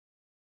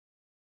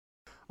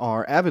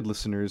Our avid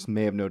listeners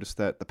may have noticed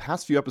that the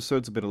past few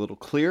episodes have been a little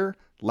clearer,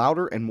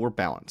 louder, and more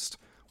balanced.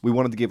 We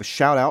wanted to give a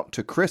shout out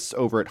to Chris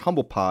over at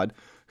HumblePod,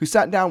 who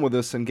sat down with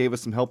us and gave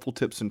us some helpful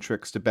tips and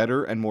tricks to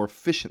better and more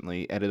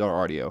efficiently edit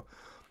our audio.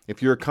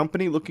 If you're a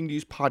company looking to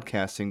use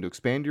podcasting to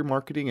expand your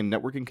marketing and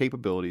networking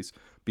capabilities,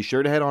 be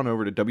sure to head on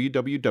over to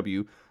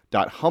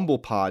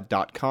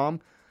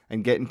www.humblepod.com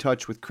and get in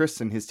touch with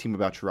Chris and his team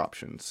about your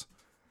options.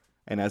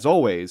 And as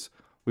always,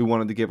 we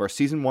wanted to give our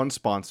Season 1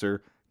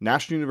 sponsor,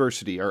 National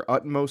University, our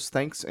utmost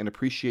thanks and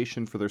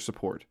appreciation for their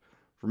support.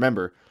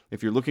 Remember,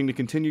 if you're looking to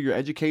continue your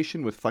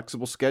education with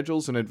flexible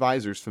schedules and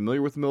advisors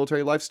familiar with the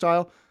military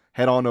lifestyle,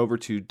 head on over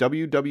to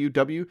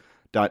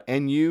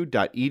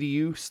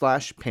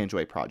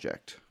www.nu.edu/Panjway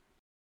Project.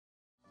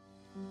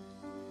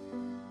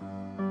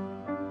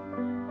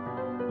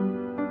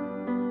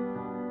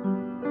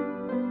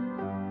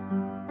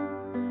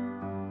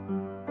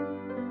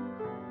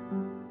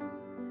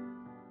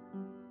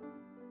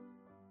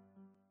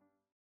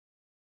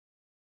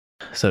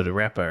 So to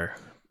wrap our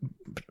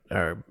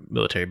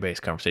military base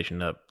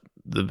conversation up,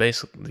 the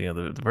base,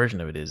 the version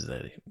of it is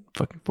that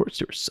fucking Fort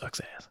Stewart sucks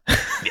ass.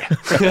 Yeah,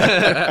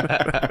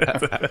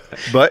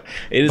 but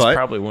it is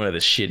probably one of the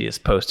shittiest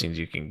postings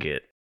you can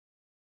get.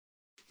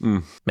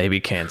 Maybe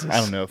Kansas.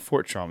 I don't know.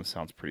 Fort Drum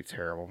sounds pretty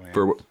terrible, man.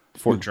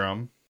 Fort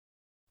Drum.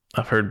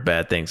 I've heard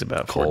bad things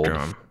about Cold. Fort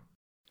Drum.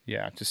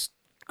 Yeah, just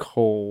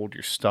cold.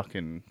 You're stuck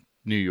in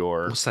New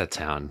York. What's that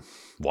town?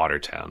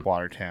 Watertown.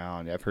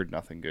 Yeah, I've heard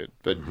nothing good.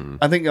 But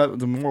I think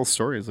the moral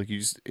story is like,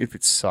 if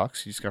it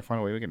sucks, you just gotta find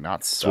a way to make it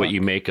not suck. It's what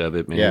you make of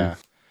it, man. Yeah,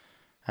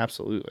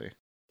 absolutely.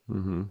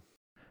 Mm-hmm.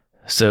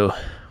 So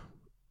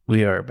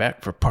we are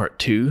back for part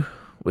 2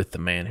 with the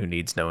man who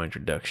needs no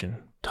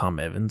introduction, Tom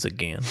Evans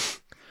again.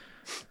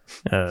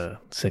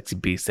 Sexy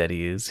beast that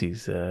he is.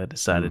 He's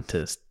decided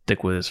to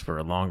stick with us for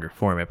a longer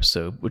form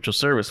episode, which will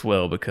serve us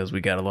well because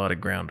we got a lot of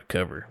ground to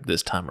cover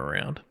this time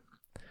around.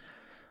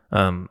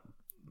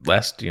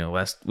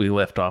 We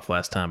left off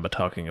last time by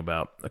talking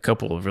about a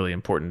couple of really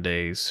important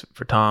days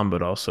for Tom,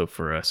 but also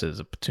for us as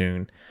a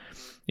platoon.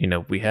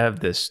 We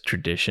have this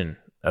tradition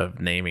of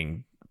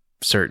naming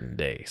certain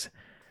days.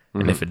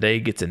 And if a day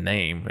gets a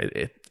name,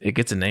 it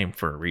gets a name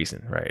for a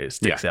reason, right? It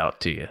sticks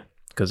out to you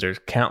because there's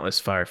countless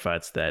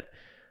firefights that,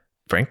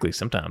 frankly,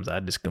 sometimes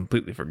I just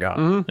completely forgot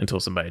until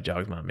somebody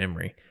jogs my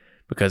memory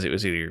because it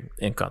was either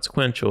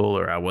inconsequential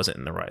or I wasn't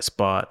in the right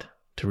spot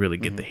to really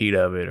get the heat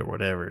of it or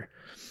whatever.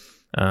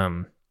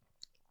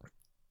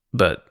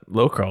 But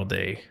Low Crawl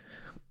Day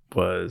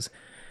was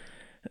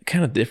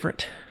kind of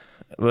different.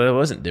 Well, it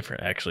wasn't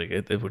different, actually,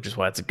 which is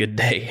why it's a good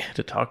day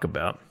to talk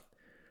about.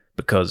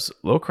 Because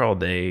Low Crawl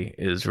Day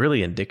is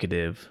really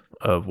indicative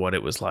of what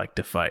it was like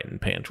to fight in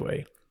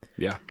Panjway.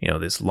 Yeah.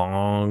 This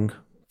long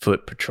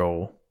foot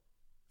patrol.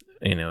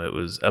 It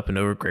was up and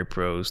over Grape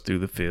Rose through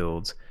the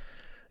fields.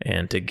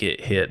 And to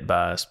get hit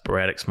by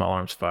sporadic small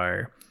arms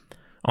fire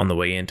on the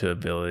way into a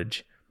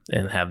village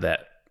and have the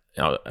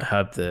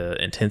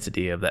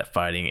intensity of that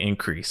fighting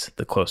increase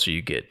the closer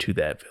you get to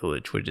that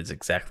village, which is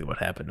exactly what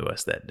happened to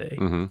us that day.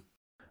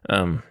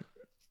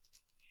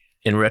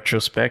 In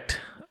retrospect,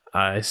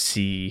 I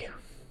see,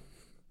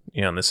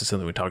 and this is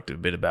something we talked a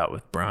bit about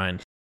with Brian,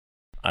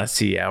 I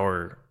see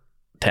our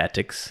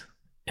tactics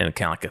in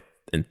kind of like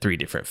in 3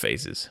 different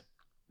phases.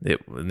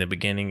 In the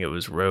beginning, it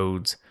was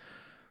roads,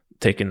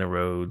 taking the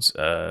roads,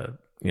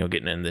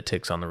 getting in the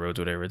ticks on the roads,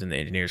 whatever. Then the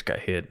engineers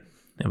got hit.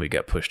 And we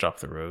got pushed off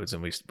the roads,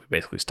 and we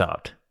basically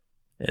stopped.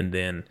 And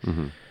then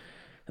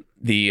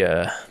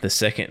the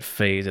second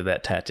phase of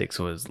that tactics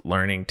was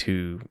learning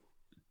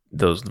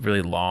those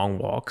really long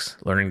walks,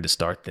 learning to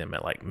start them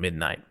at like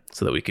midnight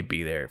so that we could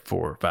be there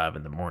 4 or 5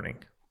 in the morning.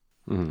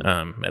 And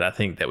I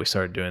think that we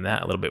started doing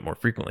that a little bit more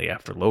frequently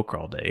after Low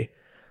Crawl Day,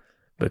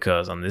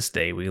 because on this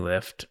day we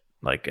left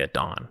like at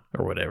dawn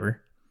or whatever,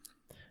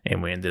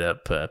 and we ended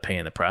up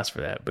paying the price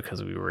for that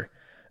because we were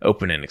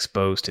open and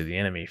exposed to the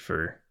enemy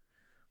for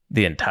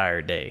the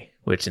entire day,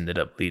 which ended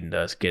up leading to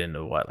us getting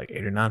to like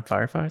 8 or 9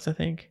 firefights, I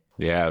think.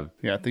 Yeah,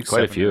 I think quite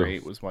 7 a few. or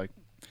 8 was like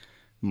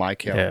my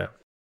count. Yeah,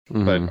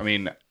 but I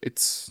mean,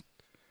 it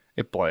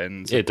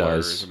blends. It blurs.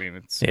 does. I mean,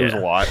 it was a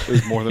lot. It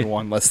was more than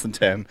 1, less than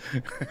 10.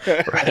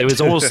 It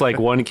was almost like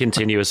one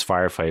continuous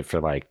firefight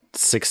for like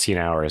 16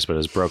 hours, but it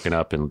was broken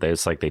up, and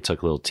it's like they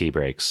took little tea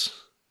breaks.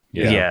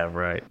 Yeah,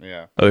 right.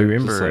 Yeah. Oh, you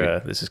remember?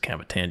 This is kind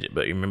of a tangent,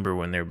 but you remember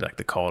when they were like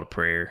the call to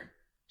prayer?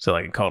 So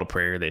like a call to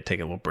prayer, they'd take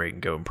a little break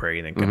and go and pray,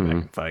 and then come back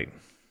and fight.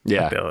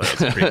 Yeah, That's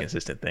a pretty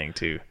consistent thing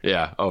too.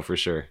 Yeah. Oh, for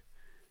sure. As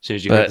soon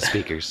as you heard the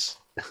speakers.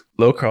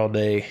 Low Crawl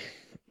Day,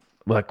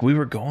 like we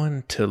were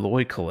going to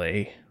Loy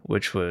Calais,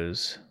 which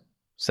was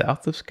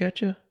south of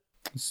Sketcha?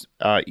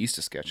 East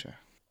of Sketcha.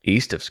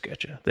 East of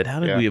Sketcha. Then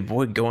how did we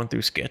avoid going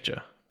through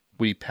Sketcha?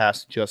 We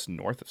passed just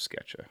north of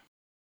Sketcha.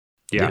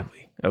 Yeah. Did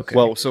we? Okay.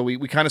 Well, so we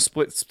kind of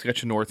split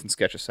Sketcha North and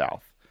Sketcha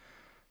South.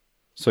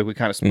 So we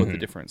kind of split the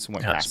difference and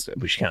went past it.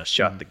 We kind of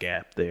shot the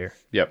gap there.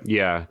 Yep.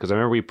 Yeah, because I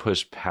remember we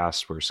pushed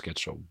past where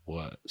Sketcha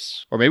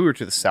was. Or maybe we were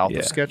to the south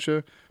of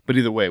Sketcha, but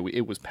either way,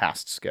 it was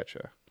past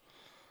Sketcha.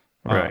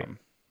 Right.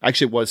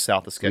 Actually, it was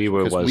south of Sketchum.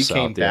 We because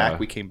came south, back. yeah.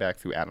 We came back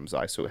through Adams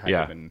Eye, so it had to Yeah.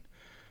 have been.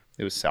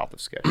 It was south of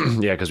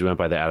Sketchum. Yeah, because we went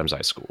by the Adams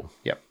Eye School.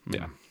 Yep.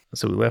 Yeah.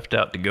 So we left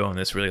out to go on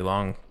this really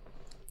long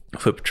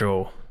foot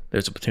patrol.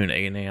 There's a platoon of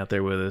A&A out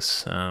there with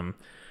us.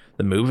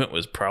 The movement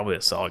was probably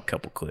a solid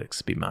couple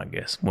clicks, be my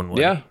guess. One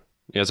way. Yeah.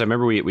 Yes, I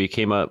remember we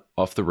came up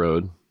off the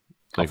road.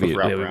 Like Off of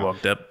Route Yeah, we Brown.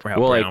 walked up Route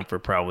Well, Brown like, for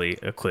probably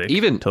a click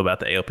even- until about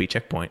the ALP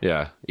checkpoint.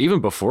 Yeah. Even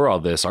before all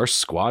this, our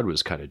squad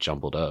was kind of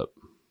jumbled up.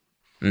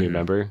 You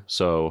remember?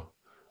 So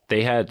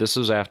this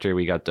was after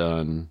we got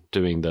done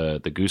doing the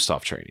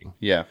Gustav training.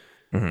 Yeah.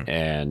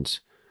 And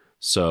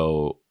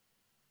so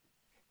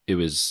it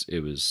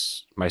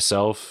was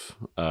myself,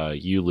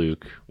 you,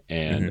 Luke,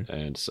 and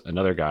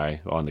another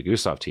guy on the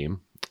Gustav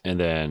team. And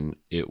then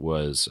it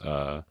was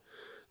the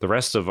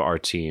rest of our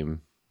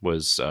team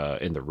was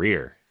in the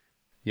rear.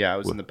 Yeah, I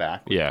was in the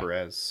back with Yeah.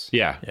 Perez.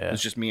 Yeah. It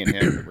was just me and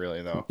him,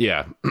 really, though.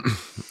 Yeah.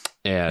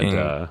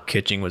 And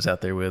Kitching was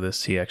out there with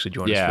us. He actually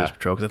joined Yeah. us first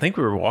patrol because I think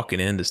we were walking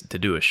in to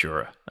do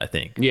Ashura. I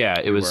think.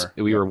 yeah, we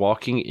were. were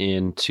walking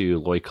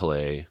into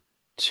Loicale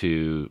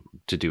to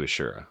do a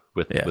Shura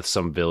with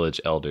some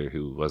village elder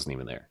who wasn't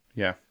even there.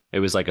 Yeah. It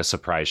was like a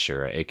surprise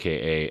Shura,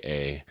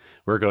 aka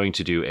we're going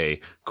to do a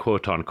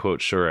quote unquote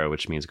Shura,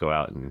 which means go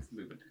out and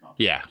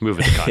move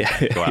into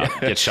contact. Go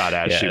out, get shot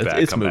at, shoot back,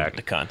 it's come moving back.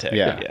 to contact.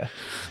 Yeah. Yeah.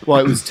 Well,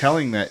 it was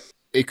telling that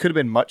it could have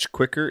been much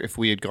quicker if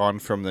we had gone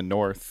from the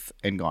north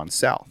and gone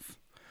south.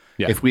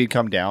 Yeah. If we had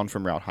come down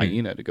from Route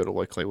Hyena to go to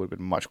Loicale, it would have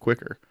been much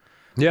quicker.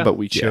 Yeah, But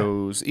we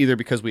chose either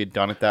because we had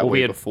done it that Well, way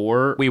we had-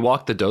 before. we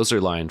walked the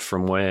dozer line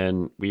from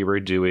when we were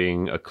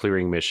doing a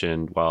clearing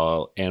mission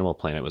while Animal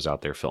Planet was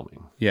out there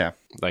filming. yeah.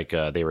 Like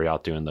they were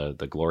out doing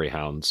the Glory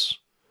Hounds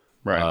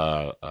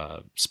Right.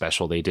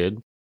 special they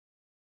did.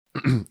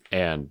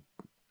 And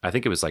I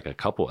think it was like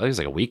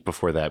a week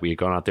before that, we had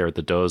gone out there with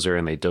the dozer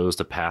and they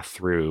dozed a path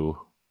through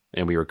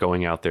and we were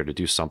going out there to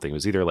do something. It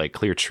was either like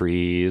clear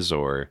trees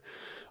or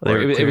They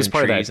were it was clearing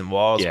part of trees that. and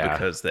walls Yeah.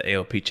 because the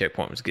ALP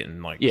checkpoint was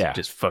getting Yeah.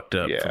 just fucked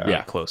up Yeah. from being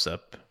Yeah. close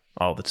up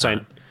all the So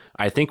time.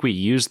 I think we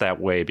used that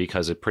way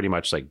because it pretty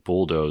much like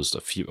bulldozed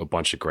a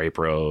bunch of grape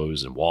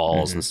rows and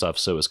walls and stuff.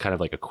 So it was kind of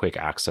like a quick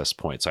access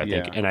point. So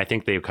I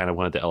think they kind of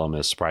wanted the element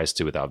of surprise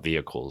too without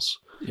vehicles.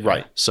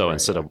 Right. So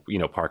instead of,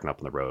 parking up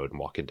on the road and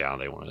walking down,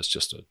 they wanted us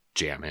just to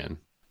jam in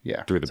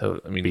Yeah. through the So,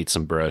 I mean, beat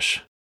some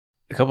brush.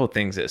 a couple of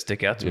things that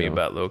stick out to me Yeah.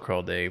 about Low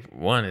Crawl Day.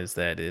 One is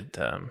that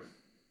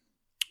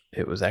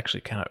it was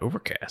actually kind of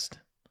overcast.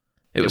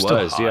 It was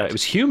still hot, yeah. It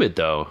was humid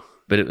though.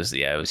 but it was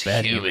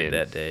bad humid humid.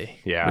 that day.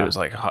 Yeah. But it was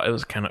like hot. It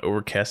was kind of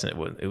overcast, and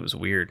it was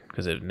weird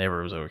because it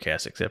never was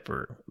overcast except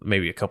for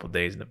maybe a couple of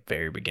days in the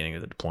very beginning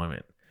of the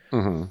deployment.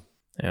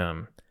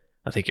 Mm-hmm.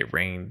 I think it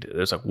rained. There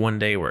was like one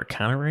day where it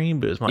kind of rained,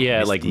 but it was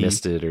like Like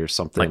misted or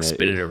something. like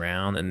spitted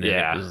around, and then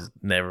Yeah. it was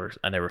never.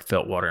 I never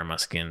felt water in my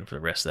skin for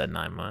the rest of that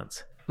 9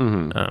 months.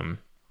 Mm-hmm. I remember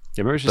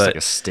it was just but- like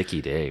a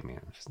sticky day, man.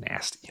 It was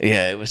nasty.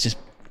 Yeah, it was just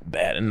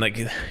bad. And like,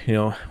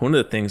 one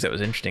of the things that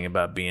was interesting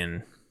about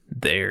being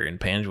there in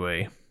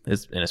Panjway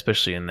is, and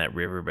especially in that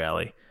river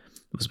valley,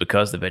 was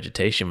because the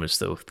vegetation was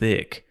so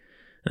thick,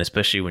 and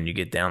especially when you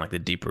get down like the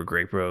deeper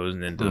grape rows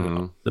and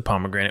then the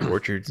pomegranate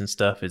orchards and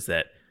stuff, is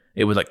that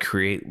it would like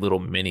create little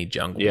mini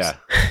jungles. Yeah.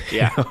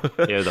 Yeah.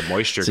 Yeah. The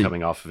moisture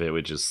coming off of it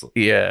would just.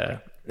 Yeah.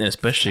 And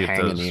especially if Hang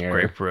in those the air.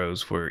 grape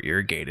rows were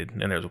irrigated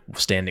and there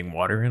was standing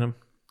water in them,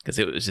 because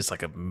it was just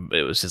like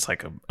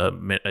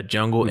a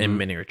jungle in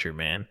miniature,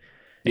 man.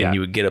 And Yeah.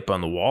 you would get up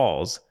on the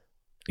walls,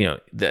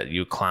 that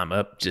you would climb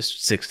up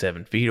just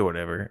 6-7 feet or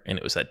whatever, and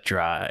it was that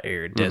dry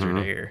air, desert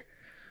air.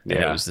 And it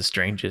Yeah. was the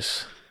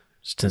strangest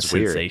weird.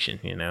 sensation,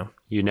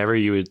 You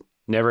would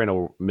never in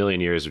a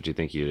million years would you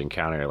think you'd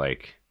encounter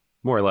like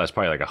more or less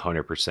probably like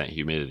 100%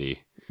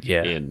 humidity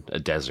Yeah. in a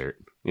desert.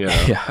 Yeah.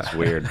 It's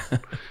weird.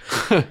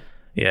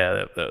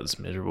 Yeah, that was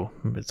miserable.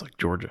 It's like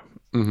Georgia.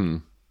 Mm-hmm.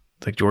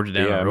 It's like Georgia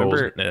down Yeah, in the rolls.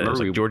 remember It's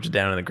we- like Georgia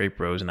down in the grape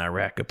rows in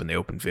Iraq up in the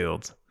open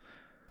fields.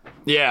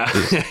 Yeah.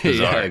 Yeah,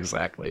 bizarre.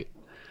 exactly.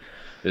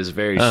 It was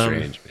very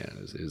strange, man.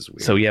 It was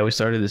weird. So yeah, we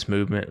started this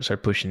movement. We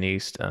started pushing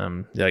east.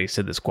 Like you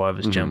said, the squad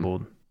was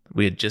jumbled.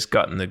 We had just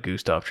gotten the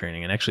Gustav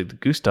training, and actually the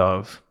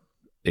Gustav,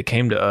 it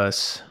came to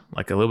us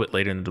like a little bit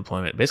later in the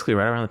deployment. Basically,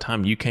 right around the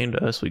time you came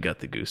to us, we got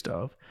the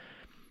Gustav,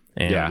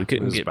 and Yeah, we it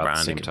couldn't was get about the Brian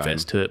to same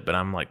confess time. to it. But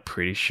I'm like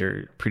pretty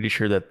sure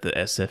that the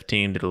SF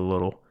team did a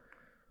little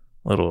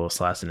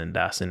slicing and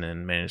dicing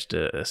and managed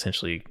to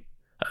essentially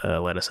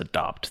let us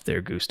adopt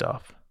their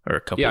Gustav. Or a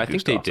couple. Yeah, of I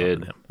think they Gustavs off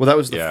did. of them. Well, that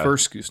was the Yeah.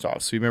 first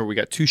Gustav. So you remember we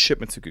got 2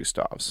 shipments of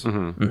Gustavs.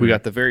 Mm-hmm. We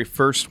got the very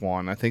first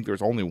one. I think there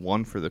was only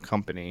one for the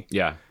company.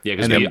 Yeah,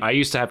 because And then- I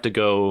used to have to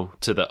go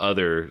to the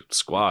other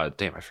squad.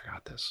 Damn, I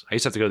forgot this. I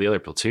used to have to go to the other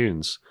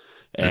platoons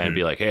and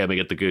be like, "Hey, let me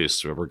get the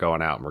goose. We're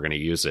going out and we're going to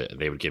use it." And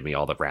they would give me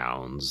all the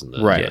rounds and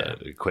the Right.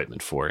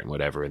 equipment for it and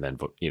whatever. And then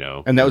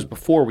And that was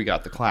before we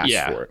got the class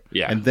Yeah, for it.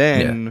 yeah. And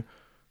then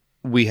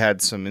we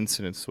had some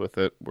incidents with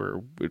it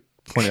where it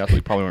pointed out that we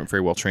probably weren't very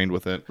well trained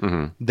with it.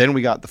 Then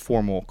we got the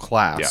formal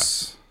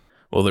class.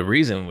 Well, the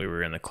reason we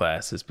were in the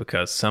class is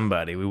because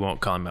somebody, we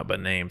won't call him out by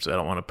name, so I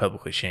don't want to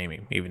publicly shame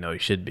him, even though he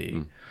should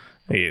be.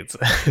 It's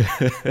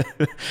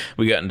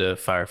we got into a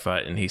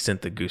firefight, and he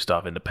sent the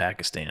Gustav into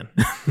Pakistan.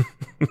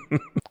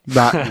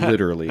 Not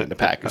literally into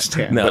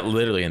Pakistan. Not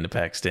literally into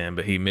Pakistan,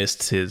 but he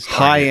missed his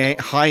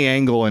high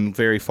angle and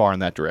very far in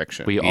that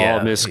direction. We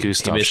all miss he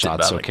Gustav missed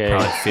shots, it by okay?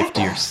 probably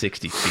 50 or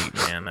 60 feet,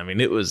 man. I mean,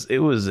 it was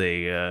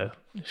a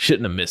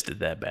shouldn't have missed it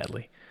that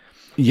badly.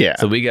 Yeah.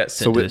 So we got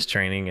sent to this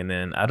training, and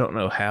then I don't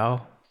know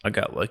how I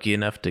got lucky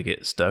enough to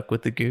get stuck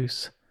with the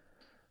goose,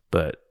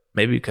 but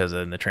maybe because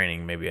in the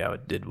training, maybe I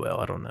did well.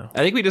 I don't know.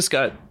 I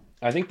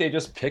think they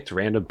just picked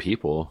random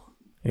people.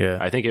 Yeah.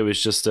 I think it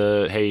was just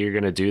hey, you're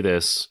going to do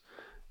this.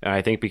 And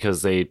I think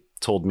because they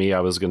told me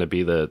I was going to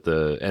be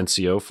the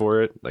NCO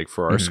for it, like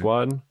for our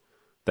squad,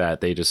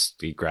 that they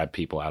grabbed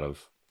people out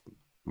of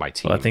my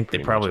team. Well, I think they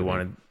probably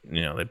wanted,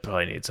 they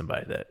probably needed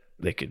somebody that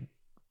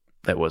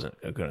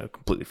wasn't going to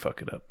completely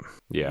fuck it up.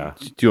 Yeah.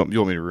 Do you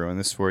want me to ruin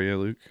this for you,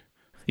 Luke?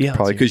 Yeah.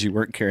 Probably because you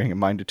weren't carrying a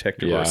mine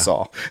detector or a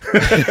saw.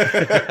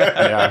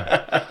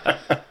 Yeah.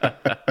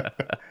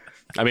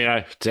 I mean,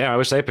 I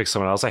wish they picked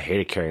someone else. I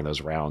hated carrying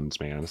those rounds,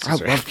 man. I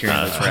love carrying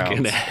those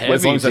rounds. Heavy,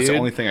 as long as that's the dude.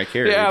 only thing I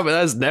carried. Yeah, but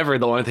that's never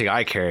the only thing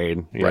I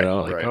carried. You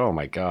know, like, oh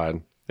my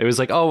God. It was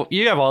like, oh,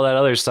 you have all that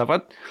other stuff.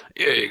 What?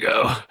 Here you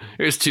go.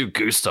 Here's 2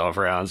 Gustav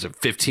rounds of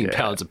 15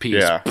 pounds apiece.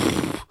 Yeah.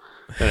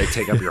 And they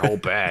take up your whole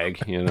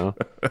bag,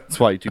 That's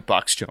why you do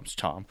box jumps,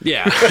 Tom.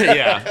 Yeah.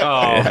 Yeah.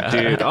 Oh,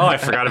 dude. Oh, I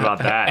forgot about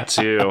that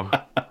too.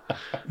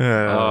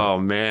 Oh,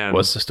 man.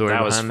 What's the story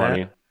That was behind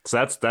funny. that? So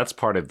that's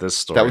part of this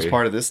story. That was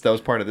part of this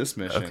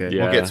mission. Okay.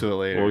 We'll get to it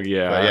later. Well,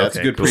 yeah. But that's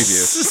a good cool.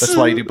 preview. That's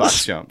why you do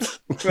box jumps.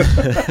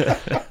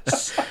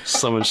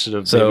 Someone should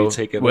have So maybe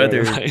taken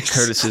whether their advice.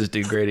 Curtis's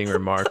degrading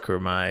remark or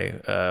my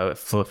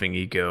fluffing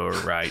ego are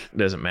right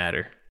doesn't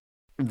matter.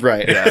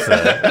 Right.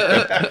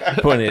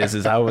 Point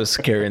is I was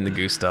carrying the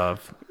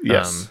Gustav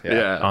Yes.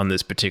 Yeah. on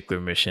this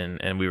particular mission,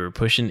 and we were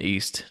pushing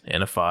east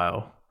in a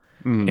file,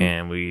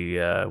 and we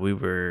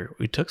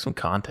took some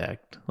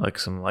contact,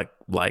 some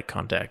light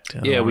contact.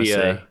 I Yeah, wanna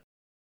say.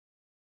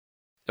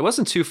 it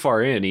wasn't too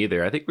far in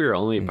either. I think we were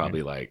only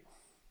probably like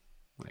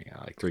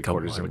 3/4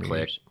 of a hundred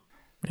click. meters.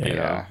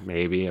 Yeah,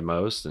 maybe at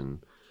most. And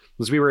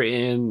because we were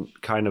in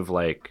kind of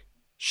like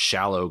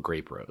shallow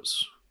grape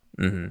rows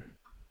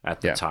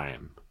at the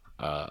time.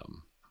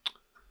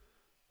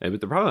 They're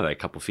probably like a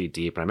couple feet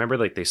deep. And I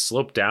remember they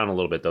sloped down a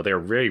little bit, though. They were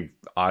very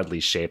oddly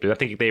shaped. I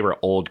think they were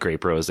old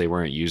grape rows. They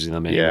weren't using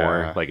them anymore.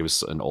 Yeah. Like it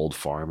was an old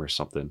farm or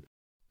something.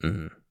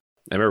 Mm-hmm.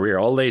 I remember we were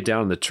all laid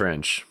down in the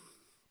trench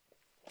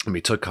and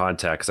we took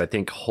contact because I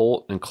think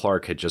Holt and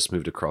Clark had just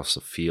moved across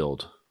the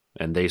field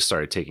and they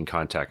started taking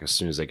contact as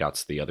soon as they got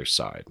to the other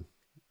side.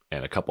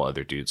 And a couple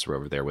other dudes were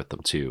over there with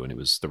them too. And it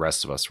was the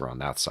rest of us were on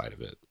that side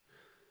of it.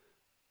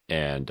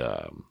 And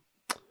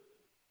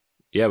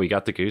we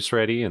got the goose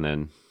ready and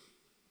then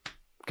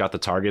got the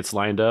targets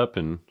lined up.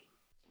 And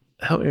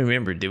Help me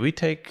remember, did we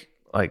take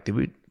a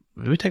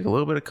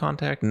little bit of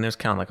contact and there's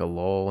kind of like a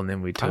lull, and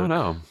then we I took don't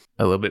know.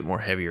 a little bit more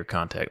heavier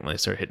contact when they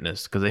started hitting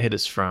us, because they hit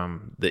us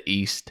from the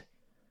east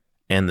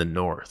and the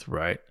north,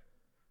 right?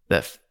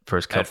 That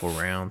first couple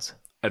rounds.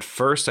 At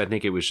first, I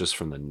think it was just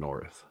from the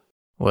north.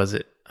 Was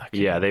it?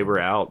 Yeah, they were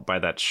out by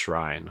that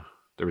shrine.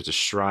 There was a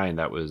shrine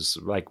that was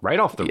like right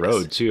off the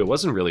road too. It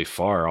wasn't really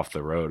far off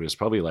the road. It was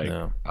probably like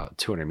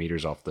 200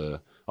 meters off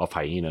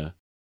Hyena.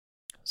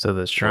 So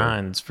the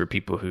shrines, for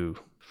people who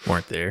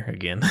weren't there,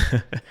 again,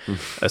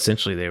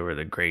 essentially they were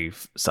the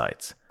grave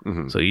sites.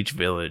 Mm-hmm. So each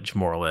village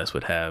more or less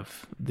would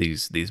have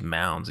these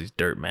mounds, these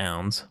dirt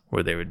mounds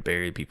where they would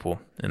bury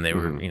people, and they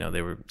were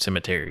they were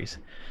cemeteries,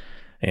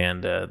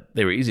 and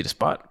they were easy to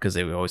spot because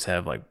they would always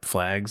have like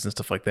flags and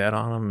stuff like that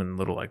on them, and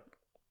little like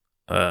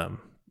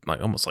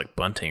almost like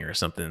bunting or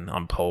something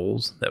on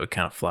poles that would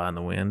kind of fly in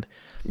the wind.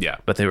 Yeah.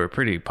 But they were a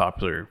pretty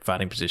popular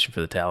fighting position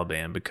for the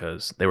Taliban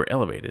because they were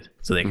elevated,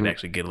 so they could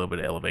actually get a little bit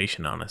of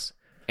elevation on us.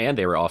 And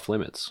they were off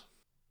limits.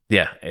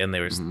 Yeah, and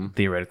they were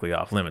theoretically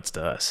off limits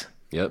to us.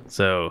 Yep.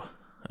 So,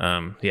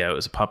 it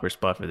was a popular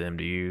spot for them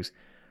to use.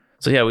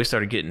 So, yeah, we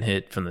started getting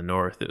hit from the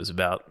north. It was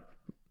about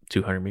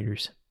 200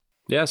 meters.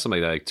 Yeah,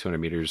 something like 200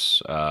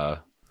 meters.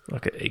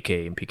 Like an AK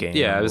and PK.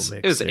 Yeah, it was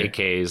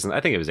AKs, and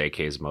I think it was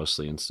AKs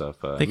mostly and stuff.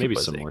 Maybe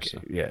some more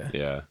stuff. Yeah.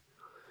 Yeah.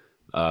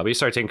 We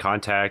started taking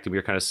contact, and we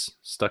were kind of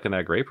stuck in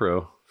that grape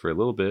row for a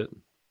little bit.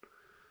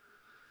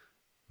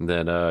 And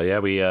then,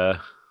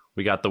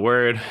 we got the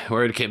word.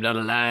 Word came down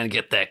the line,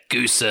 get that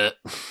goose up.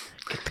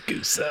 Get the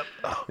goose up.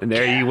 Oh, and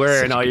there you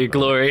were in all your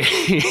glory.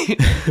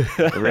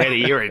 Ready.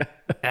 You were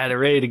had it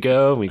ready to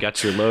go. We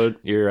got your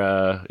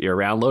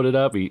round loaded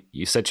up.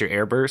 You set your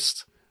air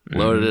burst,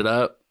 loaded it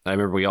up. I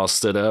remember we all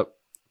stood up.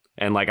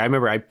 And I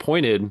remember I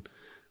pointed,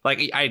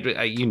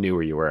 you knew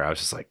where you were. I was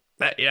just like,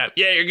 yeah,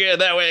 you're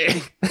good that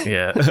way.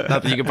 Yeah.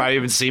 Not that you could probably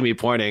even see me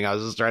pointing. I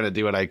was just trying to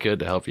do what I could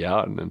to help you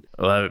out. And then,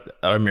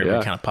 I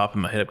remember kind of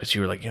popping my head up because you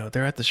were like,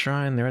 they're at the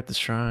shrine.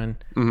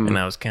 Mm-hmm. And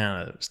I was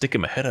kind of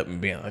sticking my head up and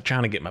being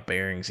trying to get my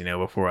bearings,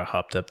 before I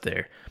hopped up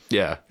there.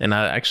 Yeah. And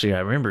I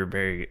remember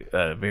very,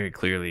 very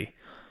clearly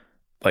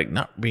like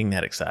not being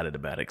that excited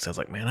about it because I was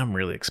like, man, I'm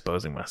really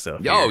exposing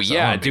myself. Oh here, so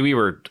yeah, I'm dude, we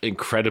were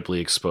incredibly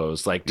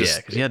exposed. Like just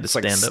because you had to it's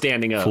like stand up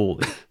standing up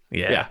fully.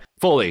 Yeah,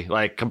 fully,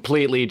 like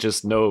completely.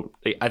 Just no.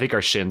 I think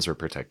our shins were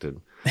protected.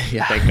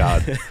 Yeah. Thank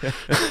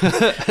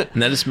God.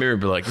 And I just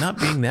remember like not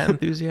being that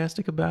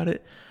enthusiastic about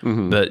it,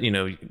 but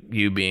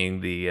you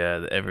being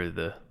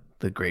the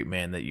great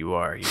man that you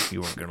are,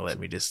 you weren't going to let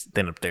me just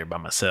stand up there by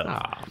myself.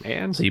 Aw,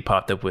 man. So you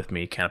popped up with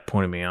me, kind of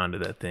pointed me onto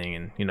that thing,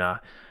 and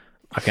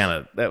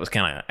that was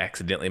kind of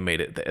accidentally made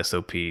it the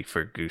SOP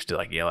for Goose to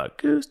like yell out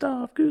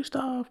Gustav,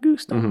 Gustav,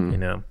 Gustav.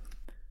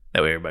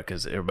 That way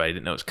because everybody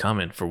didn't know it was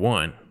coming. For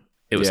one,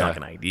 it was like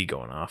an ID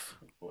going off.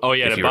 Oh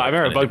yeah, I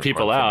remember bug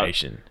people out,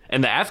 formation.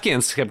 and the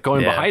Afghans kept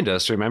going behind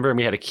us. Remember, and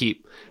we had to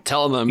keep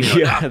telling them, get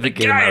get out him out of the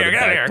here,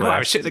 back come on,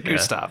 blast. shit the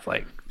Gustav.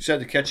 Like, You just had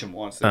to catch him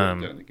once. They would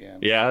have done it again.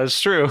 yeah,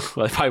 that's true.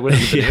 Well, if I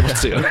wouldn't have been able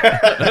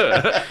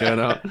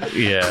to,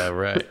 Yeah,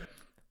 right.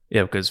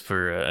 Yeah, because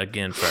for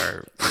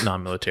our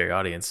non-military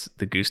audience,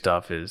 the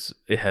Gustav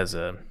has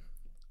a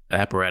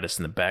apparatus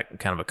in the back,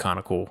 kind of a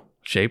conical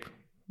shape.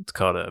 It's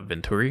called a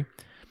Venturi,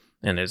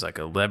 and there's like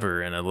a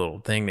lever and a little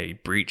thing that you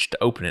breach to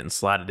open it and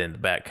slide it in the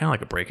back, kind of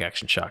like a break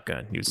action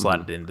shotgun. You'd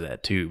slide it into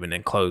that tube and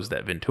then close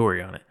that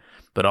Venturi on it.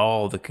 But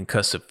all the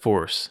concussive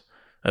force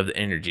of the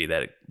energy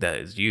that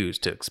is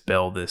used to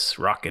expel this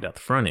rocket out the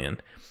front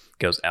end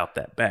goes out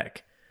that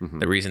back.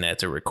 The reason that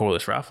it's a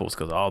recoilless rifle is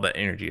because all that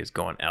energy is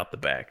going out the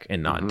back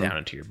and not down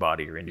into your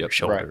body or into your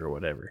shoulder or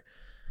whatever.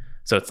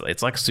 So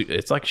it's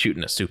like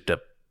shooting a souped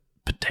up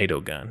potato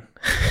gun.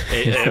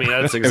 I mean,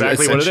 that's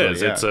exactly what it is.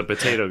 Yeah. It's a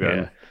potato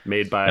gun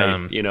made by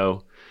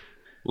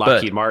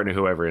Lockheed Martin or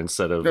whoever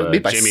instead of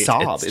made by Jimmy.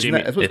 Saab. It's Isn't Jimmy.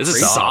 that- that's what's It's a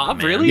crazy. Saab,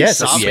 Man. really?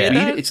 Yes,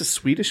 Saab. it's a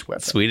Swedish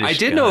weapon. Swedish. I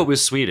did gun. know it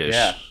was Swedish.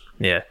 Yeah.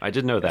 Yeah, I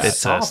did know that.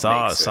 it's Saab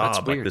Saab, makes it. Saab, That's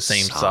like weird. the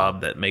same Saab.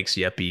 Saab that makes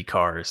yuppie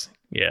cars.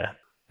 Yeah.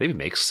 They even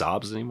make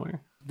Saabs anymore.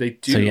 They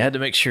do. So you had to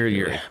make sure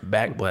your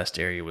back blast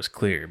area was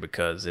clear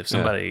because if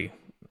somebody,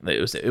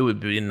 it would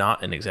be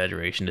not an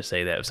exaggeration to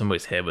say that if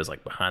somebody's head was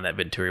like behind that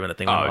Venturi when the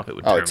thing went off, it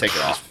would turn take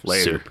it off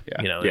later. soup,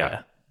 Yeah.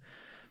 Yeah.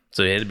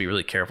 So you had to be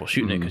really careful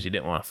shooting it because you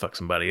didn't want to fuck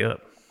somebody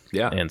up.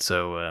 Yeah. And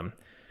so,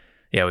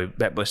 we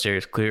back blast area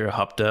is clear,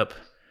 hopped up,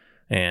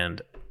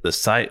 and the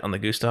sight on the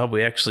Gustav,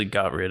 we actually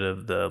got rid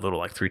of the little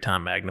like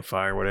 3-time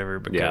magnifier or whatever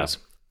because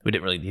we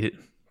didn't really need it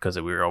because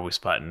we were always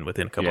spotting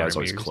within a couple Yeah, it's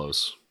hundred always meters.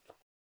 close.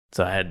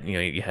 So I had,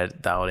 you had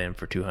it dialed in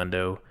for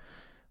 200.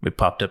 We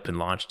popped up and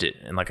launched it.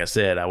 And like I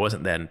said, I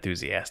wasn't that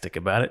enthusiastic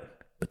about it,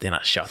 but then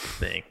I shot the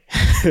thing.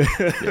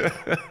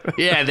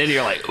 Yeah, and then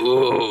you're like,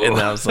 ooh. And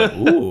then I was like,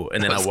 ooh.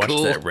 And then I That's watched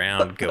cool. that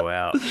round go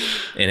out.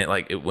 And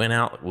it went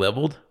out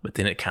leveled, but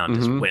then it kind of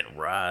just went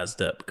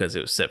rised up because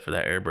it was set for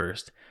that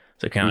airburst.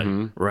 So it kind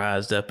of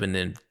rised up and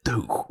then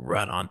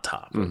right on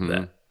top of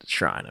that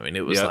shrine. I mean,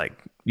 it was like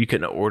you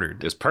couldn't have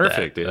ordered. It's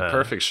perfect. that,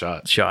 Perfect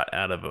shot. Shot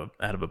out of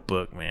a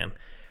book, man.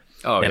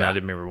 Oh, And yeah. I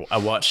remember I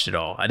watched it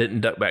all. I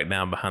didn't duck back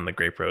down behind the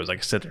grape rose. I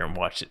sat there and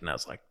watched it, and I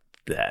was like,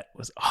 "That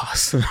was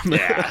awesome."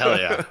 Yeah, hell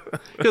yeah.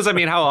 Because I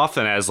mean, how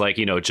often as like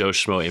Joe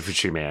Schmo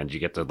infantryman, you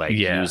get to like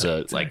use a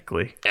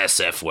exactly.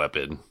 SF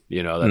weapon,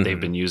 that they've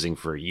been using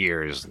for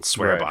years and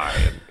swear by.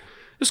 And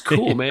it's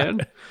cool,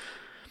 man.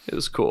 It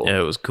was cool.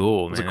 Yeah, it was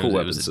cool, man. a cool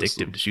it was weapon addictive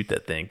system. to shoot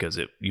that thing because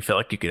you felt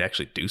like you could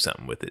actually do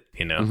something with it.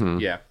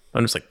 Yeah.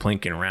 I'm just like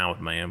plinking around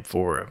with my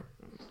M4.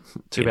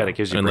 Too bad it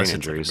gives you brain unless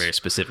it's like a injuries. very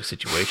specific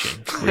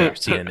situation where you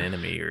see an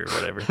enemy or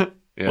whatever.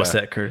 Yeah. What's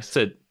that, Curse?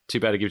 Said, too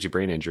bad it gives you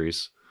brain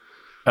injuries.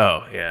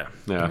 Oh yeah,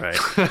 Yeah.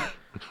 right.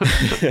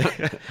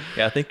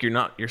 Yeah, I think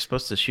you're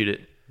supposed to shoot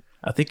it.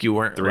 I think you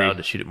weren't allowed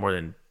to shoot it more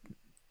than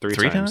Three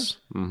times? times.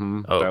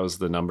 Mm-hmm. Oh. That was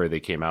the number they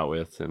came out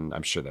with, and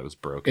I'm sure that was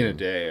broken. In a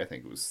day, I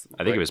think it was.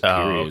 I think it was period.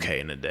 Oh, okay,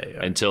 in a day.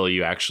 Until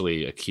you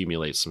actually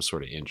accumulate some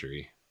sort of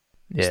injury.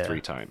 It's Yeah,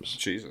 3 times.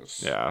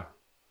 Jesus. Yeah.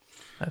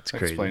 that's That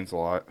crazy. explains a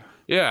lot.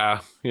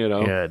 Yeah,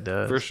 Yeah, it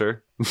does. for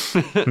sure.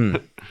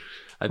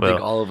 I Well.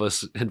 think all of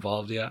us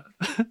involved, yeah.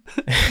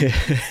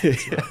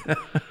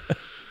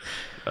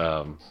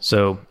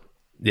 So,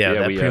 Yeah,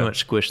 that we, pretty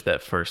much squished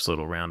that first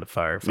little round of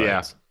firefights.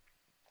 Yeah.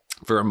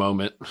 For a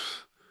moment.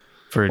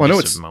 For Well, I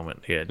know just it's- a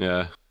moment. Yeah.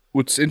 Yeah.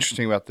 What's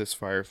interesting about this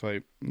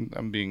firefight,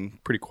 I'm being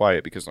pretty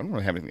quiet because I don't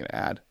really have anything to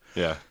add.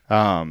 Yeah.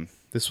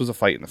 This was a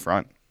fight in the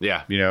front.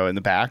 Yeah. In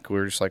the back, we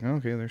were just like,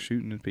 okay, they're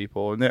shooting at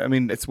people.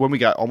 And it's when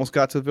we almost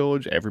got to the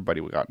village,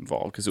 everybody got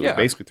involved because it was Yeah.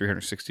 basically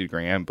 360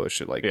 degree ambush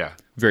at like Yeah.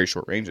 very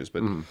short ranges.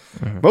 But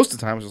most of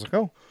the time, it was just like,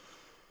 oh,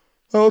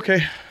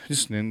 okay,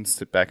 just then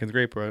sit back in the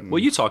grape run. Well,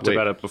 you talked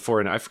about it before,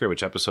 and I forget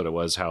which episode it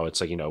was, how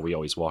it's like, we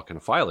always walk in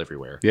a file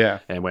everywhere. Yeah.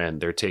 And when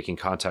they're taking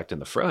contact in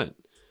the front,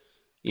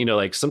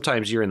 like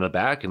sometimes you're in the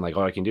back and like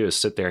all I can do is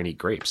sit there and eat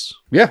grapes.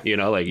 Yeah.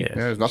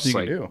 There's nothing you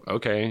can do.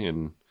 Okay.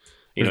 And,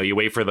 you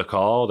wait for the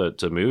call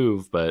to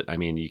move, but I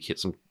mean, you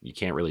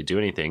can't really do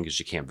anything because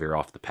you can't veer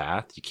off the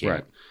path. You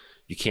can't, Right.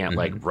 you can't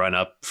like run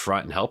up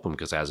front and help them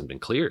because it hasn't been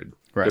cleared.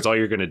 Right. Because all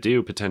you're going to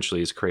do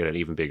potentially is create an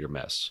even bigger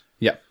mess.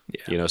 Yeah.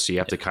 So you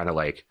have to kind of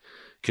like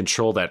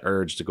control that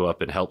urge to go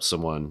up and help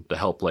someone, to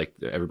help like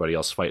everybody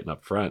else fighting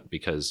up front,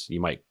 because you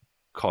might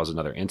cause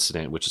another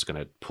incident, which is going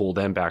to pull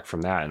them back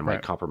from that and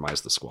might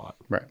compromise the squad.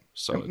 Right.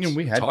 So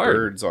we had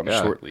birds on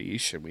a short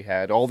leash, and we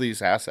had all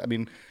these assets. I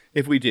mean,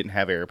 if we didn't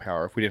have air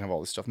power, if we didn't have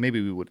all this stuff,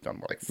 maybe we would have done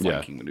more like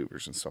flanking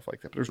maneuvers and stuff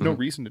like that. But there's no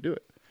reason to do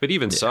it. But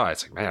even so,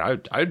 it's like,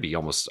 man, I'd be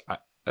almost.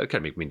 That kind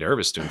of make me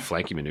nervous doing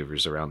flanking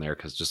maneuvers around there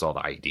because just all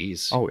the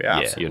IDs. Oh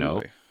yeah, you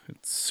know,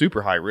 it's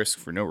super high risk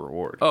for no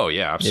reward. Oh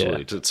yeah,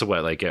 absolutely. Yeah. To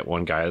what, like get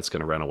one guy that's going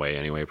to run away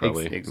anyway,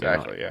 probably.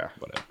 Exactly. Yeah.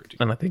 Whatever.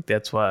 And I think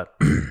that's why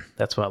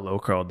low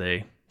crawl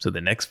day. So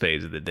the next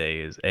phase of the day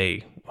is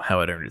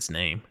how it earned its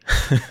name.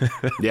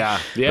 yeah.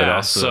 But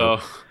also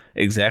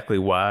exactly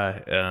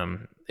why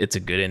it's a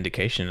good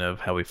indication of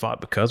how we fought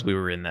because we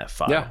were in that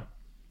fight. Yeah.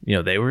 You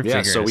know, they were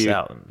figuring us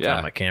out.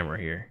 Yeah. My camera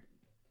here.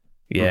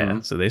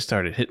 Yeah, so they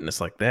started hitting us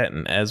like that,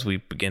 and as we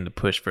began to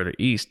push further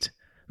east,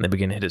 and they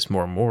began to hit us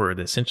more and more,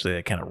 essentially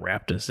they kind of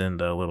wrapped us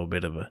into a little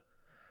bit of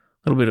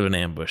an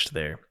ambush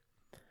there.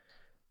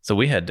 So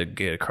we had to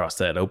get across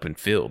that open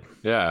field.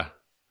 Yeah,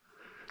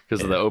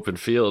 because of the open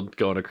field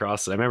going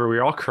across. I remember we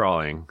were all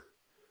crawling,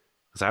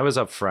 because I was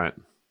up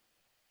front.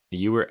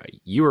 You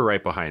were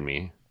right behind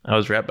me. I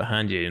was right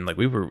behind you, and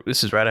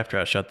this is right after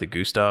I shot the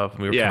Gustav,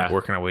 and we were kind of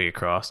working our way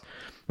across.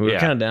 We were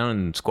kind of down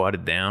and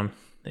squatted down.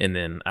 And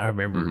then I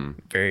remember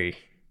very,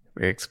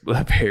 very,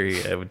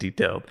 very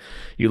detailed.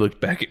 You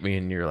looked back at me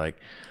and you're like,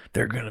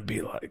 they're going to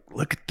be like,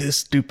 look at this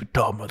stupid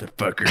tall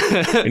motherfucker.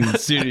 And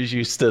as soon as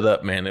you stood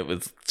up, man, it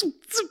was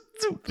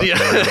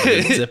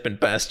zipping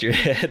past your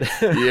head.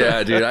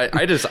 Yeah, dude.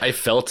 I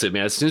felt it,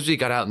 man. As soon as we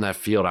got out in that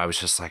field, I was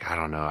just like, I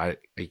don't know.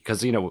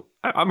 Because, you know,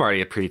 I'm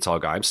already a pretty tall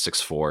guy. I'm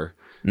 6'4",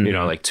 you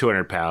know, like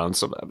 200 pounds.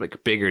 So I'm like a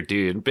bigger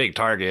dude, big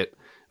target.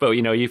 But,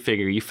 you know, you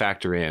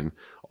factor in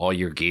all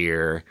your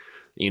gear,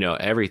 you know,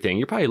 everything.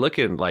 You're probably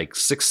looking like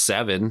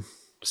 6'7",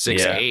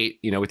 6'8",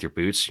 you know, with your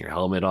boots and your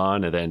helmet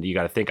on. And then you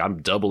got to think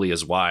I'm doubly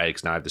as wide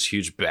because now I have this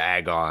huge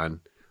bag on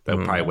that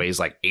probably weighs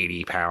like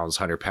 80 pounds,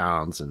 100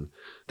 pounds. And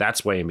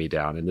that's weighing me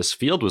down. And this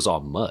field was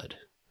all mud.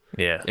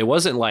 Yeah. It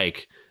wasn't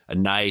like a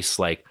nice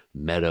like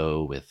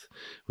meadow with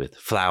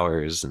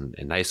flowers and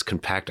nice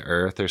compact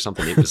earth or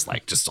something. It was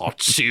like just all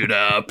chewed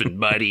up and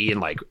muddy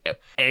and like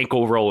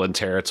ankle rolling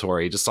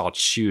territory, just all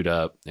chewed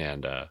up.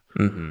 And yeah,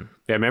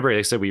 I remember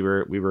they said we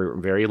were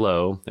very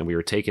low and we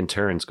were taking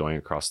turns going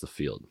across the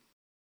field.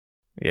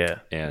 Yeah,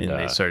 and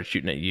they started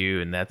shooting at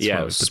you, and that's when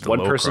it was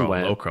one person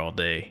went. Low crawl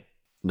day.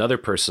 Another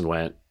person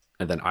went,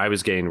 and then I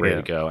was getting ready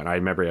to go, and I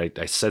remember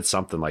I said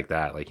something like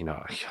that, like, you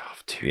know, oh,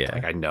 dude,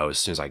 like I know as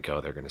soon as I go,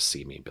 they're gonna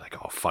see me and be like,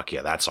 oh fuck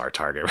yeah, that's our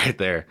target right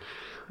there.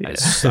 Yeah.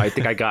 I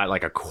think I got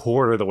like a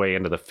quarter of the way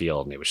into the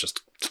field, and it was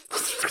just,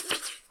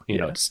 you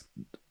know, it's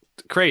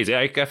crazy.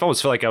 I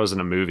almost feel like I was in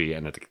a movie,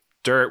 and the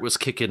dirt was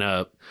kicking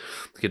up.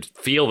 I could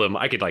feel them.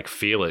 I could like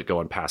feel it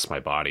going past my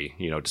body.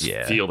 You know,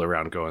 just feel the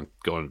round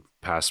going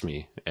past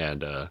me.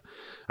 And I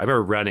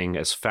remember running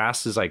as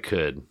fast as I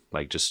could,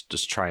 like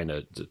just trying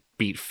to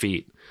beat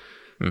feet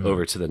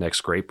over to the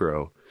next grape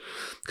row.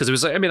 Because it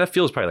was, I mean, that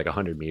field was probably like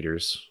 100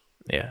 meters.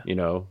 Yeah. You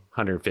know,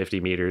 150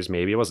 meters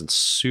maybe. It wasn't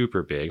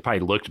super big. It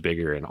probably looked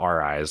bigger in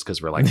our eyes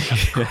because we're like, we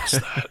have to cross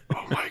that.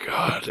 Oh my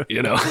God.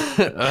 You know?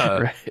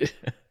 Right.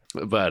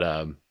 But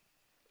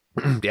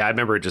yeah, I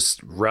remember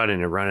just running,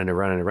 trying to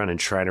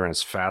run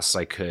as fast as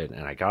I could.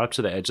 And I got up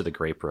to the edge of the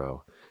grape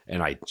row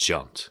and I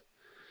jumped.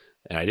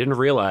 And I didn't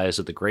realize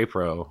that the grape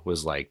row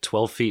was like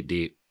 12 feet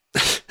deep,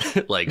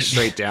 like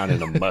straight down in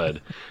the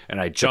mud.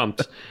 And I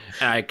jumped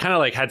and I kind of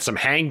like had some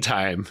hang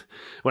time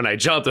when I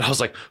jumped. And I was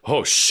like,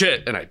 oh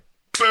shit. And I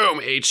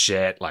boom, ate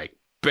shit, like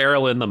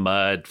barrel in the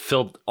mud,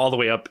 filled all the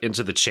way up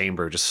into the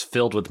chamber, just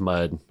filled with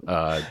mud.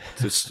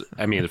 Just,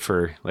 I mean,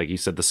 for, like you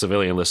said, the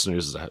civilian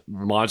listeners, is a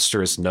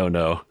monstrous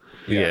no-no.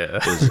 Yeah.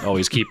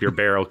 Always keep your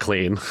barrel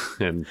clean.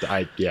 And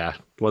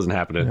wasn't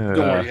happening. Don't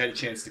worry, you had a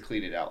chance to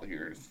clean it out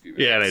here in a few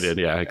minutes. Yeah, and I did.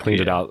 Yeah, I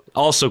cleaned it out.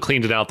 Also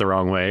cleaned it out the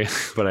wrong way,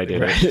 but I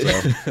did it.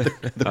 So.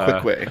 The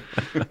quick way.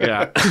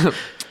 Yeah.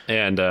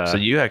 And so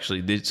you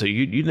actually did. So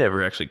you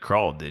never actually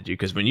crawled, did you?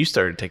 Because when you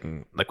started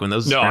taking, like when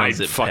those I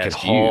fucking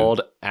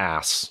hauled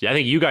ass. Yeah, I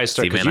think you guys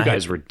started because you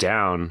guys were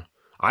down.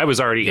 I was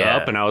already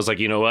up, and I was like,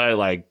 you know what?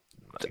 Like,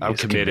 I'm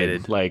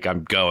committed. Like,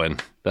 I'm going.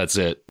 That's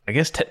it. I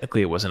guess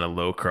technically it wasn't a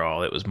low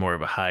crawl; it was more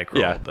of a high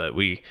crawl. But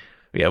we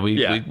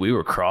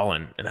were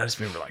crawling, and I just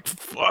remember like,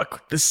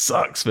 "Fuck, this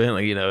sucks, man!"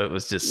 Like, you know, it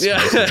was just to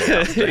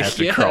have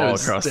to crawl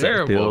across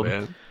that field.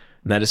 Man.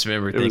 And I just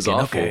remember thinking,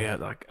 okay,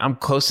 like I'm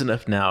close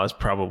enough now. It's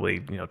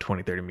probably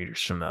 20, 30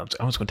 meters from now.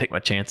 I'm just gonna take my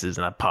chances,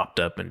 and I popped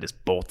up and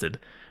just bolted.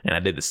 And I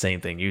did the same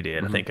thing you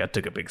did. I think I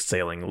took a big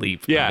sailing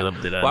leap. Yeah.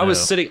 I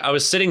was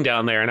sitting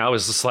down there, and I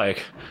was just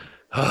like,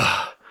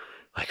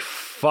 like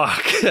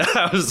fuck,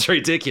 that was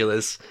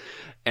ridiculous.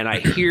 And I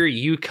hear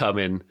you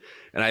coming,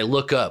 and I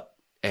look up,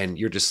 and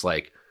you're just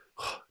like,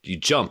 you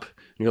jump,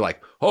 and you're like,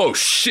 oh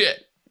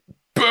shit,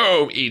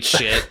 boom, eat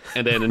shit.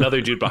 And then another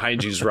dude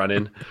behind you's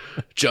running,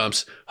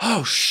 jumps,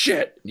 oh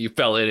shit, you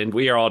fell in, and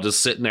we are all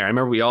just sitting there. I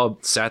remember we all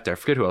sat there. I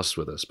forget who else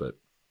was with us, but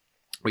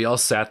we all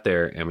sat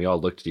there and we all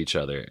looked at each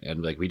other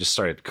and like we just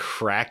started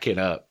cracking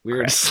up. We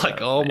were just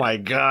like, "Oh my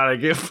god, I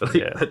can't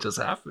believe that just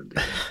happened."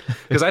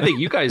 Because I think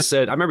you guys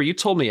said, I remember you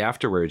told me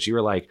afterwards, you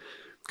were like,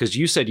 because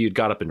you said you'd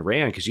got up and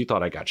ran because you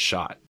thought I got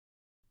shot.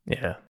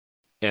 Yeah.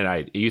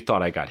 And you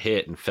thought I got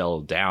hit and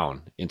fell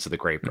down into the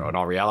grape row. In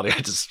all reality,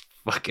 I just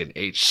fucking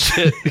ate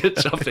shit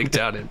jumping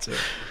down into it.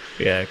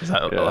 Yeah, because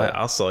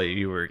I saw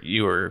you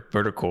were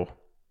vertical,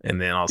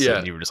 and then all of a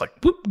sudden you were just like,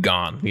 whoop,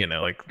 gone. You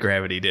know, like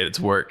gravity did its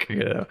work.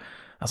 You know,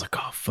 I was like,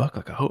 oh fuck,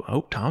 like I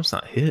hope Tom's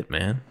not hit,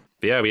 man.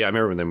 But yeah. I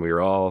remember then we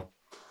were all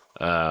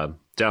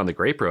down the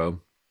grape row,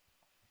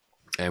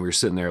 and we were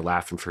sitting there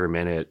laughing for a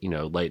minute. You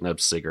know, lighting up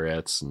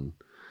cigarettes and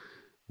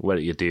what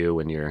do you do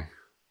when you're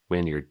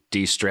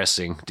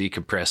de-stressing,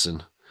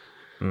 decompressing.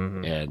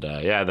 Mm-hmm. And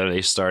then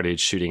they started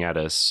shooting at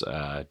us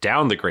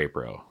down the grape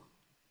row,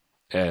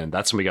 and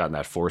that's when we got in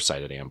that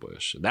 4-sided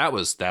ambush. That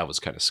was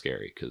kind of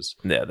scary because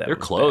they're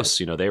close. Bad.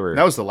 You know, they were.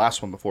 That was the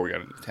last one before we got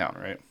into town,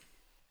 right?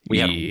 We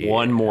had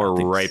one more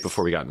right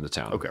before we got into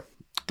town. Okay.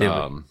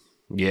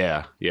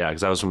 Yeah, because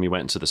that was when we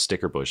went into the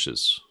sticker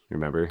bushes.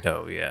 Remember?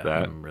 Oh yeah,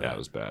 that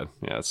was bad.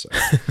 Yeah, that's.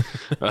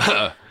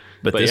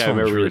 But this one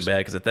was really bad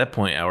because at that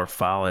point our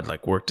file had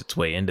like worked its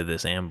way into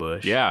this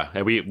ambush. Yeah,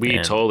 and we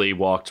totally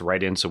walked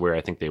right into where I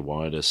think they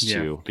wanted us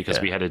to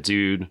because we had a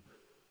dude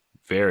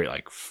very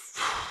like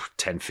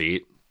 10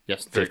 feet,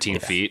 15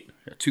 feet,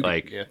 two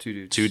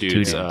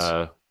dudes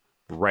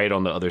right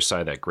on the other side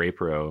of that grape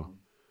row.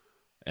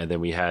 And then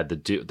we had the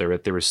dude.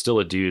 There was still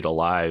a dude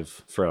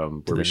alive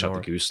from where we shot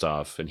the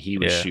Gustav, and he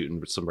was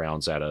shooting some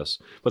rounds at us.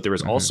 But there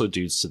was also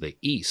dudes to the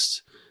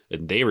east,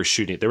 and they were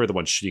shooting. They were the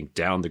ones shooting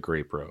down the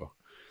grape row.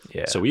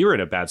 Yeah. So we were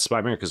in a bad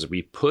spot because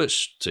we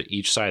pushed to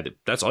each side.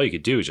 That's all you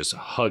could do is just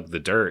hug the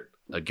dirt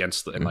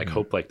against and like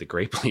hope like the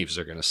grape leaves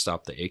are going to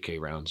stop the AK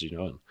rounds, you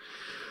know.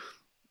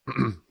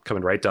 And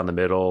coming right down the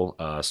middle,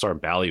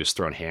 Sergeant Bally was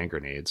throwing hand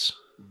grenades,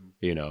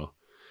 you know.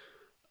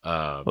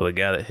 Well, the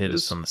guy that hit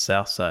us on the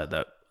south side,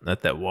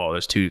 that wall,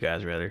 there's two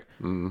guys rather.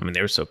 I mean,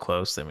 they were so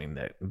close. I mean,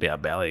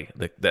 that Bally,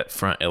 that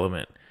front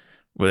element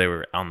where they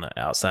were on the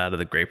outside of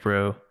the grape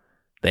row,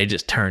 they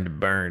just turned and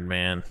burned,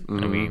 man. I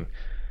mean.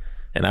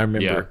 And I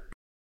remember,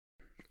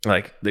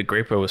 like, the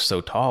grape row was so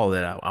tall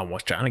that I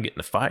was trying to get in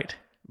the fight,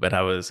 but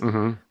I was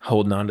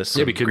holding on to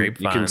some grapevines.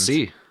 You couldn't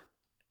see.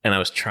 And I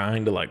was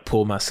trying to, like,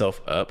 pull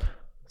myself up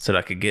so that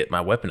I could get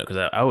my weapon up.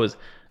 Because it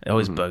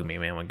always bugged me,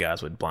 man, when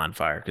guys would blind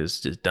fire. Because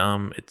it's just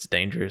dumb, it's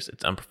dangerous,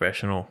 it's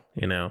unprofessional,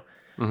 you know?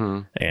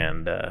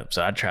 And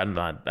so I tried,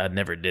 I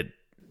never did.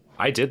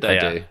 I did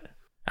that day.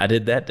 I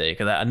did that day,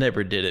 because I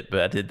never did it, but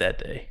I did that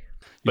day.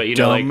 But you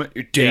know, like,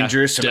 you're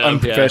dangerous and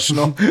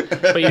unprofessional.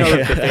 But you know,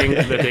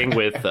 the thing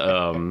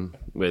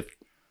with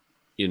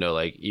you know,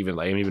 like even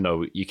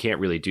though you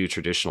can't really do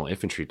traditional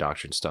infantry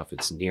doctrine stuff,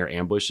 it's near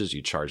ambushes.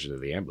 You charge into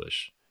the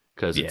ambush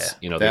because it's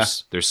you know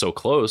they're so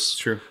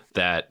close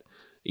that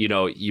you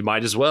know you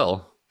might as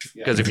well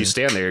because if you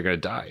stand there, you're gonna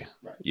die.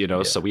 Right. You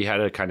know, so we had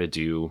to kind of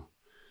do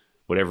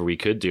whatever we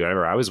could do. I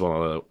remember I was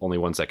one of the only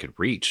ones that could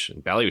reach,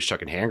 and Bally was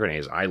chucking hand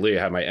grenades. I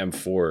literally had my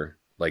M4.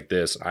 Like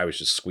this, I was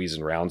just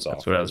squeezing rounds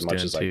off as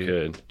much as I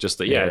could. Just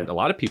that, a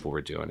lot of people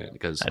were doing it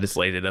because I just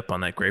laid it up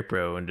on that grape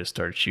row and just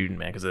started shooting,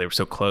 man, because they were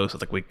so close. I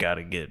was like, we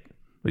gotta get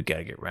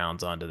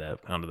rounds onto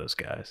those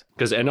guys.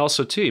 Because and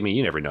also too, I mean,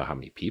 you never know how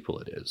many people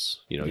it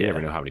is. You know, you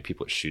never know how many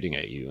people are shooting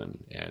at you,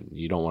 and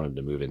you don't want them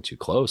to move in too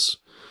close.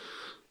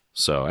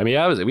 So I mean,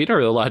 we didn't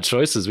really have a lot of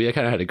choices. We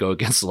kind of had to go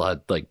against a lot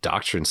of, like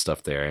doctrine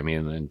stuff there. I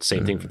mean, and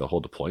same thing for the whole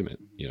deployment.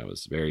 You know, it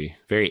was very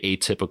very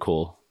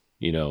atypical.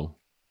 You know.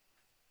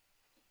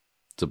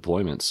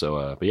 Deployment.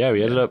 So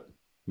but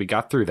we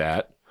got through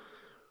that,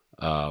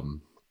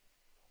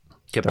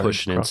 kept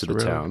pushing into the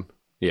town,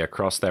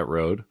 crossed that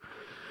road,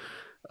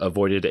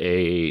 avoided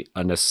a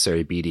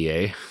unnecessary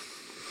BDA,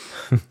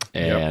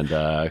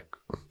 and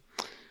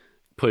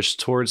pushed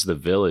towards the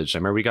village. I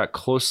remember we got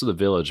close to the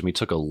village and we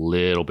took a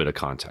little bit of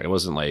contact. It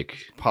wasn't like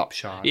pop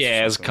shots.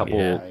 Yeah, it was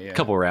a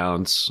couple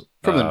rounds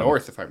from the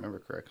north, if I remember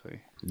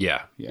correctly.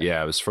 Yeah,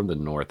 it was from the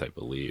north, I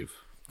believe.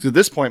 So at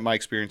this point, my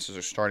experiences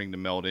are starting to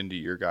meld into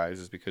your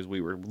guys' because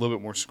we were a little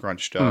bit more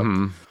scrunched up.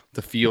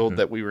 The field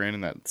that we were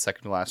in that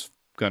second to last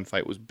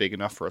gunfight was big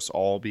enough for us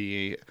all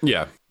be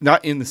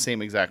not in the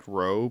same exact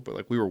row, but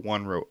like we were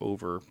one row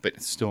over,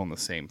 but still in the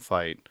same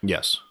fight.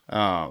 Yes.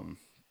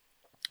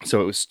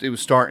 So it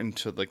was starting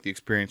to like the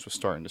experience was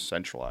starting to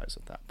centralize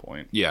at that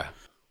point. Yeah.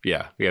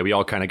 We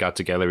all kind of got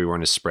together. We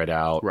weren't as spread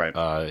out. Right.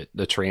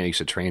 The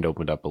train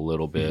opened up a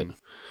little bit.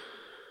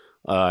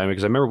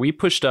 Because I remember we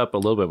pushed up a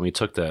little bit when we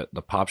took the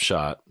pop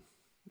shot,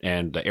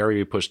 and the area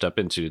we pushed up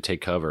into to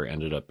take cover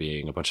ended up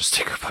being a bunch of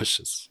sticker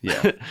bushes.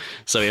 Yeah.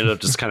 So we ended up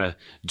just kind of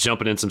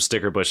jumping in some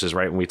sticker bushes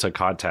right when we took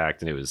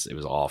contact, and it was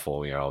awful.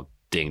 We were all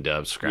dinged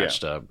up,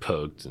 scratched up,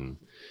 poked, and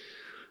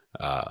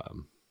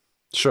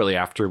shortly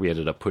after we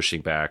ended up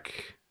pushing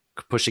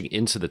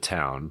into the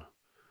town,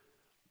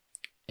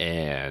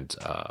 and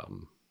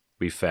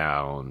we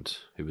found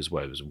it was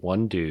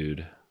one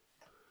dude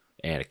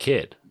and a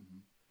kid.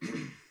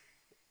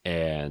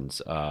 And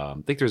I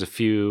think there's a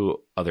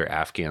few other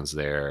Afghans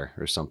there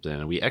or something.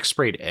 And we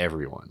X-sprayed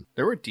everyone.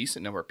 There were a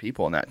decent number of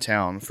people in that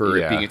town for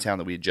it being a town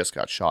that we had just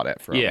got shot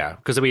at from. Yeah,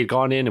 because we had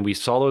gone in and we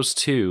saw those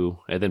two,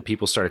 and then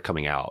people started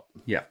coming out.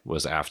 Yeah,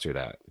 was after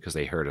that because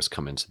they heard us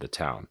come into the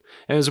town.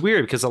 And it was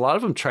weird because some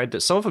of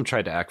them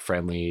tried to act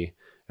friendly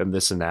and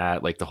this and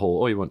that, like the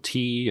whole, oh, you want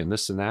tea and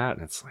this and that.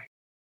 And it's like,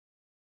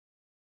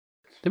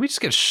 did we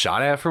just get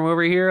shot at from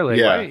over here? Like,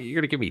 why, you're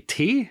going to give me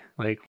tea?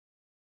 Like,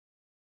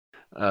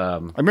 I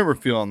remember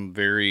feeling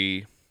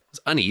very it's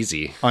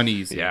uneasy.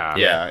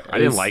 Yeah. I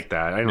didn't like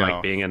that. I didn't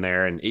like being in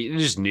there, and you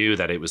just knew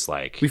that it was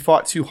like we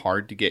fought too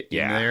hard to get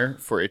in there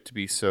for it to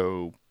be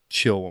so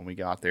chill when we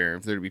got there.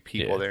 If there to be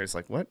people there, it's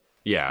like, what?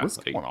 Yeah, what's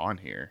going on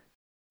here?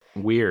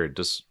 Weird,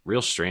 just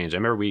real strange. I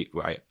remember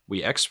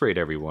we X-sprayed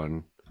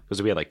everyone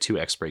because we had like 2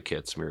 X-spray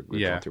kits. And we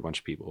were going through a bunch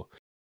of people,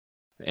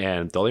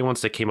 and the only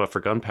ones that came up for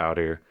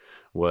gunpowder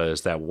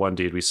was that one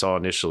dude we saw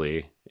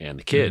initially and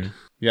the kid. Mm-hmm.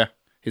 Yeah.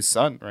 His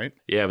son, right?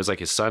 Yeah, it was like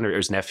his son or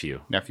his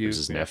nephew. Nephew. It was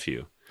his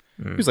nephew.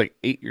 He was like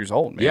 8 years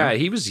old, man. Yeah,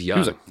 he was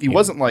young. He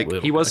wasn't a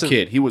kid. He was a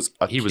kid. He was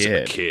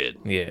a kid.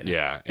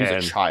 Yeah. He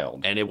was a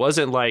child. And it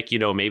wasn't like,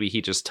 maybe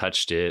he just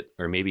touched it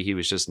or maybe he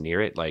was just near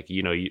it. Like,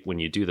 when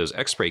you do those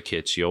X-spray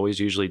kits, you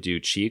always usually do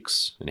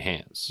cheeks and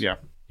hands. Yeah.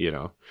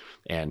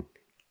 And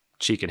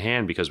cheek and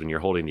hand, because when you're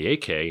holding the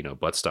AK,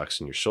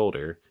 buttstock's in your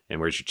shoulder. And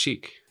where's your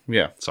cheek?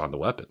 Yeah. It's on the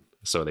weapon.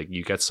 So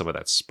you get some of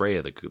that spray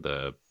of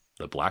the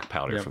black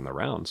powder from the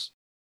rounds.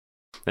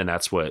 And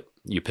that's what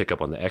you pick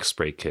up on the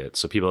X-spray kit.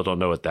 So people don't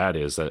know what that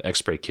is. The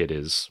X-spray kit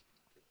is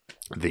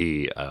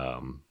the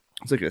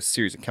it's like a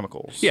series of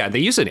chemicals. Yeah, they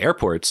use it in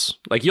airports.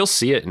 Like you'll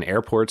see it in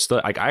airports.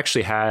 Like I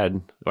actually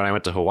had, when I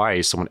went to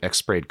Hawaii, someone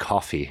X-sprayed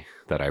coffee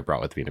that I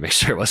brought with me to make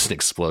sure it wasn't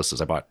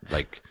explosives. I bought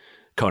like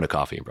Kona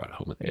coffee and brought it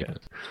home with me.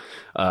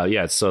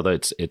 So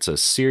it's a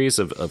series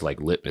of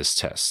like litmus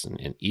tests,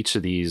 and each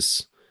of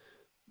these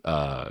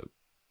the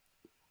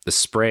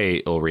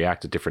spray will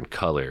react a different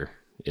color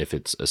if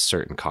it's a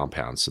certain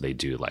compound. So they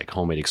do like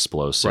homemade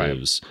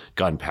explosives,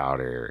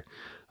 gunpowder,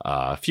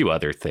 a few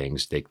other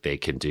things they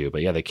can do.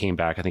 But yeah, they came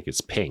back. I think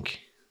it's pink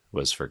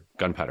was for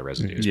gunpowder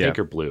residue. It was pink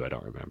or blue. I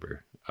don't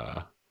remember.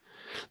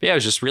 It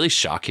was just really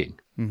shocking.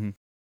 Mm-hmm.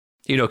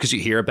 Because you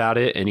hear about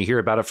it and you hear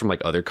about it from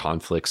like other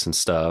conflicts and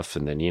stuff.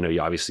 And then,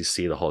 you obviously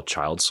see the whole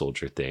child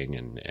soldier thing.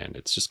 And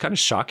it's just kind of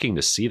shocking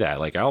to see that.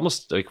 Like I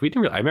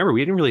remember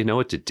we didn't really know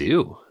what to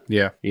do.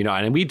 Yeah.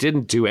 And we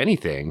didn't do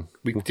anything.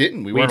 We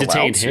didn't. We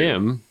detained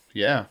him.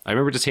 Yeah. I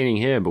remember detaining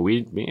him, but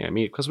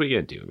because what are you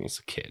going to do? I mean, it's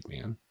a kid,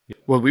 man.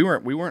 Well, we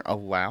weren't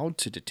allowed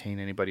to detain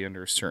anybody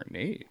under a certain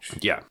age.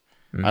 Yeah.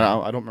 Mm-hmm.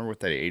 I don't remember what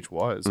that age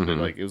was, but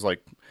it was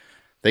like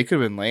they could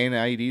have been laying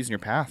IEDs in your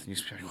path and you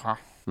just be like, wow.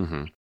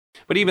 Mm-hmm.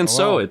 But even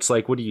so, it's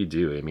like, what do you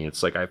do? I mean,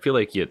 it's like, I feel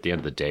like at the end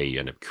of the day, you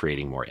end up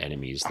creating more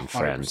enemies than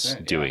friends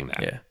doing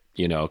that. Yeah.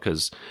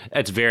 Because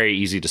it's very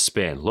easy to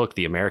spin. Look,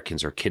 the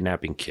Americans are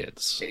kidnapping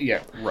kids.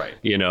 Yeah, right.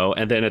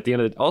 And then at the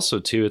end of it, also,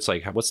 too, it's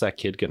like, what's that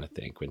kid going to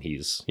think when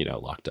he's,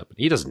 locked up?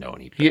 He doesn't know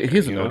anything. He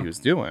doesn't know what he was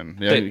doing.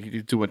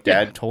 He do what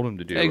Dad told him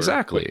to do.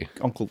 Exactly.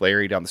 Uncle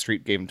Larry down the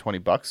street gave him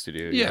 $20 to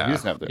do. Yeah. He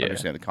doesn't have to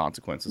understand the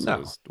consequences of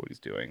what he's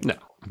doing. No.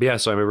 But yeah,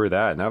 so I remember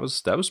that, and that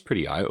was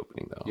pretty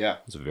eye-opening, though. Yeah.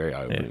 It was a very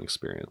eye-opening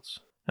experience.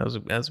 That was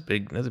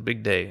a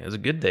big day. It was a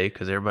good day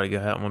because everybody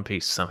got out in one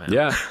piece somehow.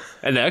 Yeah,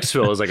 and the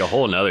exfil is like a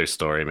whole nother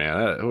story,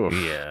 man.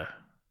 Yeah,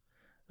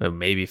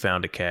 maybe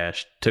found a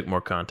cache, took more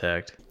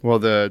contact. Well,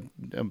 the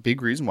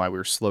big reason why we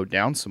were slowed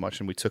down so much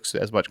and we took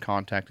as much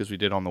contact as we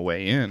did on the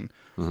way in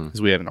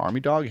is we had an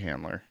Army dog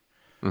handler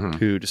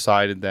who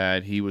decided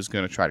that he was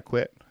going to try to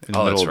quit in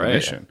the middle of the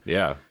mission.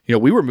 Yeah,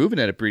 we were moving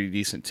at a pretty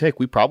decent tick.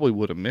 We probably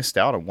would have missed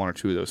out on one or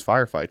two of those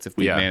firefights if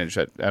we managed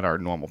at our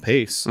normal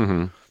pace.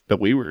 But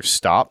we were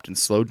stopped and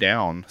slowed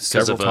down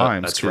several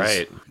times. That's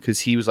right. Because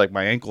he was like,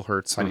 my ankle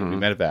hurts. I need to be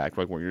medevac.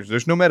 Like,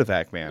 there's no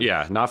medevac, man.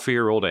 Yeah, not for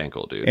your old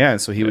ankle, dude. Yeah, and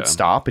so he would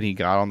stop and he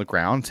got on the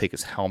ground, take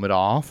his helmet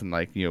off, and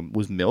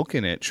was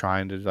milking it,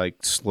 trying to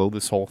like slow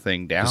this whole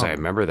thing down. Because I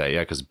remember that,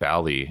 because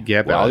Bally.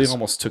 Yeah, Bally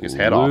almost took his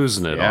head off.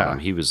 Losing it on him.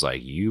 He was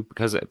like,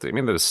 because they're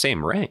the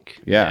same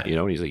rank. Yeah.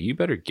 And he's like, you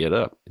better get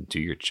up and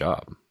do your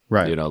job.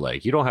 Right.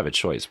 Like you don't have a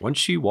choice.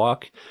 Once you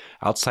walk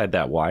outside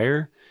that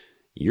wire,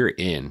 you're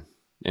in.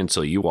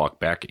 Until you walk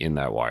back in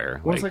that wire.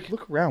 Well, it's like,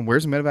 look around.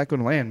 Where's the medevac going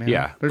to land, man?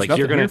 Yeah. There's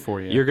nothing here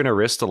for you. You're going to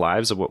risk the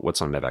lives of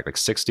what's on medevac? Like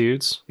 6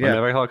 dudes on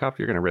medevac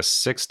helicopter? You're going to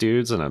risk 6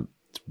 dudes and a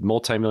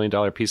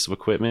multi-million-dollar piece of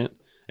equipment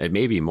and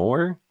maybe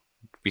more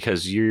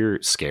because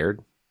you're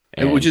scared.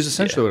 Which is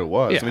essentially what it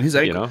was. Yeah, I mean, his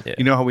ankle,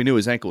 you know how we knew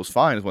his ankle was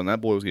fine is when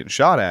that boy was getting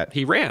shot at.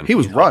 He ran. He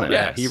was running.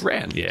 Yeah, he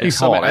ran. Yeah. He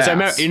hauled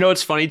ass.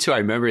 It's funny, too. I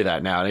remember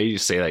that now. Now you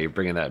say that, you're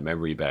bringing that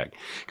memory back.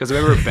 Because I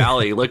remember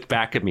Bally looked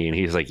back at me and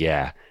he's like,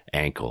 yeah,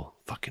 ankle.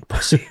 Fucking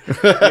pussy.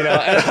 And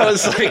I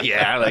was like,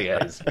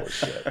 it's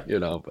bullshit.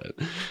 But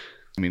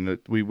I mean,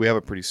 we have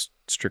a pretty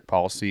strict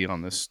policy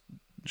on this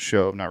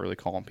show of not really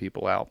calling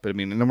people out. But I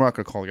mean, and we're not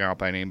going to call you out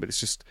by name, but it's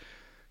just,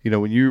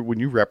 when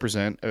you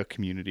represent a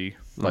community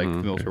like the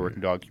military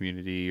working dog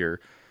community, or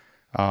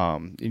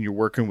and you're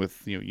working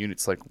with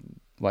units like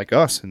like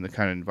us in the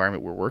kind of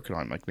environment we're working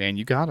on. Like, man,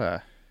 you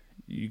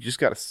just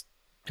gotta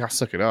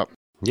suck it up.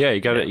 Yeah,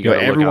 you gotta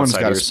everyone's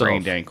got a yourself.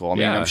 sprained ankle. I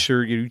mean, I'm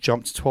sure you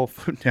jumped 12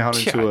 foot down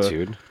into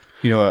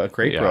a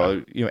great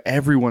bro.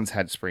 Everyone's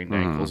had sprained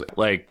ankles.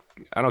 Like,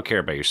 I don't care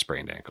about your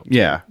sprained ankle.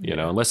 Yeah.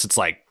 Unless it's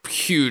like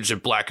huge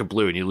and black and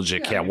blue and you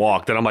legit can't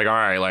walk, then I'm like, all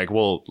right, like,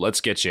 well, let's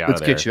get you out of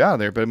there. Let's get you out of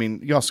there. But I mean,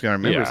 you also gotta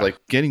remember, it's like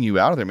getting you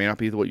out of there may not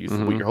be what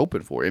you're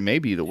hoping for. It may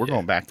be that we're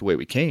going back the way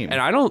we came. And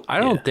I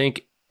don't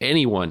think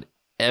anyone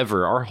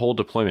ever, our whole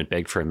deployment,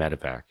 begged for a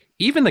medevac.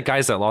 Even the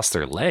guys that lost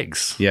their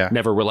legs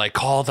never were like,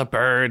 call the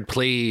bird,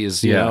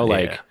 please. You know,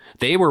 like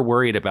they were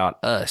worried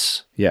about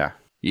us. Yeah.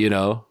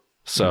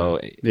 So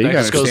that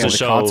just goes to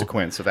show the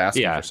consequence of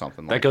asking for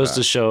something like that. That goes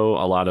to show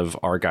a lot of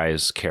our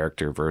guy's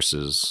character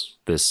versus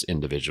this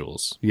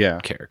individual's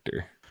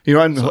character.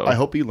 I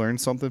hope he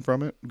learned something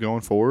from it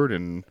going forward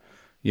and,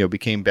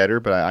 became better.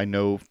 But I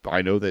know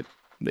that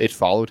it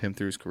followed him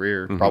through his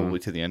career, probably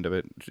to the end of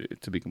it,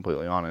 to be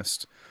completely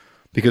honest.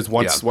 Because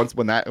once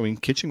when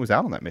Kitching was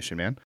out on that mission,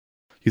 man.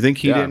 You think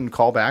he didn't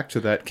call back to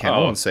that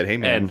kennel and said, hey,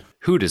 man. And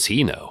who does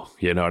he know?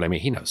 You know what I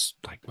mean? He knows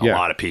like a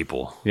lot of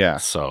people. Yeah.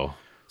 So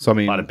I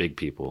mean, a lot of big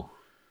people.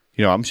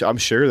 I'm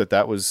sure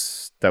that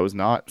was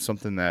not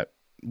something that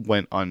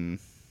went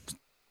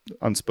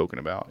unspoken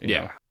about.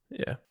 Yeah.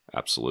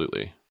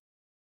 Absolutely.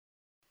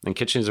 And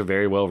Kitchen's a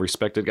very well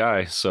respected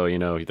guy, so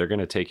they're going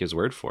to take his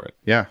word for it.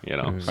 Yeah.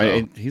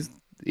 He's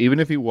even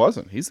if he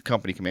wasn't, he's the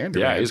company commander.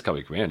 Yeah, man. he's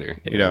company commander.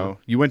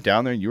 You went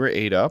down there and you were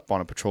 8 up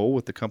on a patrol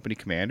with the company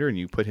commander, and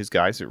you put his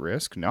guys at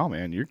risk. No,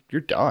 man,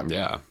 you're done.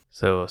 Yeah.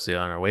 So on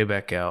our way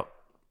back out,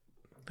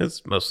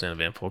 it's mostly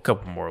uneventful. A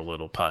couple more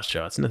little pot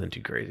shots, nothing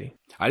too crazy.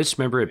 I just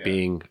remember it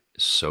being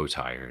so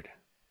tired.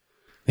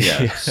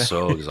 Yeah,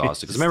 so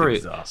exhausted. Because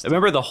I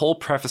remember the whole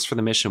preface for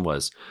the mission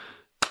was,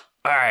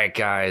 all right,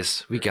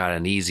 guys, we got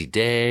an easy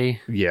day.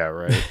 Yeah,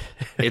 right.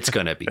 It's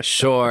going to be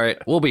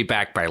short. We'll be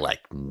back by like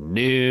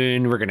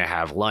noon. We're going to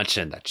have lunch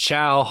in the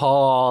chow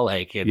hall.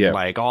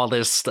 Like all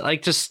this,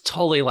 like just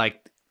totally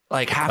like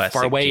half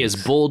our way is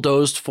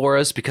bulldozed for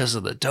us because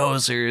of the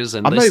dozers.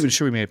 And I'm not even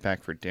sure we made it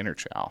back for dinner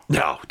chow.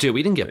 No, dude,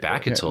 we didn't get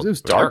back until it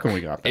was dark when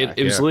we got back.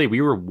 It was literally,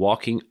 we were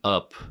walking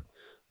up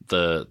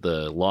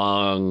the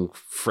long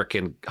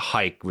freaking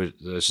hike, which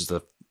is the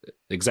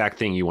exact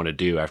thing you want to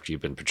do after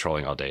you've been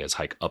patrolling all day, is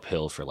hike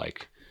uphill for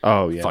like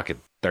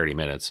fucking 30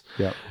 minutes.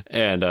 Yeah.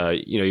 And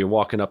you're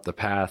walking up the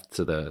path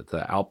to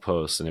the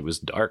outpost, and it was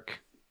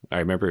dark. I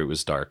remember it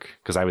was dark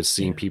because I was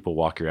seeing people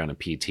walk around in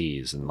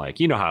PTs, and like,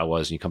 how it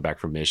was when you come back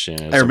from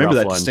mission. I remember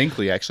that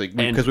distinctly, actually,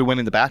 because we went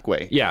in the back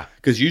way. Yeah.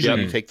 Because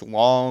usually you take the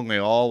long way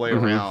all the way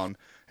around.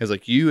 It's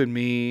like you and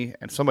me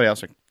and somebody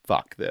else are like,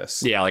 fuck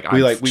this. Yeah, like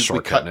we took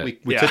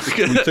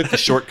the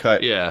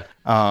shortcut. Yeah.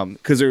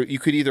 Because you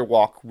could either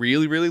walk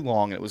really, really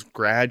long and it was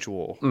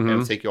gradual and it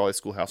would take you all the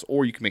schoolhouse,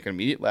 or you could make an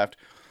immediate left.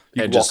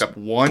 You could walk up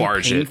one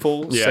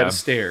painful set of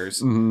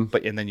stairs, and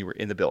then you were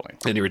in the building.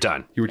 And you were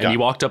done. And you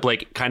walked up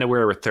like kind of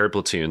where our third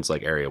platoon's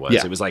like area was.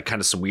 Yeah. It was like kind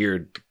of some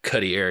weird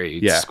cutty area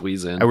you'd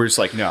squeeze in. And we're just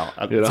like, no,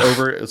 it's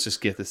over. Let's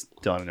just get this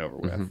done and over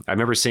with. I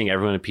remember seeing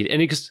everyone in PT, and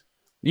because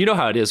you know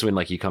how it is when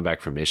like you come back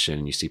from mission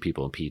and you see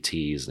people in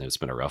PTs and it's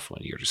been a rough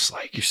one. You're just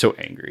like, you're so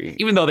angry,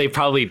 even though they've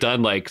probably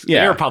done like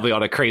they were probably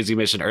on a crazy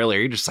mission earlier.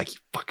 You're just like, you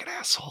fucking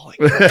asshole, like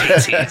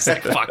PTs,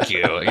 like fuck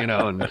you,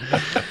 and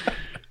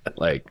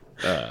like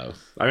I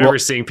remember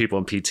seeing people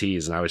in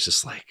PTs and I was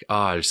just like,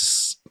 I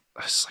was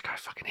just like, I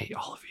fucking hate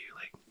all of you.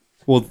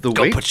 Like,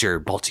 go put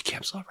your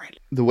multi-cams on right.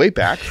 The way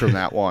back from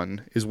that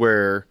one is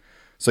where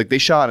it's like they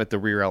shot at the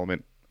rear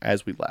element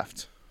as we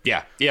left.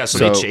 Yeah. So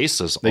they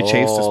chased us. They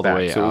chased us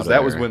back. So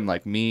that was when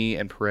like me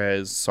and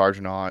Perez,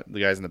 Sergeant Ott, the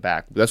guys in the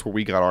back. That's where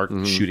we got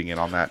our shooting in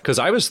on that. Because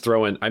I was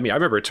throwing. I mean, I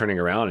remember turning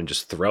around and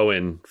just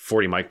throwing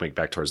 40 Mike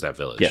back towards that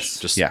village. Yes.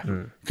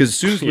 Because as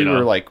soon as we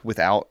were like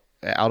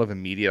out of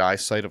immediate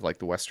eyesight of like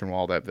the western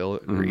wall of that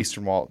village or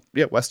eastern wall,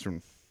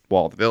 western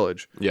wall of the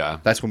village. Yeah.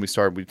 That's when we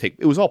started.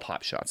 It was all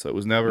pop shots, so it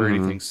was never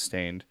anything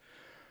sustained.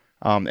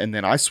 And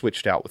then I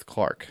switched out with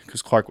Clark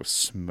because Clark was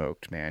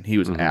smoked, man. He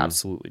was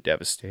absolutely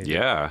devastated.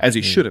 Yeah. As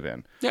he should have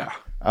been. Yeah.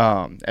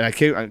 And I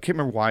can't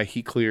remember why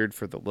he cleared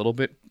for the little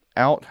bit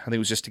out. I think it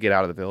was just to get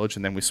out of the village,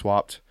 and then we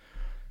swapped.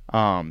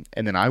 And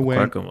then I went.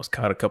 Clark almost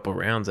caught a couple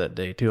rounds that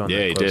day, too.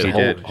 He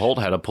did. Holt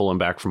had to pull him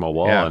back from a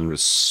wall, and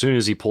as soon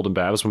as he pulled him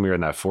back, that was when we were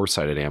in that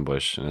four-sided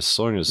ambush. And as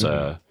soon as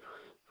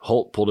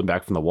Holt pulled him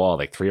back from the wall,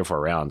 like 3 or 4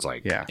 rounds,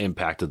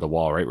 impacted the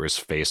wall right where his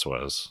face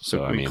was.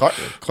 So I mean,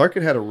 Clark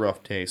had a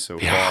rough day so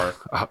far,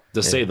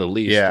 to say the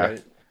least. Yeah,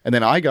 right? And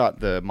then I got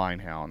the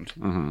Minehound,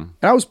 and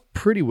I was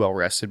pretty well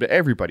rested, but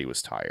everybody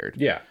was tired.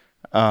 Yeah.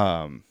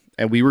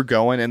 And we were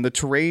going, and the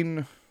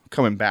terrain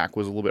coming back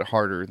was a little bit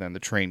harder than the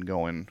train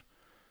going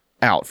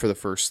out for the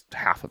first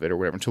half of it or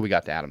whatever until we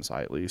got to Adam's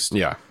Eye at least.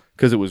 Yeah.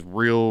 Because it was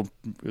real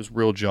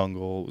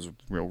jungle. It was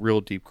real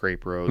deep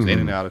crepe roads, in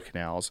and out of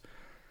canals.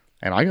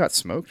 And I got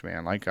smoked,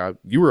 man. Like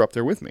you were up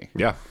there with me.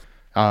 Yeah.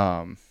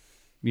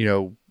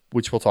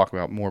 Which we'll talk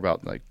about more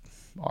about like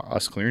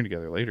us clearing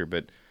together later.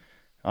 But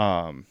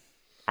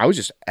I was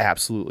just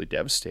absolutely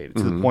devastated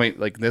to the point,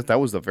 like, that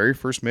was the very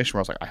first mission where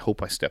I was like, I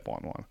hope I step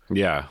on one.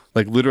 Yeah.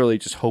 Like, literally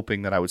just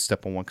hoping that I would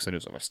step on one, because I knew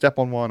if I step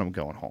on one, I'm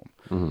going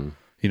home.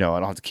 You know, I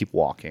don't have to keep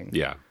walking.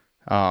 Yeah.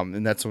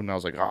 And that's when I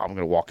was like, oh, I'm going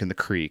to walk in the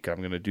creek. I'm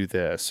going to do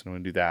this. And I'm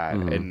going to do that.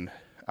 And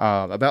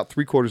about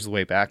 3/4 of the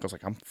way back, I was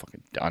like, I'm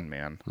fucking done,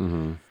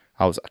 man.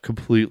 I was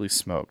completely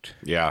smoked.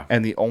 Yeah.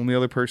 And the only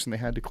other person they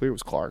had to clear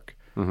was Clark.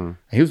 And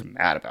he was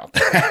mad about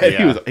that.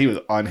 Yeah. he was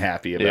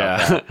unhappy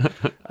about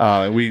that.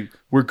 And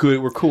we're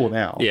good. We're cool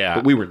now. Yeah.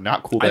 But we were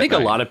not cool. I think a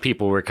lot of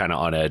people were kind of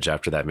on edge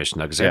after that mission,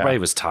 because everybody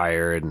was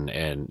tired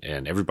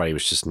and everybody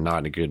was just not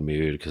in a good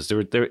mood, because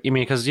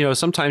because, you know,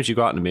 sometimes you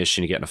go out in a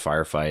mission, you get in a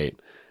firefight,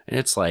 and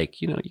it's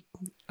like, you know,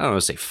 I don't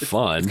want to say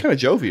fun. It's kind of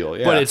jovial,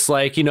 yeah. But it's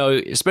like, you know,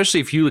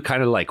 especially if you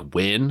kind of like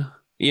win,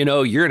 you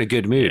know, you're in a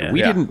good mood.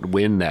 We didn't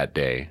win that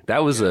day. That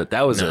was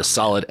a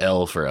solid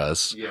L for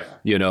us. Yeah.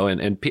 You know,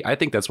 and I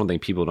think that's one thing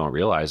people don't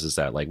realize, is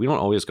that, like, we don't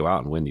always go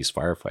out and win these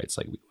firefights.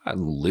 Like, we go out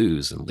and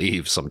lose and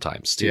leave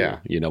sometimes too. Yeah.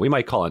 You know, we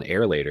might call an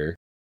air later,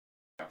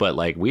 but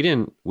like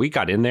we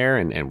got in there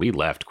and we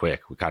left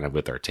quick. We kind of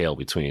with our tail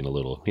between a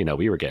little, you know,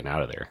 we were getting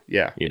out of there.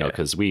 Yeah. You know,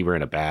 because we were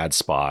in a bad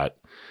spot.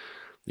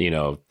 You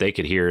know, they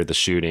could hear the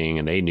shooting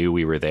and they knew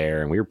we were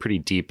there, and we were pretty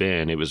deep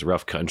in. It was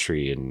rough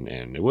country, and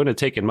it wouldn't have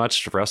taken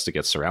much for us to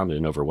get surrounded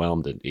and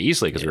overwhelmed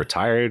easily, because we were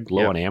tired,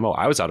 low on ammo.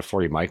 I was out of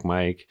 40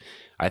 Mike.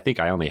 I think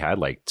I only had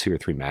like 2 or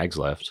 3 mags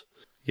left.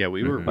 Yeah,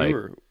 we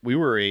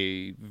were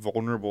a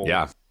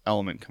vulnerable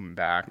element coming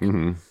back.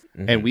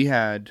 And we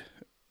had,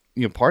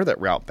 you know, part of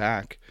that route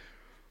back,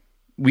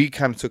 we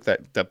kind of took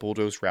that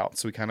bulldoze route,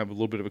 so we kind of have a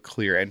little bit of a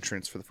clear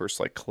entrance for the first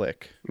like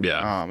click.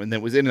 Yeah. And then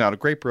it was in and out of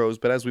Grape Rose,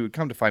 but as we would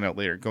come to find out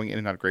later, going in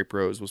and out of Grape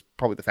Rose was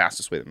probably the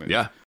fastest way to move.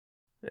 Yeah.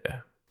 Yeah.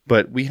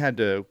 But we had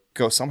to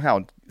go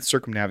somehow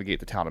circumnavigate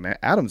the town of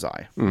Adam's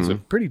Eye. It's a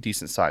pretty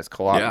decent sized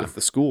collab with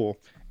the school,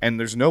 and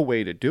there's no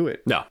way to do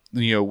it. No.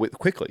 You know,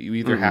 quickly. You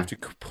either have to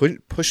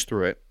push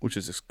through it, which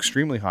is an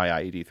extremely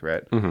high IED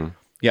threat. You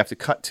have to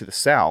cut to the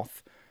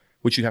south,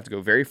 which you'd have to go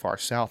very far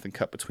south and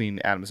cut between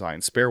Adam's Eye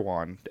and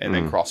Sparewan, and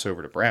then cross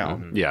over to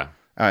Brown. Yeah.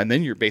 And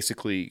then you're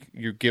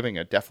giving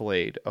a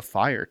defilade of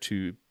fire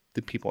to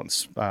the people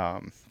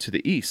to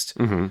the east.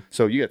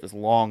 So you got this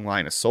long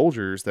line of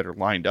soldiers that are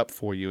lined up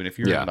for you. And if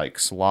you're in like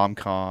Salam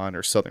Khan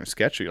or Southern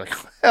Sketcher, you're like,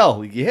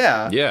 hell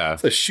yeah. Yeah.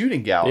 It's a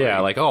shooting gallery. Yeah.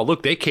 Like, oh,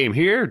 look, they came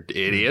here,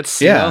 idiots.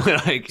 Yeah. You know?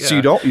 Like, so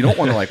you don't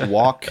want to like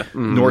walk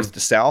north to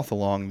south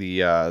along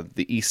the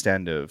east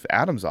end of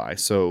Adam's Eye.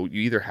 So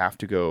you either have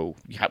to go,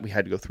 we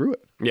had to go through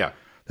it. Yeah.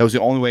 That was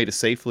the only way to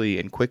safely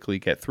and quickly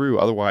get through.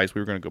 Otherwise,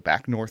 we were going to go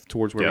back north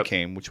towards where we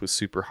came, which was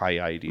super high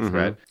IED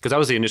threat. Because that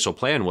was the initial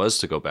plan, was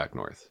to go back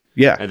north.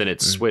 Yeah. And then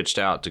it switched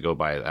out to go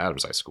by the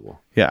Adam's Eye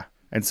School. Yeah.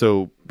 And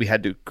so we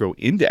had to go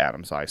into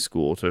Adam's Eye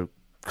School to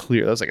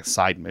clear. That was like a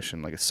side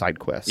mission, like a side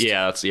quest.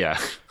 Yeah,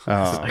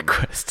 side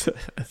quest.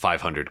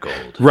 500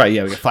 gold. Right,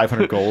 yeah. We got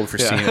 500 gold for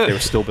seeing if they were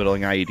still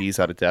building IEDs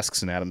out of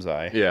desks in Adam's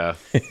Eye. Yeah.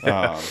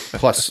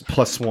 Plus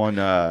one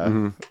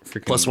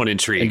plus one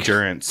intrigue.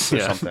 Endurance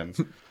or something.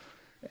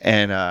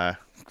 And I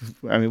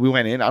mean, we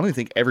went in. I don't even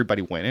think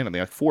everybody went in. I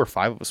mean, like 4 or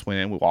 5 of us went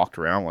in. We walked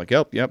around, like,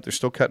 yep, they're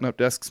still cutting up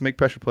desks to make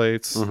pressure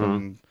plates.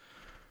 And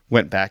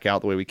went back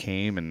out the way we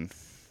came. And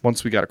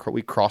once we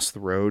crossed the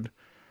road.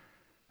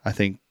 I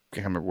can't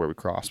remember where we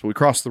crossed, but we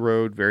crossed the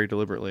road very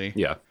deliberately.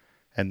 Yeah.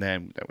 And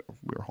then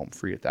we were home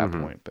free at that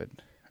point. But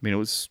I mean, it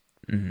was,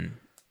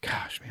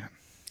 gosh, man.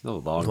 A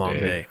long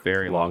day.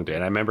 Very long day.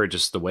 And I remember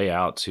just the way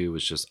out too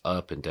was just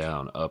up and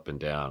down, up and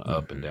down,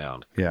 up and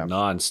down. Yeah.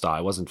 Non-stop.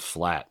 It wasn't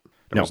flat.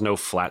 There was no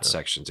flat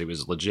sections. It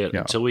was legit.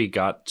 Until we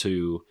got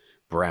to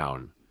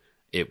Brown,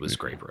 it was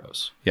Grape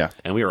Rose. Yeah.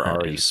 And we were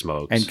already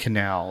smoked. And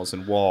canals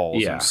and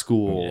walls and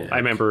school. I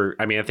remember,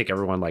 I think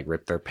everyone like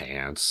ripped their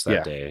pants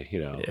that day,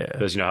 you know,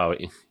 because you know how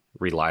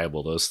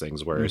reliable those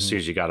things were. As soon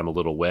as you got them a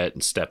little wet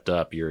and stepped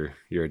up, your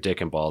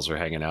dick and balls were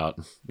hanging out.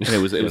 And it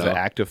was an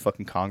act of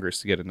fucking Congress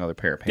to get another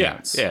pair of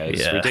pants. Yeah,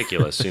 it's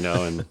ridiculous, you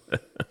know, and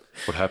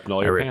what happened to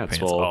all your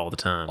pants? Well, all the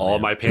time. All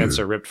my pants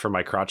are ripped from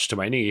my crotch to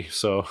my knee,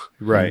 so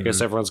I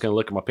guess everyone's going to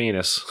look at my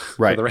penis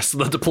for the rest of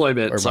the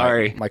deployment. Or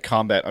Sorry. My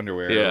combat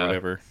underwear or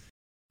whatever.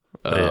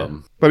 But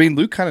I mean,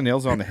 Luke kind of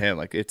nails it on the head.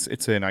 Like it's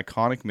an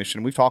iconic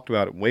mission. We've talked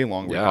about it way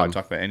longer than I've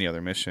talked about any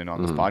other mission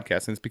on this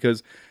podcast, and it's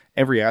because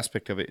every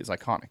aspect of it is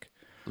iconic.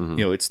 You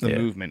know, it's the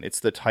movement,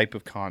 it's the type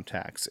of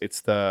contacts,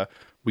 it's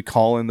we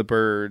call in the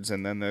birds,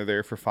 and then they're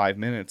there for 5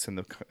 minutes, and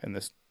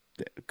this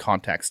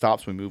contact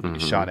stops. We move, we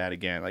get shot at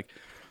again. Like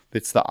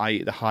it's the high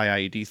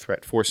IED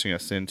threat forcing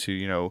us into,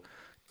 you know,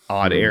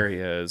 odd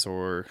areas.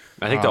 Or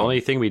I think the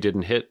only thing we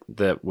didn't hit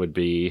that would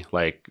be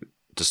like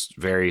just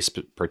very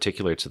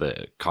particular to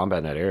the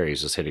combat net area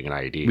is just hitting an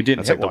IED. We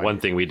didn't. That's like the one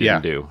thing we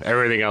didn't do.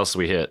 Everything else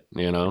we hit.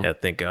 You know. Yeah,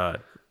 thank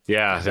God.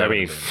 Yeah, I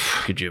mean,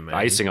 could you imagine?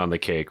 Icing on the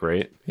cake,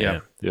 right? Yeah,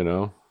 you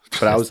know.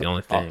 But I was the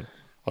only thing.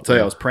 I'll tell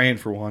you, I was praying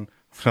for one.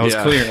 When I was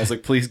clear. I was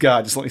like, please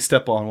God, just let me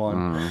step on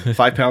one.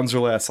 5 pounds or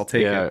less, I'll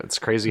take it. Yeah, it's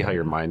crazy how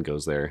your mind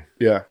goes there.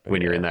 Yeah,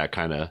 when you're in that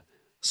kind of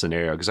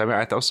scenario. Because I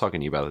was talking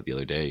to you about it the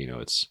other day. You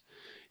know,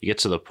 you get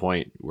to the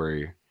point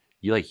where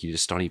you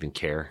just don't even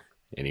care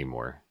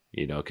anymore,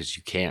 because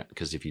you can't,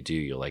 because if you do,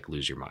 you'll like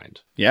lose your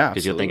mind. Yeah.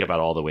 Because you'll think about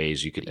all the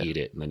ways you could eat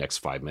it in the next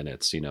 5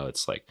 minutes.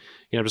 It's like,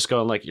 I'm just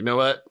going like, you know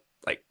what?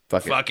 Like,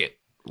 fuck it.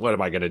 What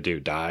am I going to do?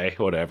 Die?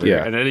 Whatever.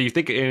 Yeah. And then you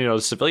think, the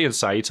civilian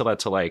side, you tell that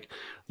to like,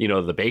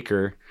 the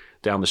baker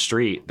down the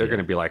street, they're going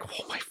to be like,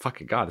 oh my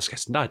fucking God, this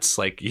guy's nuts.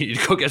 Like, you need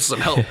to go get some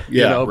help.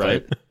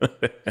 Right.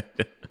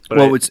 But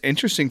well, what's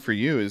interesting for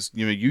you is,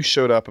 you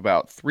showed up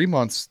about 3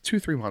 months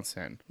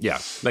in. Yeah.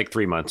 Like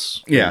 3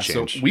 months. Yeah.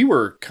 So we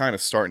were kind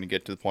of starting to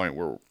get to the point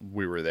where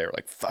we were there,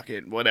 like, fuck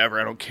it, whatever,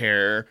 I don't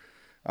care.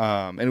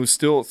 And it was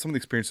still, some of the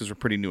experiences were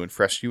pretty new and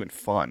fresh to you and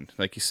fun.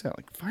 Like you said,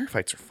 like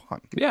firefights are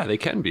fun. Yeah, they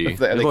can be.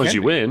 They as long as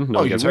you win, no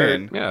one gets hurt.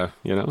 win. Yeah,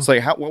 It's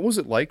like, what was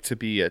it like to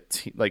be a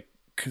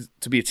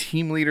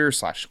team leader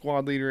 /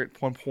 squad leader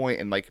at one point,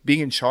 and like being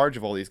in charge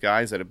of all these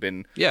guys that have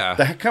been that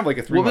had kind of like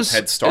a 3 month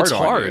head start it's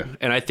on hard. you.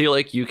 And I feel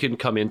like you can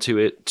come into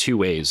it two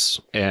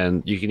ways,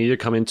 and you can either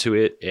come into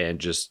it and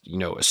just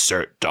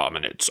assert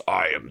dominance.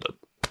 I am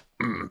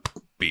the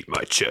beat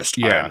my chest.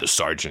 I am the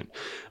sergeant.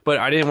 But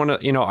I didn't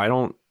want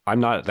to. I'm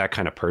not that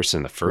kind of person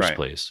in the first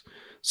place.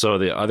 So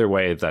the other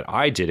way that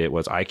I did it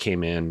was I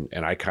came in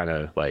and I kind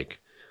of like,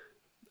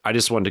 I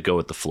just wanted to go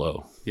with the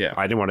flow. Yeah.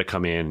 I didn't want to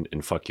come in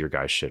and fuck your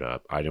guys' shit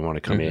up. I didn't want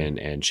to come in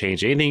and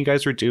change anything you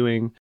guys were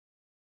doing,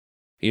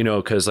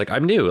 because like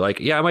I'm new. Like,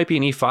 yeah, I might be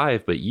an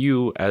E5, but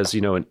you as,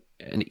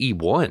 an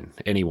E1,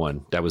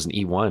 anyone that was an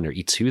E1 or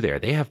E2 there,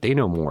 they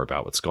know more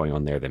about what's going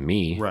on there than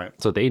me. Right.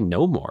 So they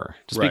know more.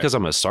 Just because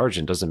I'm a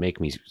sergeant doesn't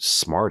make me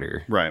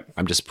smarter. Right.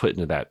 I'm just put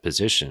into that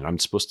position. I'm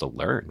supposed to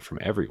learn from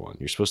everyone.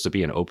 You're supposed to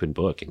be an open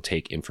book and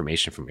take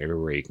information from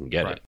everywhere you can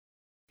get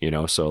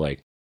it. So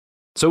like,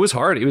 so it was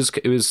hard. It was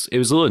a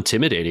little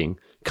intimidating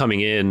coming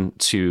in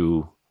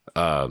to,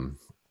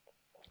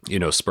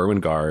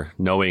 Sperwingar,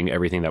 knowing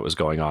everything that was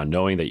going on,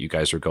 knowing that you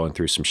guys were going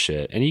through some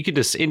shit, and you could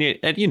just, and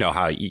you know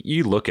how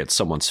you look at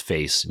someone's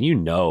face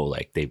and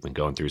like they've been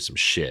going through some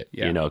shit,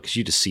 because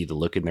you just see the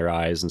look in their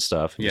eyes and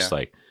stuff, and just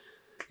like,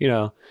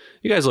 you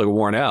guys look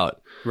worn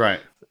out, right?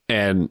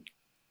 And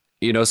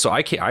so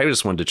I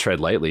just wanted to tread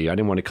lightly. I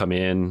didn't want to come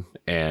in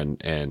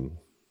and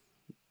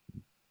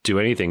do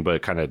anything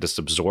but kind of just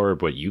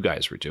absorb what you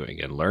guys were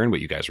doing and learn what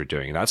you guys were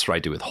doing, and that's what I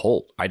do with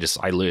Holt. I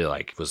literally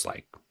like was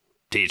like,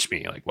 teach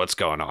me like what's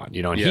going on,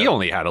 and he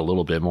only had a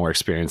little bit more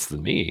experience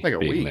than me, like a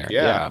being week,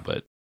 there.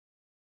 But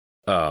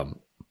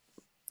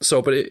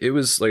but it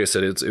was, like I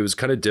said, it was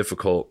kind of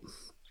difficult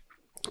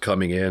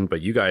coming in,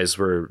 but you guys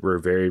were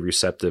very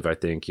receptive. I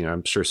think,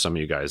 I'm sure some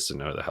of you guys didn't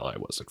know who the hell I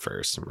was at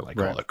first, and were like,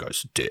 oh, that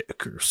guy's a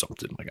dick or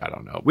something. Like, I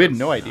don't know. We had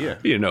no idea. I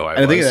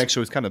think it actually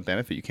was kind of a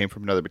benefit you came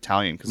from another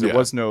battalion, because there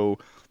was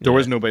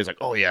nobody's like,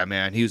 oh yeah,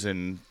 man, he was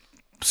in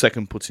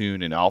 2nd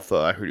platoon in Alpha.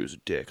 I heard he was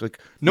a dick. Like,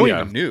 no one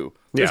even knew.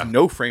 There's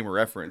no frame of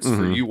reference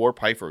for you or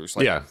Piper. It's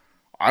like,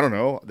 I don't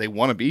know. They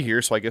want to be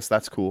here, so I guess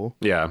that's cool.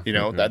 Yeah.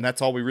 And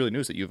that's all we really knew,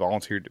 is that you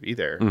volunteered to be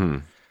there.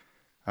 And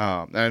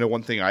I know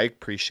one thing I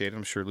appreciate,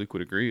 I'm sure Luke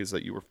would agree, is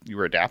that you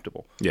were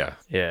adaptable. Yeah.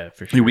 Yeah,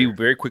 for sure. We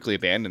very quickly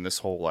abandoned this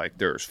whole, like,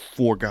 there's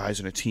 4 guys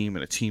in a team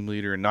and a team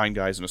leader and 9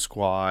 guys in a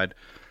squad,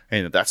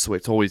 and that's the way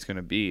it's always going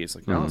to be. It's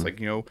like, no, it's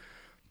like,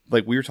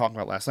 like we were talking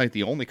about last night,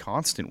 the only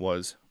constant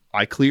was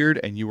I cleared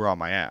and you were on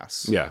my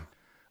ass. Yeah.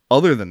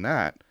 Other than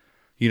that,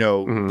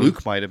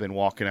 Luke might have been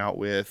walking out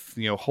with,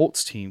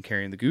 Holt's team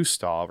carrying the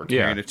Gustav or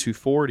carrying a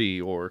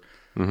 240, or,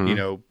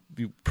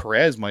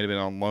 Perez might have been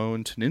on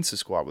loan to Ninsa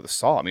squad with a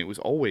saw. I mean, it was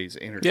always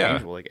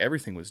interchangeable. Like,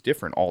 everything was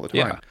different all the time.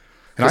 Yeah.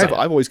 And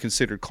I've always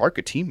considered Clark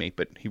a teammate,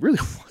 but he really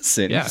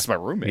wasn't. He's just my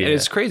roommate. And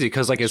it's crazy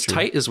because, like, as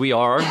tight as we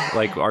are,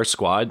 like our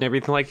squad and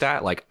everything like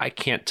that, like, I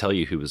can't tell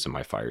you who was in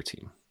my fire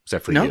team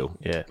except for you.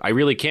 Yeah. I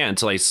really can't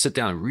until I sit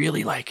down and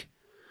really like.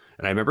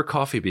 And I remember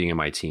Coffee being in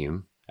my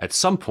team at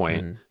some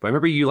point, but I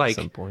remember you like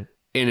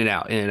in and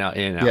out.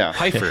 Yeah.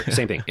 Pfeiffer,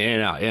 same thing, in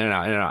and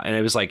out. And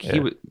it was like he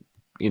would,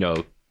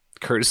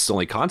 Curtis is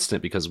only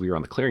constant because we were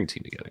on the clearing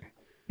team together.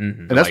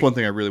 And that's one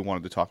thing I really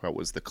wanted to talk about,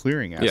 was the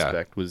clearing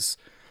aspect.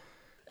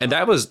 And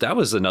that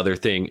was another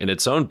thing in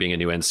its own, being a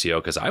new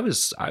NCO, because I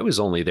was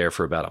only there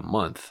for about a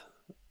month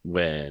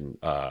when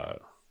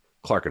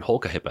Clark and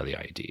Holka hit by the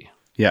IED.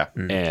 Yeah.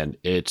 And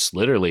it's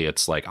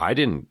like I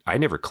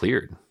never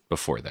cleared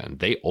before then.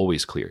 They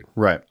always cleared.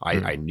 Right.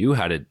 I knew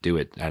how to do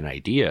it, an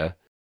idea,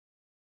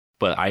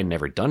 but I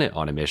never done it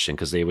on a mission,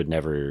 because they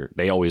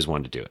always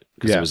wanted to do it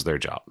because it was their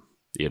job,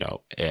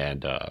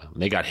 and when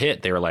they got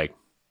hit, they were like,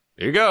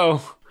 here you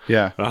go.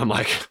 Yeah. And I'm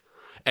like,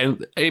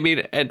 and I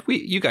mean, and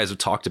you guys have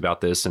talked about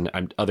this,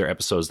 and other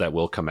episodes that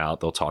will come out,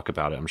 they'll talk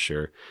about it, I'm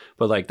sure.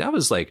 But like, that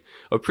was like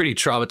a pretty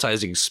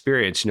traumatizing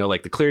experience,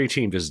 like the clearing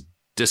team just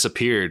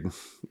disappeared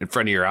in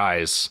front of your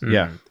eyes.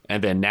 Yeah.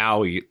 And then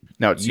now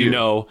it's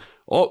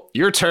oh,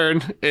 your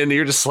turn. And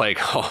you're just like,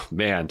 oh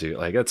man, dude,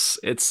 like it's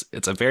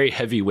a very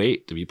heavy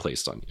weight to be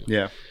placed on you.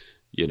 Yeah.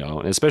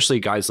 And especially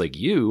guys like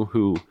you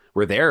who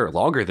were there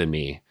longer than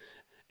me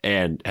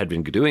and had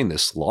been doing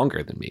this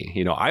longer than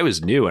me. I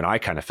was new and I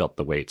kind of felt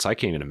the weight. So I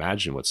can't even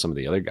imagine what some of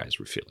the other guys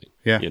were feeling.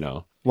 Yeah.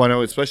 Well,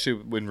 no, especially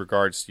in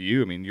regards to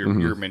you. I mean,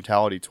 your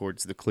mentality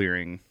towards the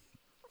clearing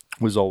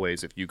was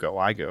always, if you go,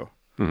 I go.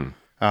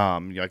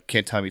 I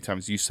can't tell how many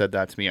times you said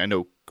that to me. I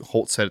know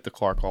Holt said it to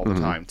Clark all the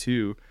time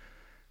too.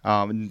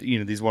 And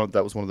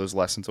that was one of those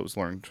lessons that was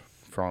learned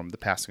from the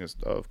passing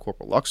of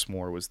Corporal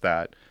Luxmore, was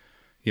that,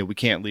 we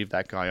can't leave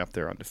that guy up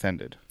there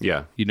undefended.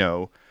 Yeah.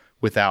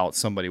 Without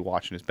somebody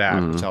watching his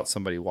back, without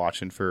somebody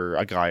watching for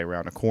a guy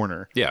around a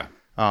corner. Yeah.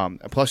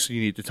 Plus,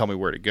 you need to tell me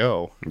where to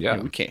go. Yeah.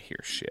 We can't hear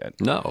shit.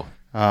 No.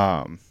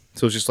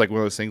 So it's just like one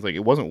of those things, like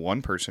it wasn't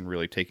one person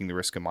really taking the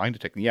risk of mine to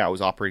take. Yeah, I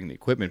was operating the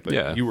equipment,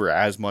 but you were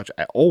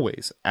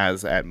always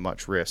at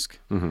much risk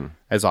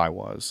as I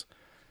was.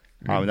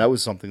 And that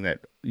was something that,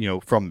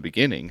 from the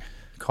beginning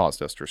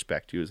caused us to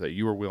respect you, is that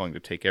you were willing to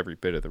take every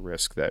bit of the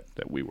risk that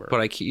we were.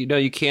 But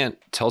you can't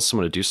tell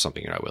someone to do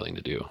something you're not willing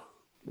to do.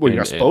 Well, you're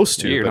not supposed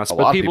to. You're not,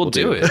 but people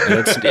do it.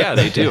 And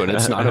they do, and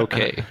it's not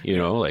okay.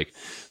 Like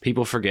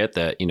people forget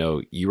that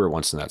you were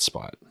once in that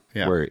spot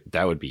where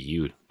that would be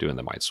you doing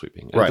the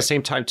minesweeping. And at the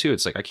same time, too,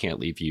 it's like I can't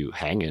leave you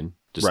hanging,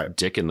 just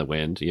dick in the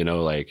wind.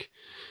 Like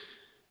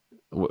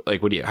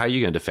what how are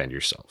you going to defend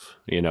yourself?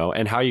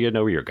 And how are you going to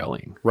know where you're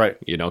going? Right.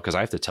 Because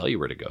I have to tell you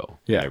where to go.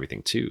 And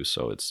everything too.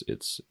 So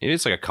it's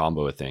like a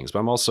combo of things. But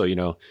I'm also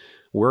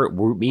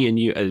we're me and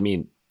you. I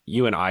mean,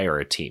 you and I are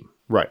a team.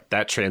 Right.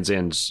 That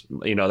transcends,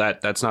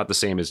 that's not the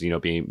same as,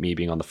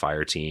 being on the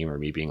fire team or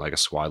me being like a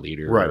squad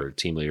leader or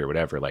team leader or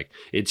whatever. Like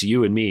it's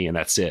you and me and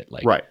that's it.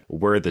 Like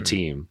we're the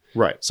team.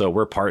 Right. So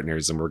we're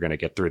partners and we're going to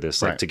get through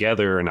this like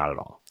together or not at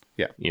all.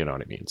 Yeah. You know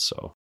what I mean?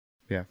 So.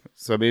 Yeah.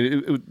 So I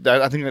mean,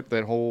 I think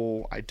that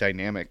whole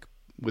dynamic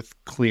with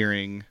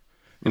clearing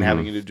and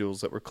having individuals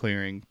that were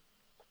clearing,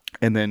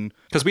 and then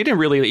because we didn't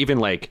really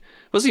even it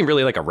wasn't even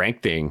really like a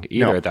rank thing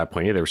either at that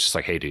point either. It was just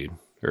like, hey, dude.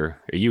 Or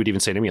you would even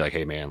say to me like,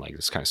 hey man, like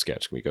this kind of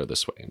sketch, can we go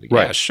this way? And like,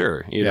 yeah,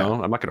 sure.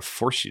 I'm not going to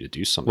force you to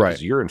do something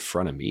because you're in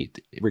front of me.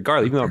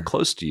 Regardless, even though I'm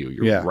close to you,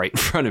 you're right in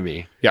front of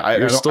me. Yeah, I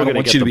don't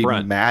want you to be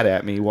brunt. mad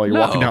at me while you're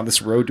walking down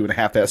this road doing a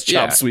half-ass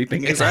job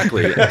sweeping.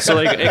 Exactly. So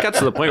like it got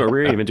to the point where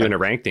we weren't even doing a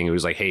rank thing. It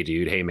was like, hey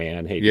dude, hey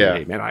man, hey dude,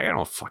 hey man, I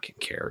don't fucking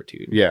care,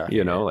 dude. Yeah.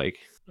 Like.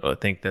 Well, I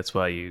think that's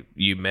why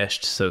you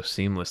meshed so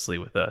seamlessly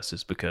with us,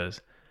 is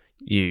because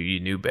you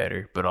knew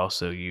better, but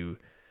also you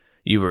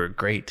were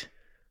great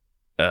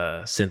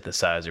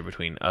synthesizer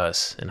between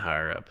us and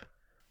higher up.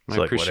 So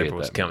like whatever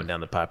was coming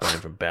down the pipeline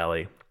from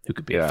Bally, who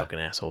could be a fucking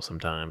asshole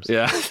sometimes.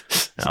 Yeah.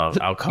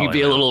 I'll call him. You'd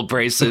be a little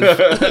abrasive.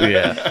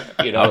 Yeah.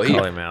 I'll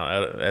call him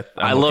out.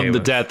 I love him to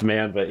death,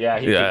 man, but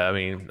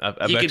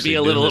he could be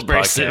a little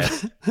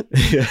abrasive.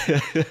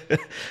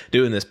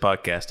 Doing this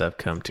podcast, I've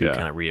come to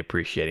kind of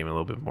reappreciate him a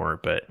little bit more,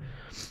 but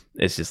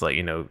it's just like,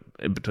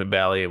 between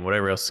Bally and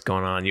whatever else is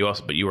going on,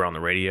 but you were on the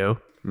radio.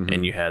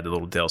 And you had the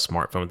little Dell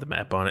smartphone with the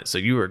map on it. So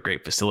you were a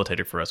great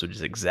facilitator for us, which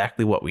is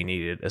exactly what we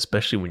needed,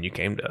 especially when you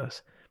came to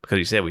us. Because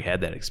you said we had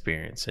that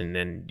experience. And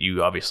then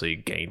you obviously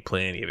gained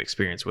plenty of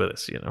experience with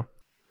us, Yeah,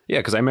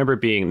 because I remember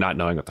not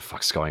knowing what the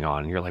fuck's going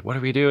on. And you're like, what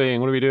are we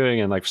doing? What are we doing?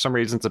 And like, for some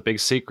reason, it's a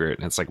big secret.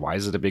 And it's like, why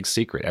is it a big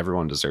secret?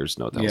 Everyone deserves to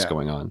know what the hell's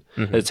going on.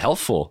 It's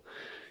helpful.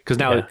 Because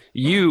now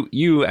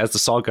you as the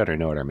Saw Gunner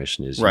know what our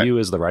mission is. Right. You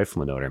as the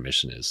Rifleman know what our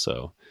mission is.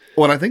 So,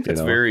 well, and I think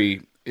that's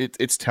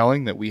it's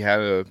telling that we had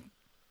a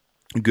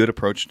good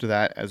approach to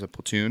that as a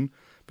platoon,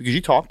 because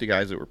you talk to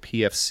guys that were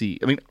PFC.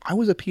 I mean, I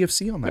was a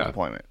PFC on that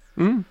deployment.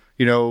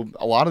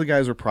 A lot of the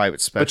guys were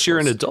private specialists. But you're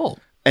an adult.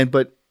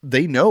 But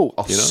they know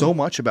so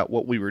much about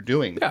what we were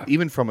doing,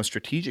 even from a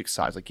strategic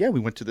side. Like,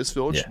 we went to this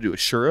village to do a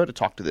Shura, to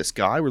talk to this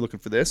guy. We're looking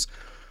for this.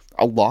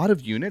 A lot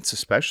of units,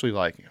 especially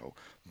like,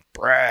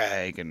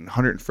 Bragg and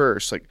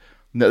 101st, like,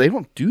 no, they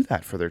don't do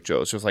that for their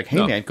Joes. It's like,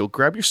 hey, man, go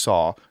grab your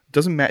saw.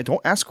 Doesn't matter.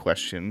 Don't ask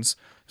questions.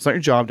 It's not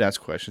your job to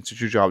ask questions.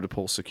 It's your job to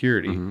pull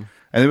security.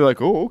 And they were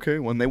like, oh, okay.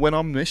 When they went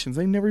on missions,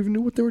 they never even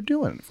knew what they were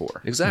doing it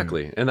for.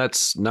 Exactly. And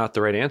that's not the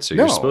right answer.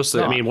 You're supposed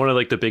to, one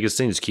of the biggest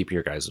things is keeping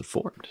your guys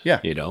informed. Yeah.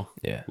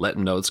 Let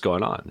them know what's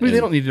going on. I mean, they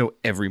don't need to know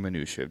every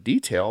minutia of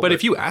detail. But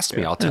if you ask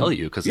me, I'll tell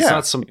you, because it's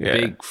not some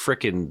big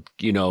freaking,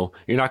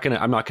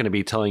 I'm not going to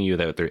be telling you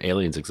that their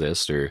aliens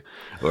exist or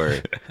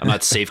I'm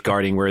not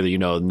safeguarding where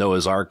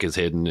Noah's Ark is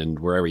hidden and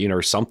wherever,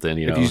 or something,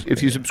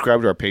 If you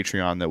subscribe to our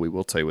Patreon, though, we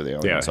will tell you where the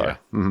aliens are.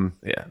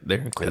 Yeah,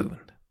 they're in Cleveland.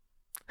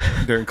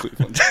 They're in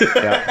Cleveland.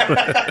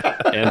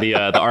 And the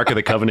Ark of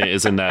the Covenant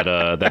is in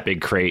that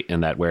big crate in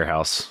that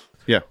warehouse.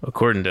 Yeah.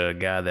 According to a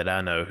guy that I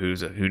know who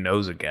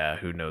knows a guy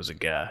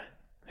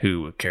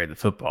who carried the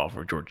football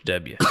for George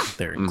W.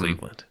 They're in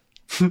Cleveland.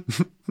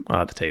 I'll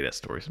have to tell you that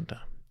story sometime.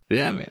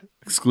 Yeah, man.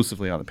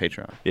 Exclusively on the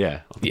Patreon.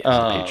 Yeah, on the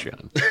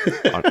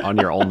Patreon. on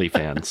your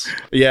OnlyFans.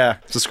 Yeah.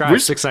 Subscribe,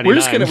 $6.99. We're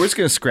just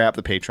gonna scrap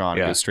the Patreon and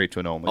go straight to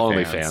an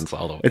OnlyFans.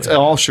 All the way. It's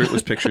all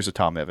shirtless pictures of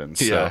Tom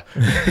Evans. Yeah.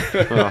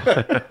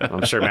 So.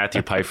 I'm sure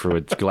Matthew Piper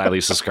would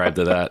gladly subscribe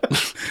to that.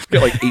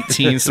 Get like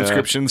 18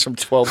 subscriptions from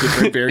 12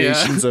 different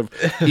variations of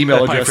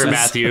email addresses.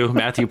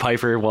 Matthew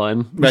Piper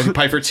 1. Matthew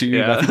Piper 2.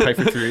 Matthew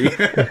Piper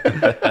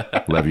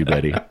 3. Love you,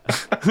 Betty.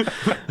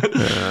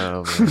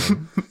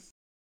 Oh,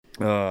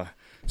 man.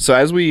 So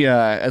as we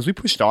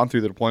pushed on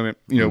through the deployment,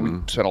 we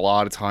spent a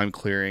lot of time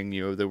clearing.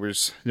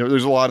 There's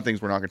a lot of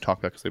things we're not going to talk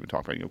about because they've been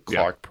talking about.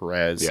 Clark,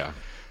 Perez. Yeah.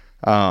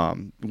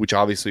 which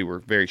obviously were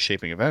very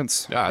shaping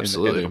events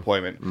absolutely. in the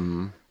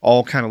deployment.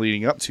 All kind of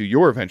leading up to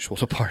your eventual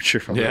departure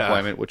from the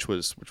deployment, which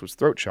was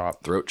Throat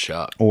Chop. Throat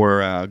Chop.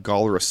 Or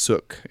Galra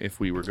Suk, if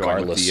we were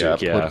going with the Garla Suk,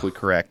 politically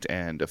correct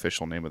and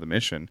official name of the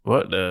mission.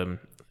 What?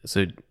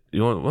 So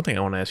one thing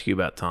I want to ask you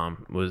about,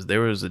 Tom, was there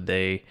was a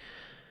day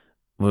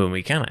when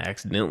we kind of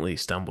accidentally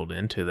stumbled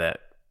into that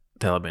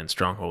Taliban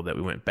stronghold that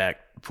we went back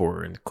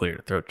for and cleared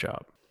a Throat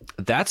Chop.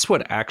 That's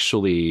what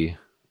actually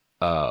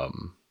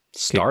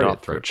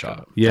started Throat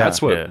Chop. Yeah,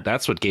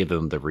 that's what gave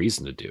them the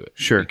reason to do it.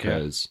 Sure,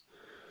 because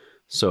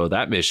so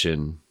that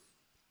mission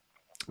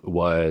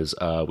was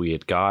we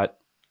had got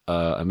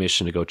a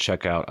mission to go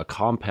check out a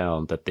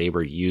compound that they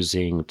were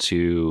using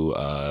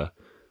to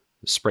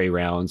spray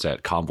rounds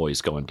at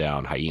convoys going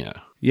down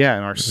Hyena. Yeah,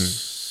 and our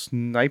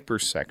sniper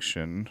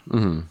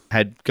section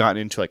had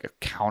gotten into like a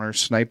counter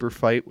sniper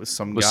fight with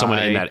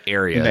someone in that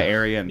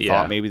area. And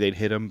thought maybe they'd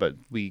hit him, but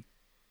we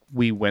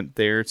went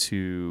there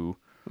to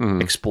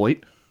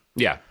exploit.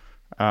 Yeah.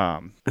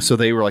 So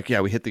they were like,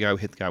 yeah, we hit the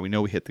guy. We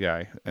know we hit the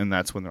guy. And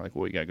that's when they're like,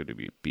 well, you got to go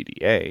to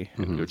BDA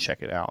and go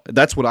check it out.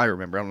 That's what I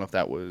remember. I don't know if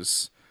that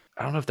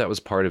was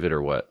part of it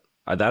or what.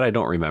 That I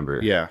don't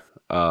remember. Yeah.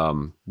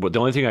 But the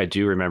only thing I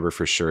do remember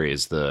for sure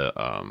is the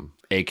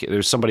AK.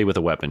 There's somebody with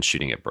a weapon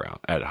shooting at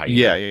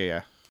Hyena.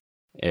 Yeah.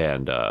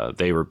 And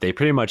they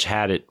pretty much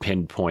had it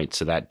pinpoint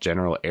to that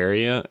general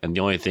area. And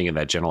the only thing in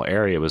that general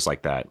area was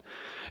like that.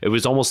 It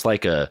was almost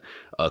like a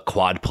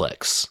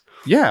quadplex.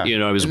 Yeah,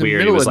 it was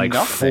weird. It was like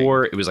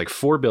four. It was like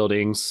four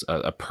buildings,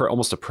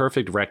 almost a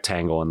perfect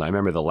rectangle. And I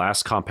remember the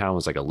last compound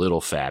was like a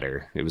little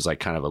fatter. It was like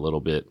kind of a little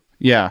bit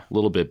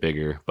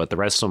bigger. But the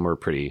rest of them were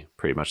pretty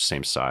much the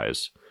same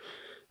size.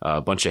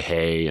 A bunch of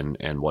hay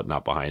and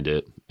whatnot behind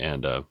it.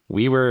 And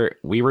we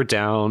were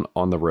down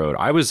on the road.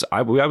 I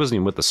wasn't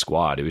even with the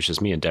squad. It was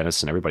just me and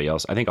Dennis and everybody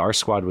else. I think our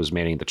squad was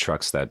manning the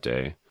trucks that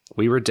day.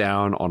 We were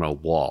down on a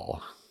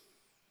wall,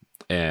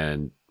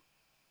 and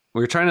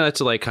we were trying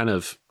to like kind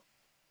of.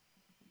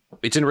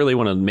 It didn't really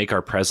want to make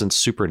our presence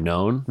super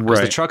known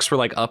because the trucks were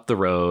like up the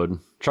road.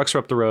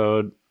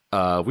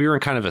 We were in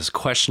kind of a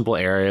questionable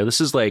area.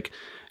 This is like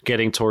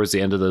getting towards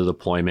the end of the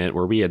deployment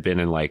where we had been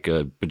in like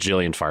a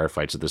bajillion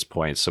firefights at this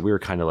point. So we were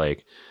kind of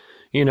like,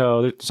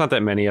 there's not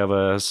that many of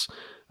us.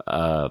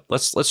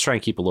 Let's try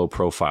and keep a low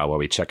profile while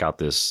we check out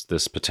this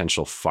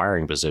potential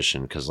firing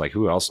position. Cause like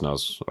who else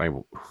knows? Like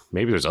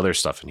maybe there's other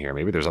stuff in here.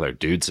 Maybe there's other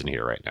dudes in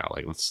here right now.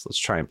 Like let's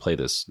try and play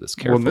this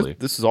carefully. Well,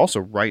 this is also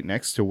right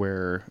next to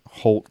where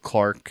Holt,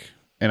 Clark,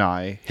 and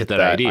I hit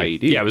that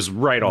IED. Yeah, it was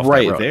right off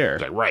right that road. There.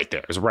 Like right there.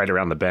 It was right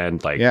around the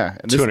bend, like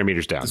 200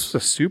 meters down. This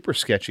was a super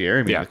sketchy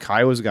area. I mean, the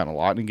Kiowas gotten a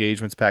lot of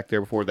engagements back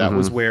there before. That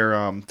was where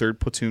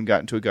 3rd Platoon got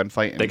into a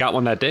gunfight. They got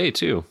one that day,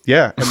 too.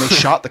 Yeah, and they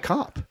shot the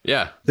cop.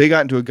 Yeah. They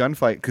got into a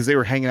gunfight because they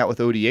were hanging out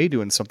with ODA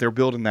doing something. They were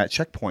building that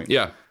checkpoint.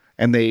 Yeah.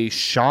 And they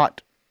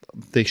shot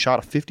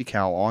a 50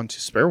 cal onto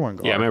Spare One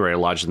guard. Yeah, I remember I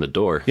lodged in the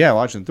door. Yeah,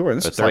 lodged in the door. And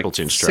this was like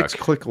platoon 6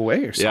 click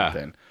away or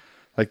something.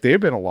 Yeah. Like there had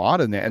been a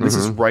lot in there. And this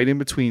is right in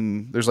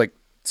between. There's like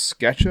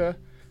Sketcha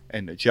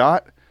and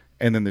Najat,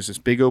 and then there's this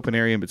big open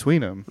area in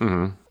between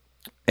them.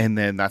 And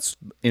then that's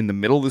in the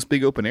middle of this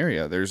big open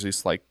area. There's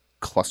this like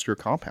cluster of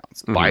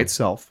compounds by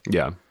itself.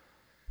 Yeah.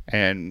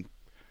 And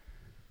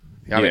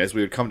I mean, as we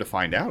would come to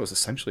find out, it was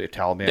essentially a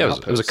Taliban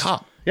outpost. It was a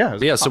cop. Yeah.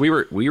 Yeah. So we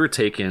were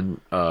taking,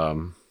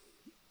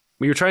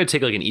 we were trying to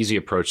take like an easy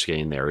approach to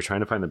getting there. We were trying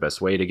to find the best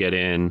way to get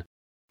in.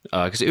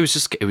 Cause it was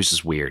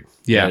just weird.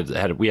 Yeah.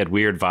 We had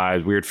weird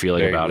vibes, weird feeling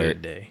Very about weird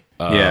it. Day.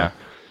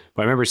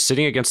 But I remember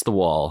sitting against the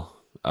wall,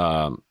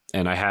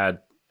 and I had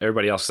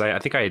everybody else. I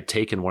think I had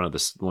taken one of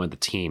the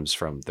teams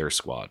from their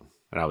squad,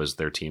 and I was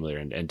their team leader.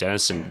 And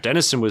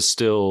Dennison was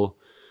still.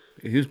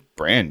 He was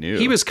brand new.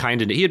 He was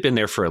he had been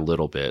there for a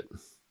little bit.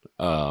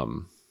 I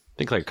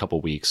think like a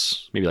couple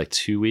weeks, maybe like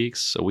 2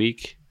 weeks, a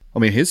week. I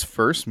mean, his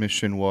first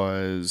mission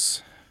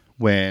was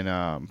when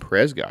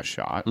Perez got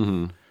shot.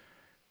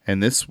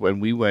 And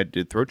when we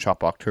did Throat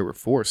Chop October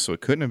 4th, so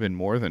it couldn't have been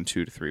more than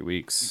 2 to 3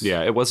 weeks.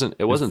 Yeah, it wasn't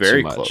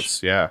very too much.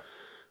 Close. Yeah.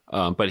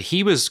 But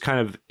he was kind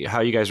of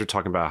how you guys were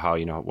talking about how,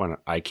 when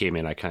I came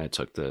in, I kind of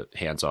took the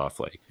hands off,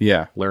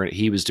 learn.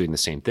 He was doing the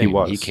same thing.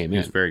 He came in. He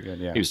was very good.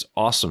 Yeah. He was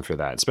awesome for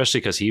that,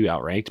 especially because he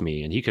outranked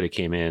me, and he could have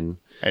came in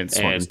and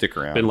stick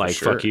around. Been like,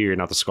 fuck you, you're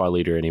not the squad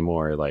leader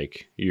anymore.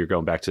 Like you're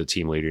going back to the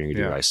team leader and you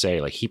do what I say.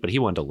 Like but he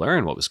wanted to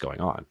learn what was going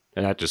on.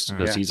 And that just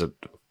because he's a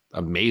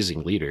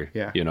amazing leader.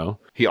 Yeah.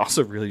 He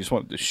also really just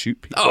wanted to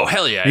shoot people. Oh,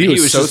 hell yeah. He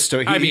was so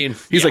stoked.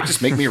 He's like,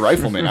 just make me a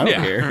rifleman. I don't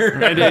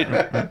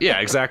care. Yeah,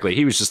 exactly.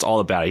 He was just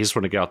all about it. He just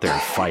wanted to get out there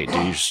and fight,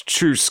 dude. He's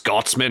true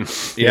Scotsman.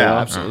 Yeah,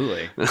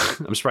 absolutely.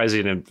 I'm surprised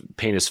he didn't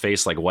paint his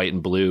face like white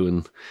and blue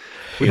and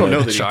we don't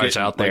know that charge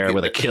out there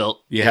with a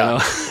kilt.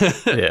 Yeah.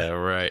 Yeah,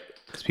 right.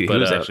 He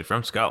was actually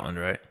from Scotland,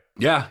 right?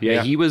 Yeah.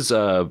 He was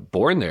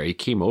born there. He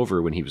came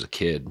over when he was a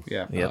kid.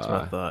 Yeah, that's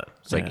what I thought.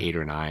 It's like 8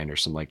 or 9 or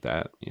something like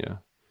that. Yeah.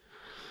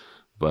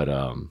 But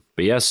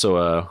yeah,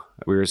 so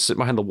we were sitting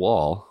behind the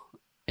wall,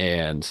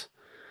 and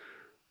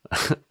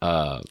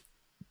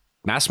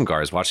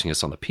Masmgar is watching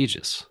us on the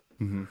Peaches,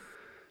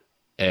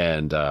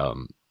 and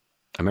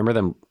I remember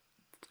them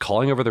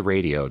calling over the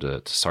radio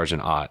to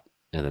Sergeant Ott,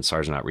 and then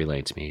Sergeant Ott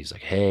relaying to me. He's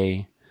like,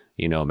 "Hey,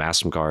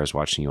 Masmgar is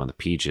watching you on the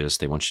Pegasus.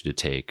 They want you to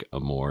take a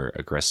more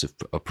aggressive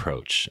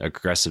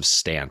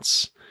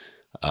stance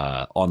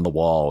on the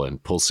wall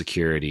and pull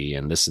security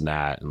and this and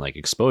that, and like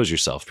expose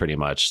yourself pretty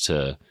much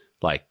to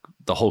like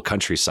the whole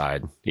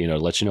countryside,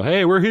 let you know,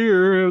 hey, we're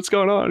here. What's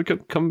going on?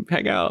 Come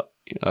hang out."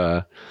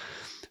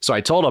 So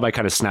I told him, I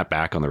kind of snapped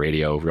back on the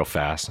radio real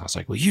fast. I was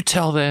like, "Will you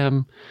tell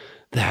them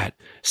that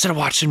instead of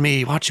watching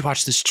me, why don't you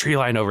watch this tree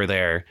line over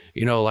there?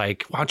 Why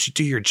don't you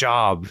do your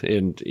job?"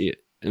 And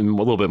in a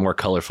little bit more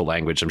colorful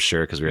language, I'm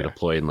sure, because we were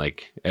deployed, and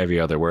like every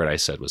other word I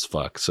said was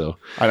 "fuck." So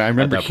I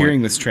remember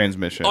hearing this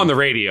transmission on the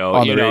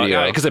radio,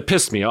 because it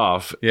pissed me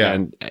off. Yeah,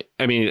 and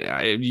I mean,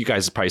 you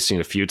guys have probably seen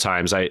it a few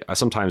times.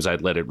 Sometimes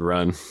I'd let it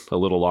run a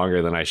little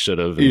longer than I should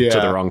have to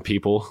the wrong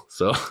people.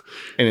 So,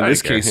 and in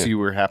this case, you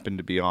happened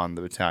to be on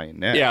the battalion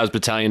net. Yeah, I was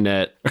battalion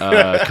net,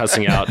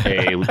 cussing out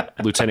a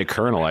lieutenant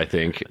colonel, I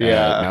think,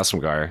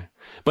 Masmgar.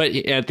 But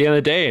at the end of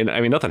the day, and I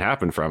mean, nothing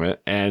happened from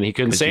it, and he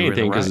couldn't say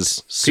anything because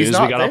as soon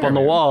as we got up on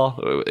the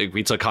wall,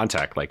 we took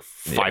contact like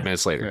 5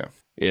 minutes later.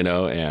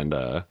 Yeah. And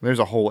there's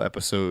a whole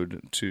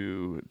episode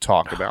to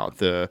talk about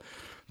the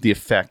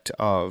effect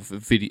of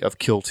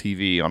kill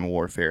TV on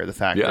warfare. The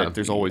fact that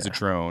there's always a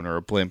drone or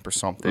a blimp or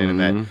something, and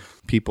that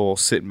people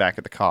sitting back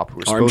at the cop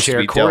who are supposed to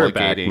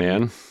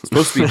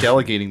be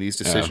delegating these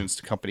decisions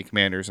to company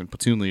commanders and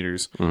platoon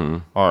leaders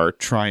are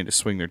trying to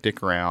swing their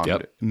dick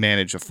around,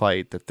 manage a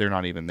fight that they're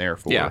not even there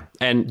for. Yeah,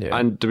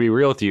 and to be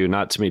real with you,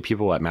 not too many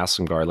people at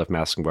Masmgar left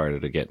Masmgar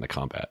to get into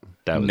combat.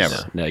 That was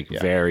never,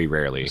 very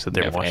rarely. So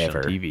they're watching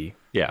on TV.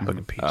 Yeah,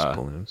 fucking peace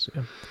balloons.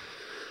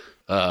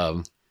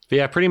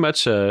 Yeah, pretty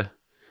much. And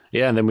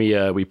then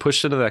we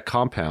pushed into that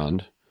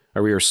compound,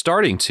 or we were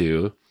starting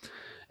to,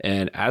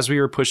 and as we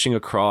were pushing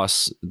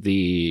across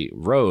the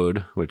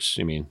road, which,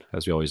 I mean,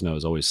 as we always know,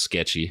 is always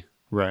sketchy.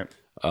 Right.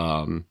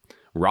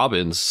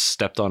 Robbins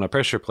stepped on a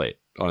pressure plate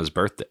on his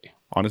birthday.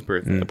 On his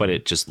birthday. But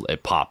it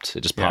popped.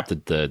 It just popped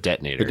the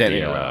detonator. The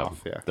detonator went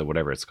off, the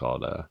whatever it's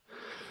called.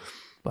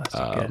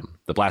 Blasting cap.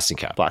 The blasting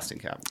cap. Blasting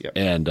cap, yep.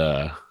 And,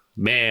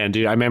 man,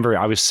 dude, I remember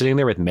I was sitting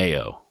there with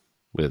Mayo,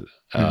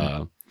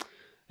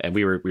 and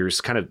we were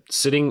kind of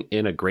sitting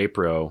in a grape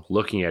row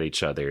looking at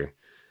each other,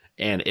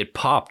 and it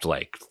popped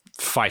like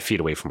 5 feet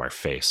away from our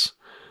face,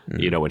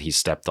 when he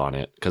stepped on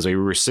it, because we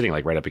were sitting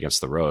like right up against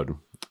the road.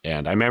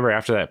 And I remember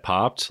after that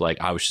popped,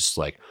 like I was just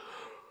like,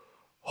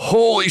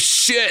 holy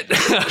shit.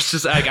 I was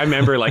just like, I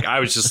remember like I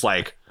was just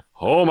like,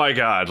 oh my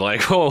God,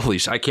 like holy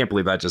shit, I can't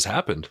believe that just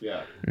happened.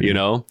 Yeah.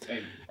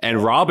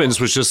 And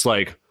Robbins was just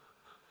like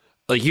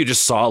you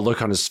just saw a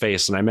look on his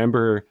face, and I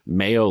remember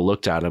Mayo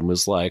looked at him,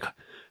 was like,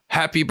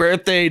 happy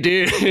birthday,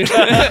 dude. And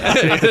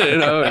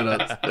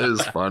it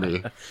was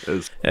funny.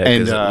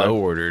 And low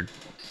ordered,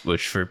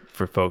 which for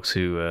folks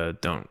who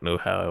don't know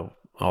how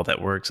all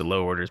that works, a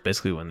low order is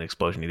basically when the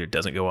explosion either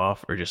doesn't go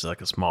off or just like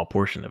a small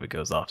portion of it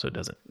goes off, so it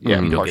doesn't. Yeah,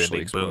 you don't get a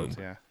big boom.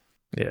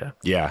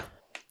 Yeah.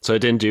 So it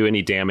didn't do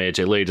any damage.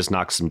 It literally just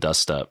knocked some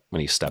dust up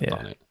when he stepped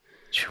on it.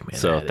 Man,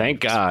 so thank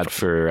God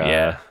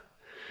for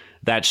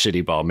that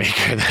shitty ball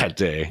maker that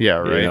day. Yeah,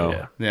 right.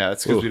 Yeah,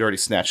 that's because we'd already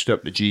snatched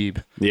up Najib.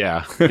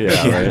 Yeah. Right.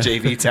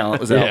 JV talent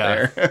was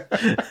out there.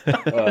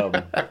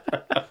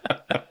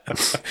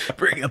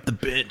 Bring up the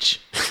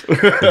bench.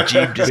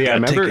 Najib just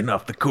got taken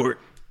off the court.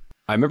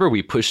 I remember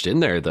we pushed in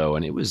there though,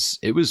 and it was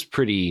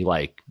pretty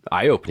like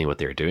eye-opening what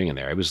they were doing in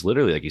there. It was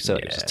literally, like you said,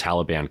 like just a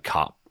Taliban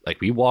cop.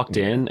 Like we walked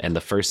in, and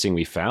the first thing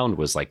we found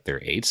was like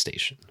their aid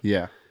station.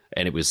 Yeah.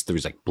 And there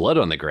was like blood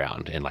on the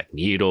ground, and like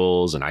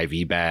needles and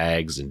IV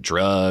bags and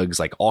drugs,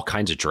 like all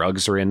kinds of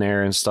drugs were in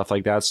there and stuff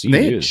like that. So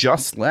they had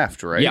just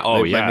left, right? Yeah.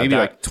 Oh, yeah. Maybe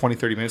like 20,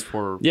 30 minutes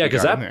before. Yeah,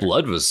 because that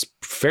blood was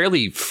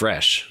fairly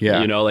fresh.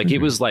 Yeah.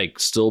 It was like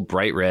still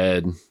bright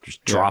red,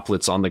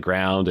 droplets on the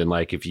ground. And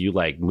like if you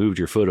like moved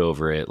your foot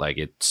over it, like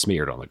it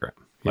smeared on the ground.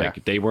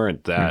 Like they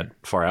weren't that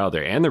far out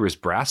there, and there was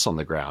brass on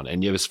the ground.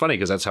 And it was funny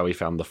because that's how we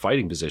found the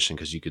fighting position,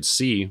 because you could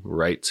see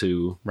right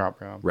to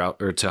route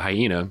or to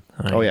Hyena.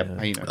 Oh yeah,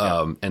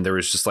 Hyena. And there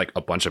was just like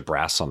a bunch of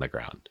brass on the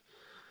ground.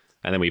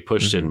 And then we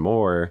pushed in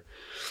more,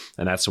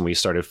 and that's when we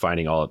started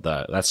finding all of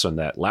the. That's when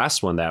that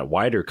last one, that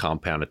wider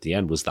compound at the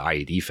end, was the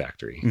IED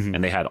factory,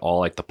 and they had all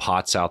like the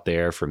pots out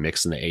there for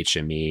mixing the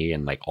HME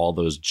and like all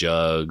those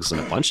jugs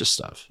and a bunch of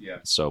stuff. Yeah.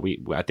 So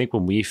I think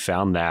when we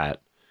found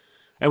that.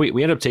 And we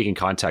ended up taking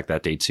contact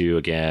that day too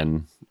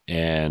again,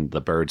 and the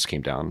birds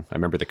came down. I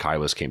remember the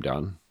Kiowas came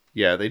down.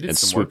 Yeah, they did and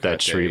some swooped work that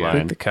tree I line.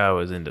 think the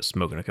Kiowas ended up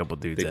smoking a couple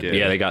dudes. They did.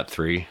 Yeah, they got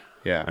 3.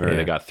 Yeah, I remember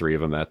they got 3 of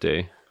them that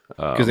day.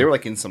 Because they were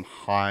like in some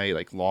high,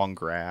 like long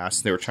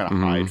grass. They were trying to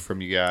hide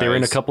from you guys. They were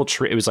in a couple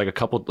trees. It was like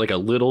a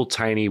little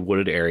tiny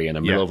wooded area in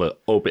the middle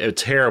of a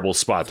terrible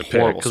spot to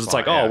pick. Because it's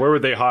like, where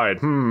would they hide?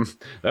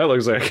 That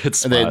looks like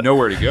it's. And they had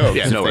nowhere to go.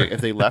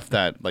 If they left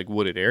that like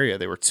wooded area,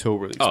 they were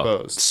totally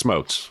exposed.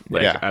 Smoked.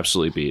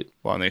 Absolutely beat.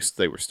 Well, and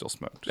they were still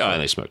smoked. So. Oh,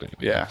 and they smoked anyway.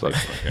 Yeah. So.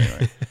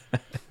 Anyway.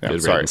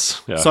 Good sorry.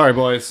 Yeah. Sorry,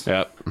 boys.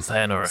 Yeah.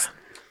 Sayonara.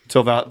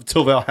 Till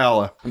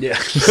Valhalla. Yeah.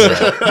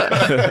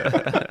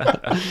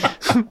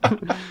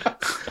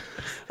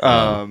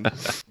 But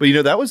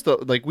that was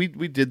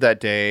we did that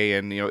day,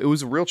 and it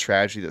was a real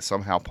tragedy that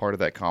somehow part of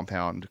that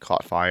compound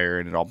caught fire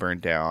and it all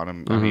burned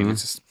down. I mean,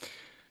 it's just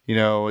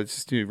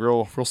it's just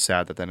real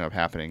sad that ended up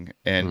happening,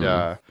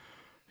 and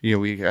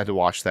we had to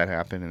watch that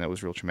happen, and that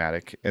was real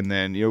traumatic. And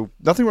then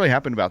nothing really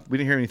happened we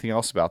didn't hear anything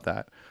else about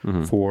that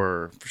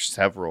for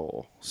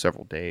several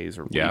days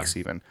or weeks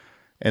even,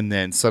 and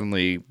then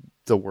suddenly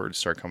the words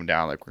start coming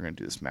down like we're going to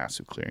do this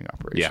massive clearing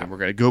operation. We're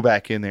going to go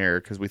back in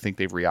there because we think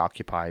they've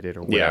reoccupied it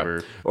or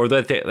whatever. Or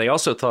that they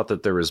also thought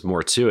that there was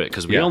more to it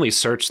because we only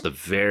searched the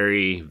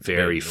very,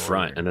 very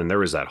front, and then there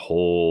was that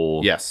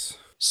whole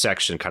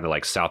section kind of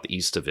like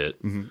southeast of it.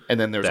 And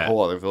then there's a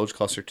whole other village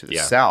cluster to the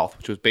south,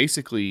 which was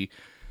basically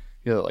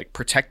like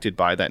protected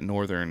by that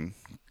northern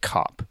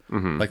cop.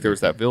 Like there was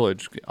that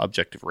village,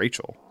 Objective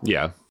Rachel.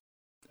 Yeah.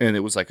 And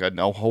it was like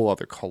a whole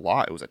other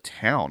colot. It was a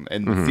town.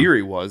 And the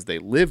theory was they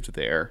lived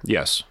there.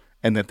 Yes.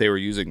 And that they were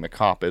using the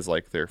cop as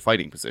like their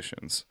fighting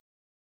positions.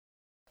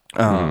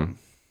 And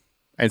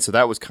so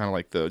that was kind of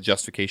like the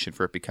justification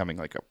for it becoming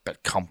like a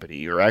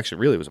company, or actually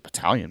really it was a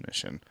battalion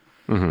mission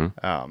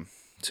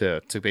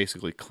to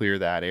basically clear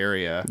that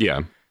area.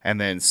 Yeah. And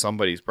then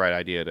somebody's bright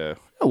idea to,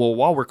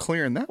 while we're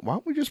clearing that, why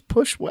don't we just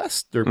push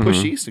west or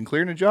push east and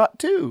clear Najat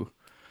too?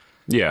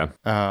 Yeah.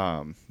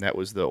 That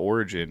was the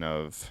origin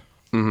of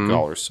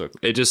Gawler Sook.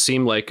 It just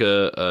seemed like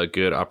a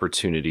good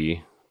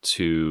opportunity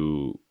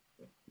to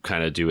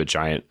kind of do a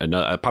giant,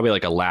 probably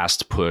like a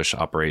last push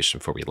operation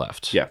before we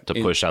left. Yeah. To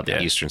push out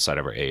the eastern side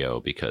of our AO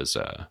because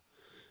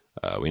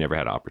we never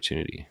had an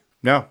opportunity.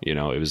 No.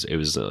 It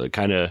was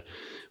kind of,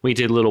 we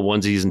did little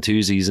onesies and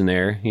twosies in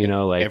there,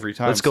 like every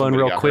time let's go in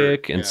real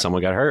quick, and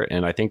someone got hurt.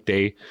 And I think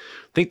they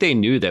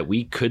knew that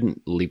we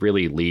couldn't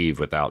really leave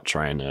without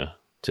trying to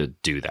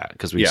do that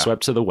because we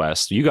swept to the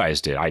west. You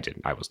guys did. I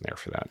didn't. I wasn't there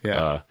for that.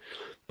 Yeah.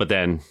 But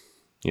then,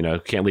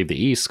 can't leave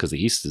the east because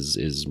the east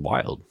is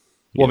wild.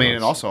 Well, I mean,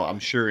 and also I'm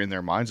sure in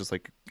their minds, it's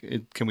like,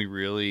 can we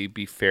really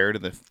be fair to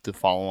the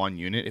follow-on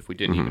unit if we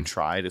didn't even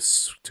try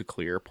to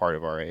clear part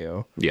of our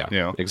AO?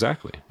 Yeah,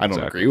 exactly. I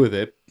don't agree with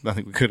it. I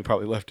think we could have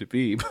probably left it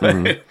be,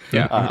 but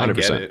yeah, 100%. I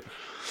get it.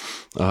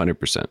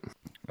 100%.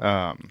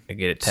 I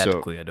get it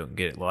tactically. I don't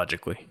get it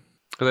logically.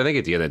 Because I think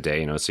at the end of the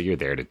day, so you're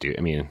there to do,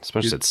 as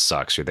much as it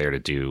sucks, you're there to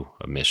do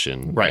a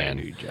mission. Right.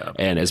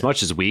 And as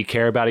much as we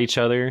care about each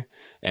other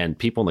and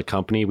people in the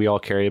company, we all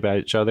care about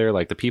each other.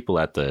 Like the people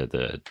at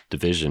the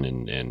division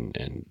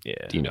and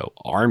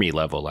army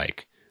level,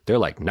 like they're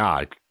like,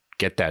 nah,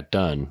 get that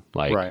done.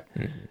 Like, right.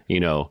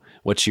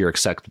 What's your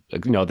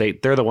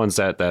they're the ones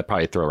that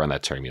probably throw around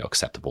that term,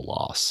 acceptable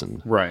loss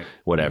and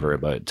whatever.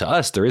 But to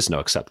us, there is no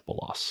acceptable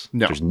loss.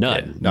 No. There's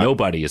none.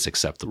 Nobody is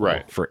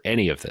acceptable for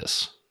any of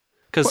this.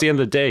 Because at the end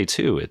of the day,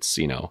 too, it's,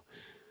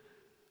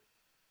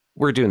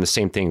 we're doing the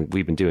same thing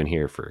we've been doing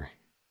here for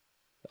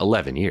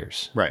 11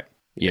 years. Right.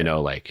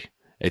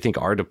 I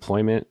think our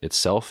deployment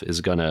itself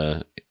is going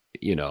to,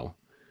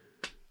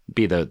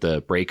 be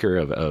the breaker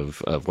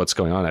of what's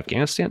going on in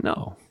Afghanistan.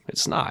 No,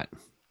 it's not.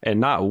 And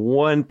not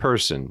one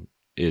person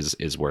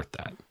is worth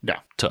that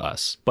to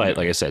us. But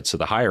like I said, so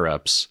the higher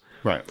ups.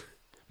 Right.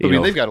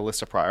 They've got a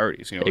list of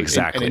priorities.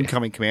 Exactly. An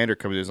incoming commander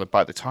comes in, like,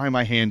 by the time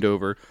I hand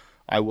over,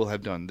 I will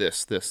have done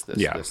this, and this.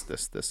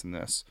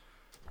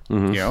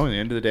 And at the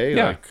end of the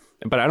day,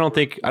 but I don't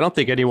think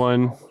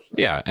anyone,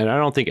 and I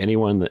don't think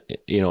anyone that,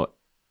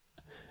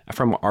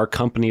 from our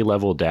company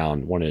level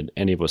down wanted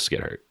any of us to get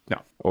hurt.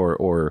 No.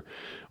 Or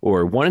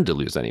wanted to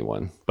lose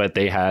anyone, but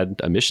they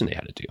had a mission they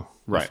had to do,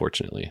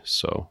 unfortunately.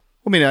 So,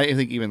 I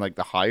think even like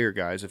the higher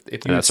guys, if you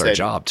that's our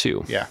job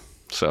too. Yeah.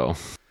 So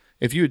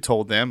if you had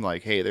told them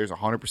like, hey, there's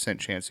 100%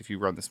 chance if you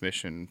run this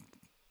mission,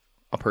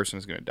 a person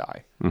is going to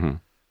die.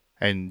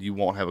 And you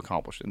won't have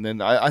accomplished it. And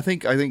then I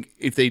think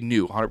if they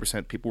knew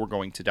 100% people were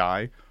going to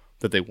die,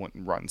 that they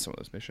wouldn't run some of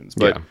those missions.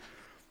 But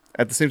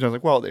at the same time,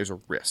 like, well, there's a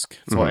risk.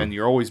 So, and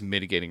you're always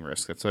mitigating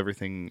risk. That's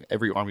everything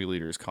every army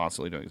leader is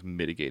constantly doing, is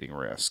mitigating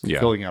risk,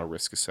 filling out a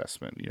risk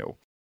assessment,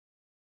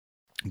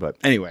 But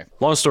anyway.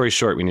 Long story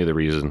short, we knew the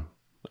reason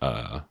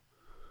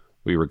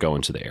we were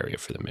going to the area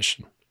for the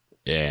mission.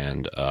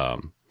 And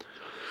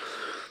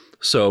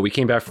so we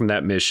came back from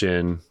that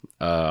mission.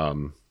 I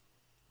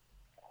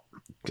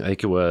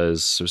think it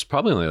was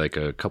probably only like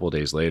a couple of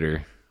days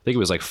later. I think it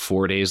was like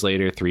 4 days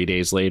later, 3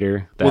 days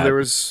later. There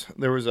was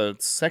a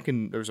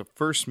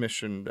first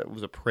mission that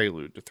was a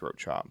prelude to Throat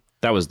Chop.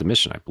 That was the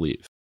mission, I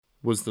believe.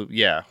 Was the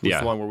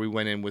one where we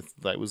went in with,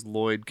 that was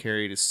Lloyd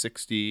carried a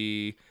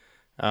 60.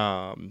 We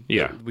found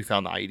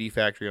the IED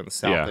factory on the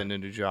south end of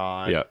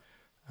Najat. Yeah.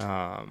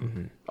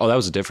 Oh, that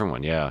was a different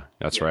one. Yeah,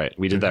 that's right.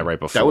 We did that right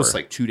before. That was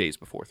like 2 days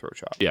before Throat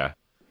Chop. Yeah.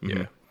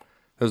 Yeah.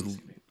 That was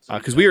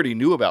because we already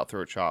knew about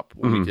Throat Chop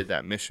when we did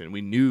that mission.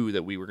 We knew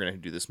that we were going to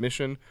do this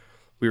mission.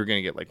 We were going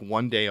to get like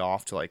 1 day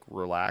off to like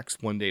relax,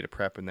 1 day to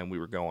prep, and then we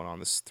were going on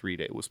this 3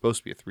 day. It was supposed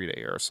to be a 3 day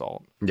air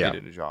assault. Yeah.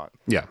 Into Najat.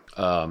 Yeah.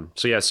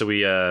 So we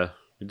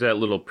did that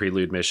little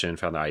prelude mission,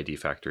 found the ID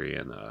factory,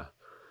 and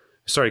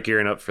started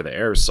gearing up for the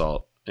air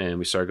assault. And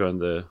we started going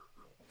to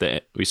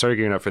we started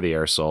gearing up for the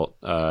air assault.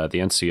 The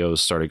NCOs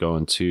started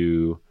going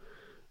to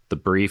the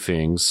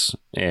briefings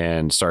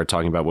and started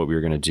talking about what we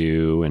were going to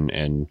do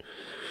and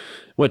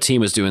what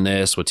team was doing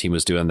this, what team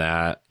was doing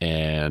that.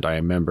 And I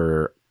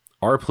remember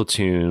our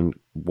platoon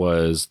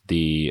was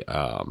the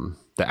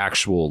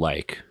actual,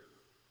 like,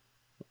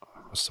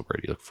 what's the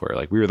word you look for?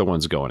 Like, we were the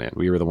ones going in.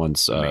 We were the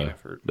ones,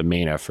 the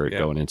main effort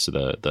going into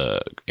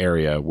the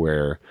area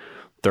where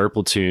their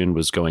platoon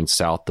was going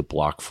south to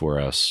block for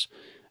us,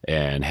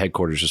 and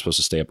headquarters was supposed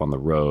to stay up on the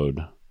road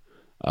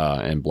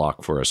and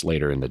block for us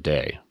later in the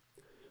day.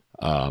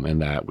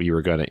 And that we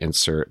were going to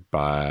insert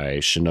by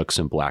Chinooks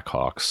and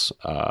Blackhawks.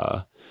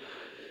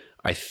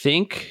 I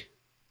think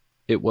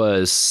it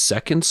was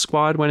 2nd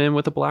Squad went in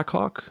with a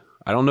Blackhawk.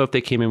 I don't know if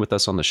they came in with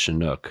us on the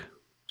Chinook.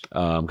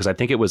 Because I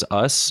think it was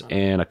us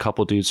and a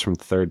couple dudes from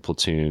 3rd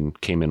Platoon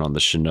came in on the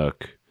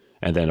Chinook.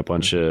 And then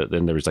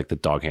then there was like the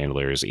dog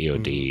handlers,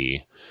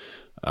 EOD.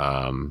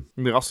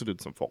 They also did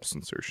some false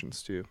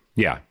insertions too.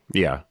 Yeah.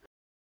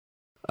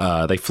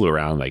 They flew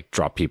around, like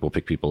dropped people,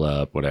 pick people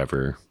up,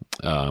 whatever.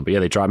 But yeah,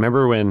 they dropped.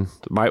 Remember when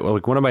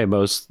one of my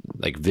most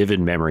like vivid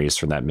memories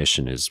from that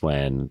mission is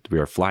when we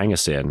were flying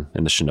us in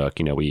the Chinook.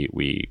 You know,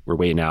 we were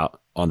waiting out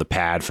on the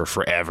pad for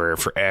forever,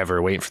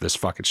 waiting for this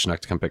fucking Chinook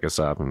to come pick us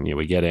up. And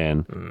we get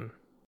in,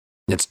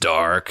 it's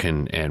dark,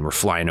 and we're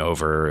flying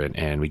over,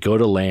 and we go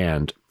to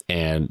land,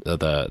 and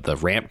the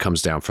ramp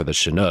comes down for the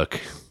Chinook.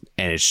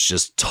 And it's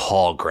just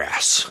tall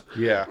grass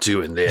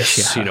doing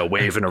this,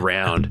 waving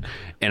around.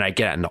 And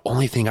and the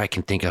only thing I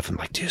can think of, I'm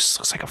like, dude, this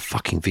looks like a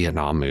fucking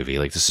Vietnam movie.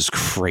 Like, this is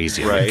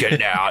crazy. Right. Like,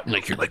 getting out, and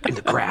like, you're like in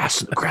the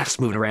grass, and the grass is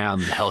moving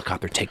around, and the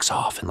helicopter takes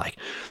off, and like,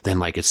 then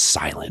like it's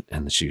silent,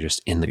 and you're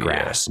just in the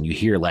grass, and you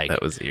hear like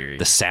that was eerie.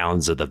 The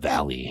sounds of the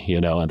valley,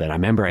 And then I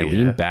remember I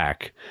leaned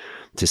back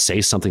to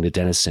say something to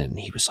Dennison, and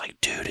he was like,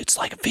 dude, it's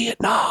like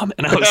Vietnam.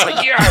 And I was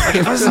like,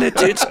 yeah, wasn't it,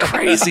 dude? It's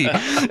crazy.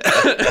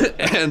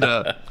 And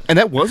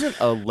that wasn't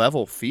a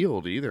level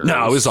field either.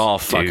 No, it was all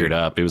fuckered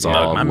up. It was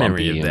all my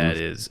memory of that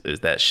is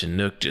that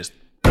Chinook just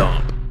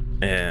thump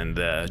and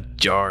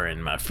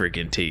jarring my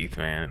freaking teeth,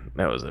 man.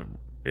 That was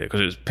because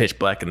it was pitch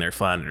black and they're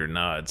flying under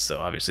nods, so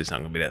obviously it's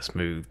not going to be that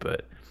smooth,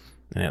 but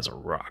it has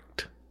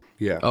rocked.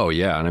 Yeah. Oh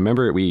yeah, and I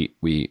remember we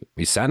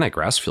sat in that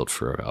grass field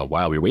for a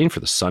while. We were waiting for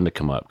the sun to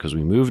come up because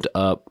we moved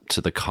up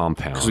to the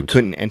compound. Because we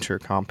couldn't enter a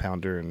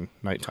compound during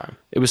nighttime.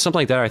 It was something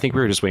like that. I think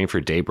we were just waiting for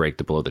daybreak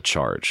to blow the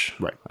charge.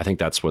 Right. I think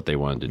that's what they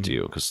wanted to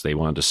do because they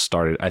wanted to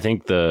start it. I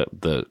think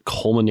the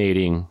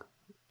culminating,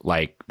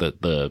 like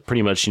the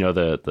pretty much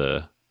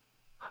the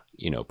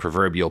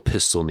proverbial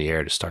pistol in the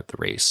air to start the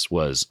race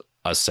was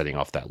us setting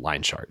off that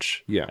line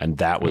charge. Yeah. And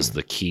that was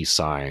the key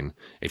sign.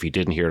 If you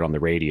didn't hear it on the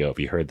radio, if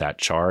you heard that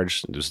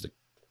charge, it was to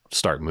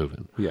start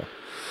moving. Yeah.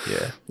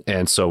 Yeah.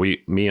 And so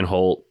me and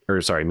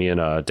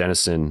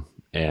Dennison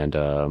and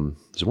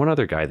there's one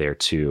other guy there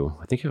too.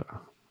 I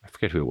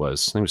forget who it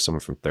was. I think it was someone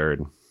from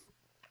 3rd.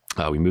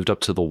 We moved up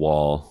to the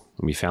wall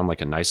and we found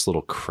like a nice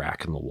little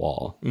crack in the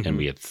wall, and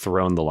we had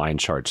thrown the line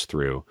charge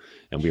through,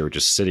 and we were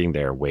just sitting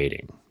there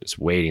waiting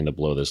to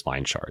blow this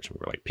line charge. We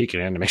were like peeking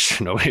in to make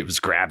sure nobody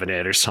was grabbing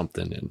it or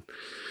something. And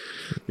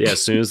yeah,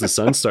 as soon as the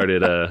sun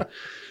started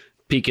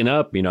peeking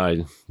up,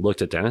 I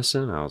looked at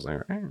Dennison. I was like,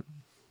 all right,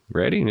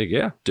 ready? And like,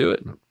 yeah, do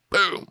it.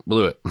 Boom,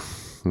 blew it.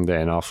 And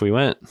then off we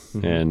went.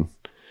 And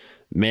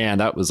man,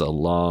 that was a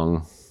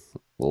long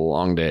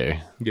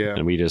day. Yeah. And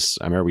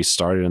I remember we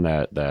started in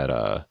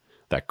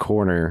that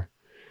corner,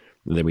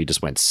 and then we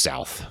just went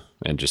south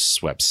and just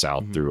swept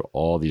south through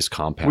all these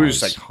compounds. We were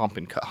just like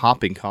hopping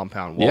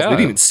compound walls. We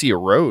didn't even see a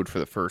road for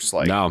the first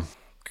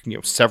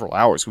several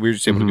hours. We were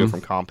just able to go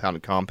from compound to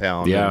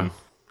compound. Yeah.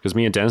 Because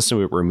me and Dennison,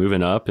 we were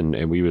moving up,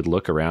 and we would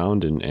look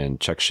around and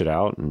check shit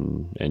out,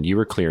 and you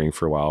were clearing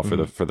for a while for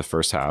the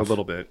first half. A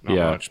little bit, not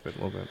much, but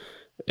a little bit.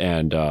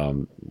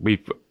 And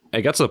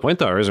it got to the point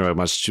though, there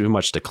wasn't too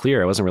much to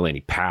clear. It wasn't really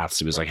any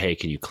paths. It was like, hey,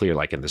 can you clear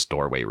like in this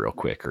doorway real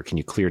quick, or can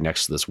you clear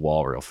next to this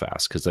wall real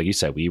fast? Because like you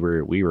said, we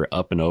were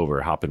up and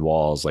over, hopping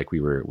walls, like we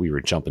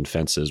were jumping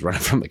fences,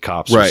 running from the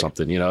cops or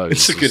something.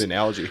 It's a good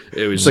analogy.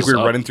 It was like we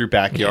were running through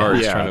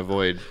backyards trying to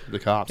avoid the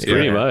cops.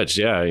 Pretty much,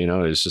 yeah.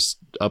 It's just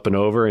up and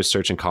over and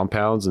searching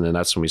compounds, and then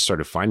that's when we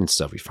started finding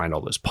stuff. We find all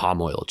those palm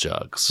oil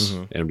jugs,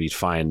 and we'd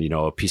find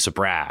a piece of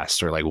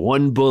brass or like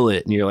one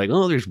bullet, and you're like,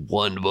 oh, there's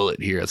one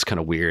bullet here. That's kind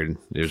of weird.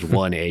 There's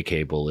one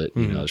AK bullet.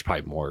 There's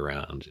probably more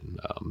around. And,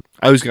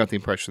 I always got the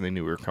impression they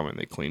knew we were coming.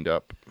 They cleaned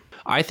up.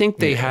 I think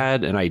they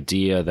had an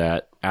idea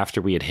that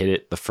after we had hit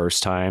it the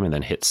first time and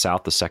then hit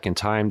south the second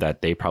time,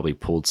 that they probably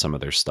pulled some of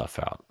their stuff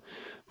out.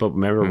 But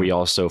remember, we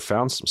also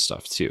found some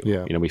stuff too.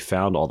 Yeah. We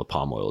found all the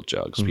palm oil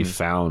jugs. We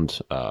found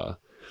a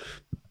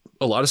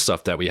lot of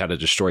stuff that we had to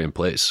destroy in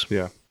place.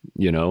 Yeah.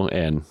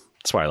 And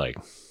that's why,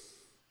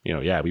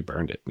 we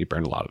burned it. We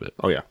burned a lot of it.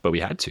 Oh, yeah. But we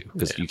had to,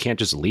 because you can't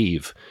just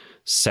leave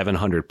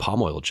 700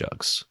 palm oil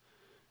jugs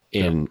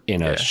in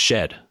a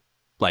shed.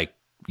 Like,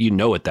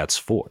 what that's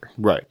for.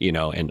 Right.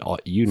 And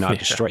not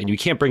destroy it. And you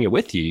can't bring it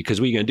with you, because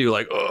what are you going to do?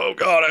 Like, oh,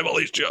 God, I have all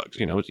these jugs.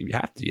 You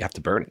have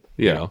to burn it.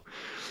 Yeah.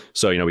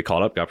 So, we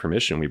called up, got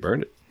permission, we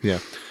burned it. Yeah.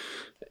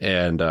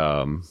 And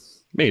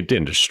it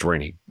didn't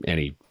destroy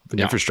any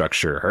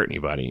infrastructure or hurt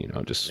anybody.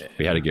 Just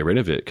we had to get rid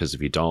of it, because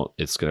if you don't,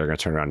 they're going to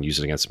turn around and use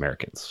it against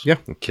Americans.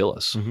 And kill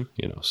us.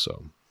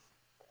 So.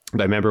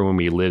 But I remember when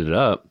we lit it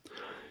up,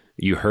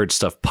 you heard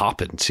stuff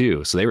popping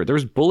too. So there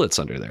was bullets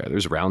under there.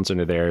 There's rounds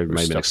under there. There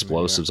might have been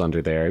explosives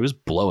under there. It was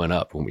blowing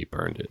up when we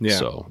burned it. Yeah.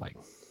 So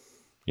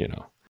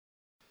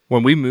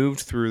when we moved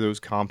through those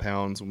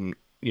compounds,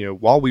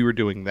 while we were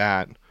doing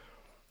that,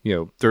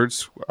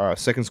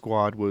 second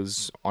squad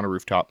was on a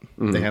rooftop.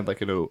 They had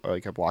like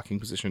a blocking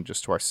position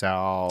just to our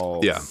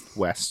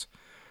southwest.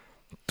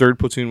 Third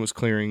platoon was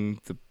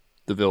clearing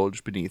the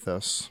village beneath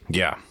us.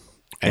 Yeah.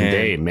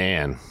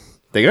 And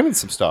they got in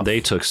some stuff. They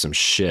took some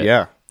shit.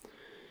 Yeah.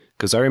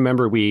 Because I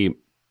remember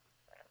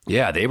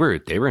they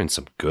were in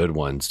some good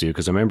ones, dude.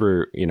 Because I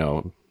remember,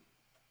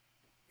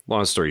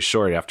 long story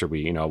short, after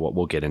we,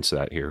 we'll get into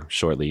that here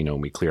shortly,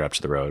 we cleared up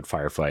to the road,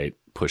 firefight,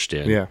 pushed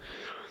in. Yeah.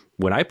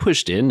 When I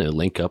pushed in to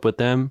link up with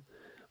them,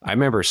 I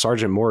remember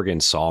Sergeant Morgan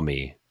saw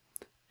me.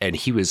 And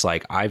he was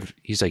like,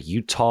 he's like,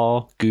 you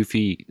tall,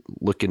 goofy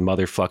looking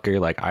motherfucker.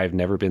 Like, I've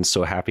never been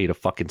so happy to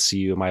fucking see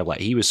you in my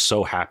life. He was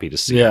so happy to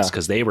see us,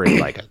 because they were in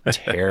like a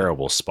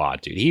terrible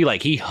spot, dude.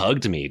 He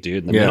hugged me,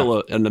 dude,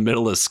 in the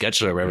middle of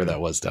sketch or wherever that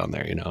was down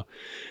there,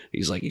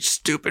 He's like, you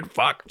stupid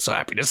fuck. I'm so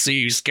happy to see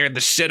you. You scared the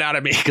shit out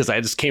of me, because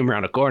I just came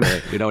around a corner,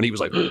 and he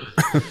was like, because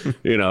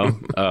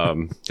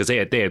they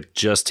had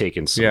just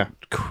taken some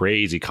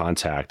crazy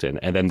contact, and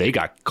then they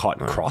got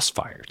caught in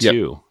crossfire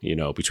too,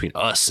 between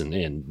us and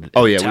the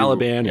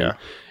Taliban. And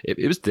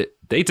it was they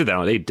did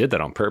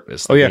that on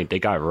purpose. They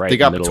got right. They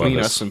got in the middle between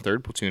of us and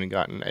third platoon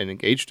and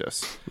engaged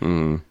us.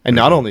 And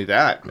not only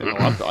that, and a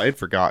lot that I had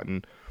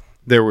forgotten,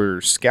 there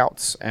were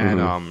scouts at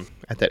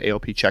that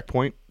ALP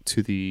checkpoint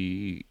to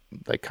the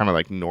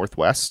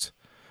northwest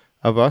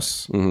of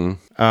us.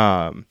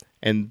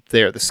 And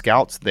the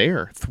scouts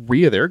there,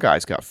 3 of their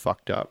guys got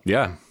fucked up.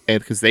 Yeah. And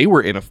because they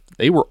were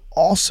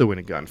also in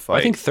a gunfight.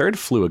 I think third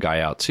flew a guy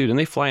out too. Didn't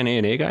they fly an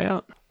A&A guy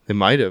out? They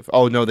might have.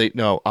 Oh no,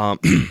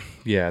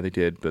 yeah, they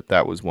did, but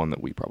that was one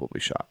that we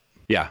probably shot.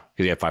 Yeah,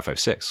 because he had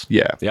 5.56.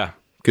 Yeah. Yeah.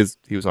 Because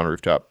he was on a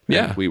rooftop.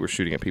 Yeah. We were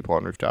shooting at people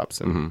on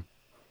rooftops, and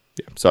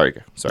yeah, sorry,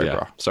 bro.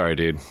 Sorry,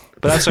 dude.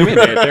 But that's what I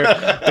mean.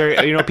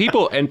 They're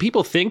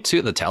people think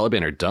too the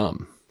Taliban are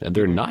dumb, and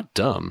they're not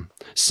dumb.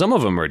 Some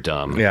of them are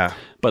dumb. Yeah.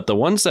 But the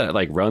ones that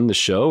run the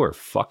show are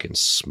fucking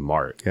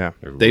smart. Yeah.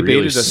 They're they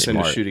really baited us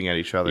into smart. shooting at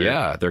each other.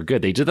 Yeah, they're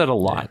good. They did that a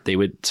lot.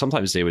 Yeah.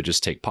 Sometimes they would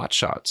just take pot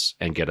shots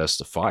and get us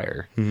to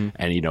fire. And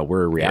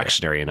we're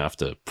reactionary enough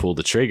to pull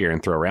the trigger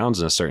and throw rounds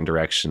in a certain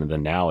direction. And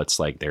then now it's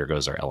like, there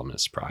goes our element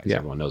of surprise. Yeah.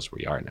 Everyone knows where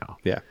we are now.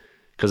 Yeah.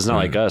 Because it's not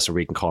like us where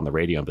we can call on the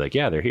radio and be like,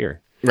 yeah, they're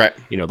here. Right.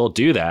 They'll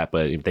do that,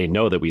 but they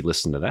know that we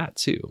listen to that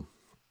too.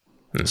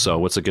 So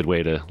what's a good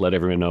way to let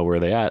everyone know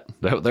where they at?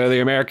 They're the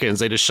Americans.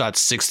 They just shot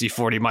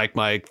 60-40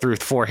 Mike threw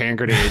 4 hand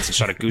grenades and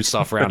shot a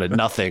Gustav round at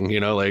nothing,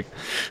 in a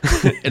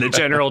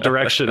general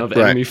direction of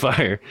enemy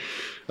fire.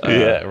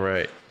 Yeah,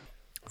 right.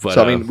 But,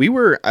 so,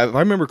 if I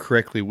remember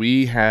correctly,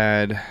 we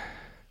had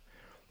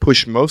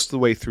pushed most of the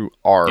way through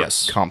our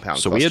compound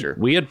cluster.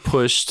 We had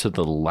pushed to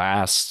the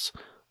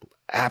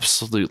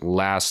absolute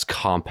last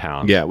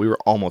compound. Yeah, we were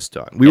almost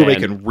done. We were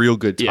making real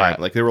good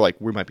time. Yeah. They were like,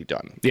 we might be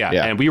done. Yeah,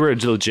 and we were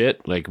legit,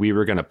 we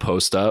were going to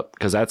post up,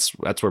 because that's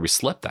where we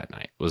slept that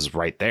night, was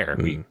right there.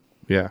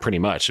 Pretty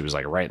much, it was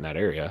right in that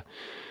area.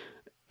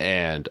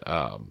 And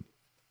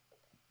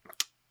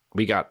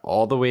we got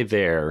all the way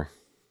there,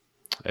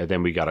 and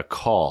then we got a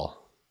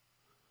call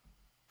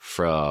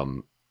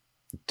from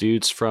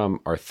dudes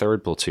from our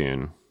third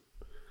platoon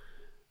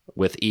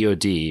with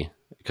EOD,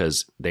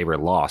 because they were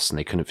lost and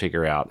they couldn't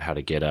figure out how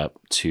to get up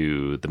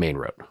to the main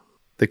road.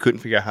 They couldn't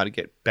figure out how to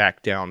get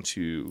back down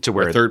to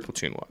where third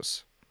platoon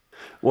was.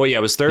 Well, yeah,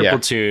 it was third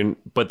platoon,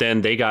 but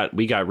then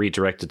we got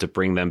redirected to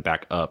bring them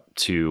back up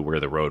to where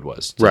the road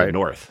was, to the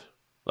north,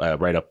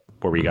 right up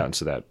where we got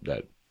into that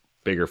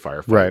bigger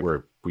firefight,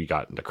 where we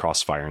got into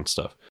crossfire and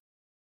stuff.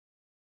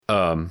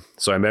 So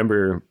I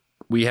remember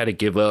we had to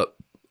give up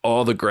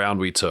all the ground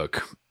we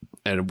took.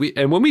 And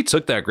when we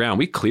took that ground,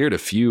 we cleared a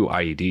few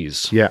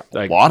IEDs. Yeah,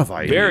 a lot of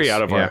IEDs. Very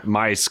out of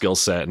my skill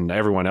set, and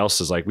everyone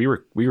else's. We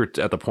were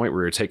at the point where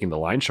we were taking the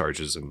line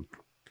charges and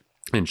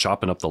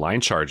chopping up the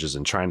line charges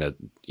and trying to,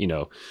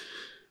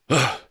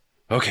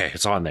 okay,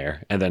 it's on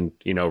there, and then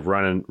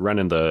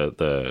running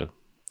the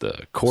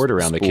cord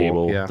around the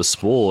cable, the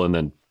spool, and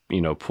then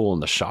pulling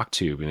the shock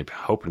tube and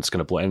hoping it's going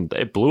to blow. And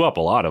it blew up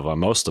a lot of them,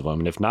 most of them.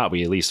 And if not,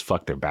 we at least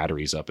fucked their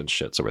batteries up and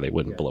shit so where they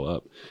wouldn't blow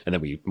up. And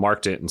then we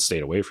marked it and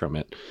stayed away from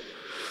it.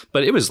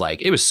 But it was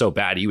so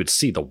bad. You would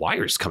see the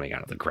wires coming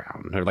out of the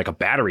ground, or a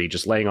battery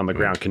just laying on the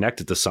ground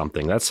connected to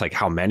something. That's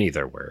how many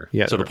there were.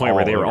 Yeah, to the point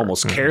where they were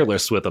almost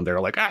careless with them. They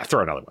were like,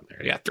 throw another one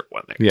there. Yeah, throw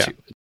one there too.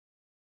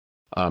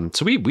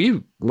 So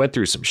we went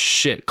through some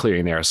shit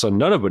clearing there. So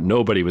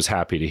nobody was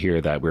happy to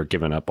hear that we're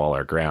giving up all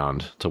our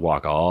ground to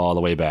walk all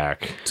the way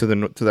back to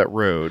that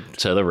road,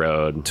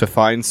 to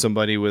find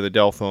somebody with a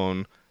Dell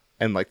phone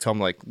and tell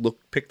them look,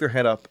 pick their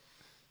head up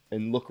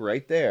and look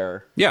right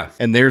there. Yeah.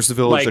 And there's the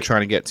village Like- they're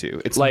trying to get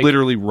to. It's like-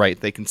 literally right.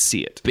 They can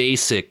see it.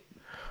 Basic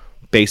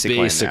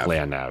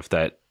land nav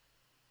that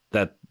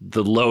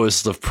the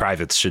lowest of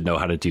privates should know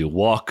how to do.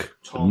 Walk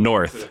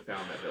north.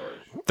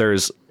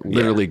 There's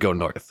literally go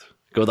north.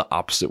 Go the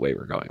opposite way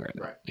we're going right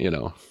now. Right. You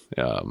know.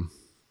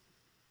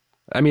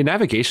 I mean,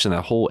 navigation,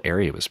 that whole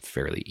area was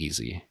fairly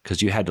easy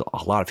because you had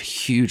a lot of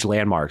huge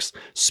landmarks.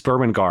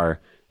 Spermengar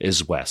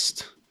is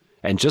west.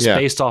 And just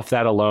based off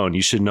that alone,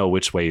 you should know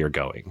which way you're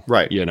going.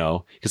 Right. You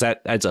know, because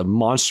that's a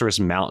monstrous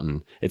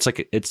mountain. It's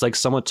like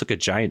someone took a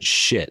giant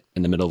shit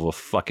in the middle of a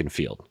fucking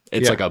field.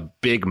 It's like a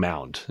big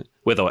mound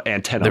with an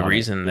antenna. The on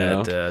reason it,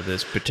 you that know?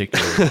 this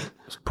particular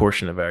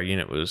portion of our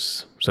unit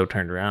was so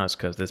turned around is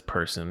because this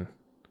person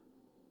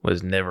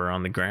was never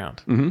on the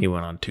ground. He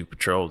went on 2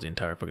 patrols the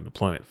entire fucking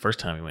deployment. First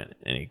time he went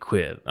and he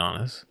quit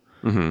on us.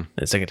 And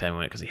the second time he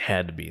went because he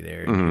had to be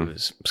there and he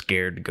was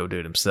scared to go do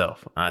it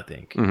himself, I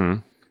think.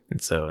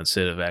 And so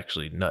instead of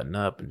actually nutting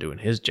up and doing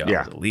his job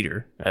as a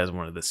leader, as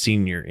one of the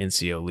senior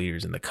NCO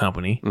leaders in the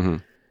company,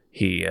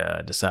 he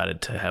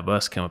decided to have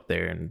us come up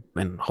there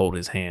and hold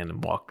his hand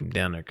and walk him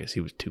down there because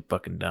he was too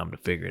fucking dumb to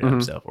figure it out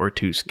himself, or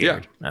too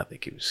scared. I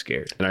think he was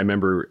scared. And I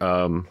remember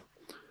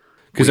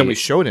Because then we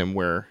showed him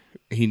where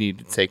he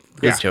needed to take.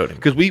 Showed him.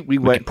 Because we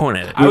went. Point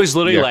at it. I was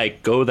literally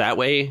like, go that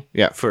way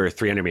Yeah. for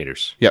 300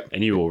 meters. Yep.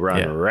 And you will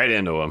run right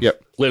into them.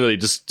 Yep. Literally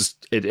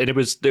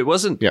it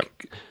wasn't Yep.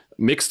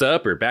 mixed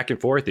up or back and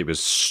forth. It was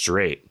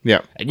straight.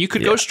 Yeah. And you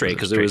could go straight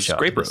because it was shot to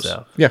grape the rows.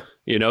 south. Yeah.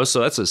 You know,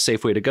 so that's a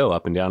safe way to go,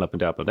 up and down, up and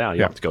down, up and down. You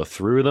don't have to go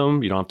through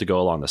them. You don't have to go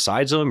along the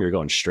sides of them. You're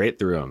going straight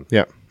through them.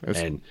 Yeah.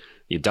 And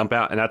you dump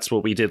out. And that's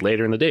what we did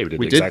later in the day. We did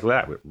did. exactly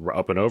that. We were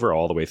up and over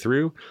all the way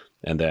through.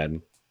 And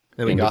then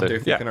we into got the- there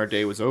thinking our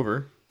day was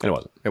over. And it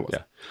wasn't. It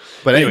wasn't. Yeah.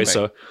 But Anyway, anyway,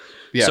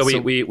 so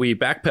we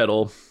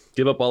backpedal,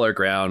 give up all our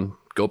ground,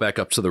 go back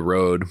up to the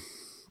road,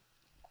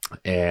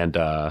 and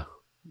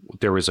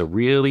there was a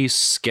really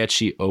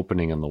sketchy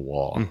opening in the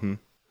wall.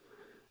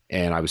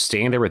 And I was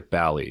staying there with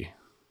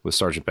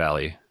Sergeant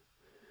Bally,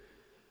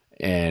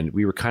 and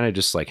we were kind of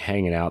just like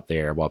hanging out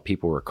there while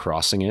people were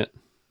crossing it,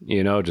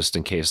 you know, just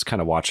in case,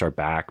 kind of watch our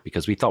back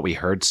because we thought we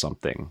heard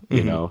something,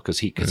 you know, because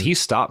he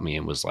stopped me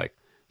and was like,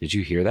 "Did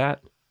you hear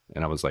that?"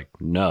 And I was like,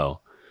 "No."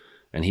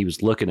 And he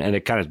was looking, and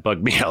it kind of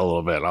bugged me out a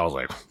little bit. I was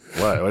like,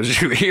 what did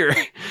you hear?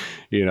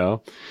 You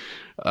know?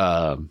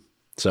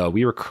 So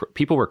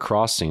people were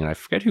crossing, and I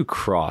forget who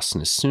crossed.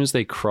 And as soon as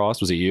they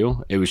crossed, was it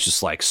you? It was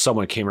just like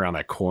someone came around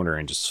that corner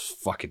and just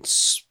fucking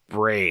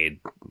sprayed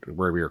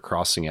where we were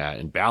crossing at.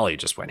 And Bally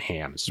just went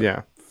ham and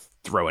started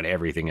throwing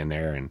everything in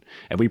there. And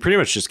we pretty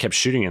much just kept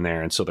shooting in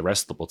there. And so the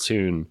rest of the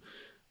platoon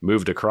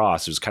moved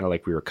across. It was kind of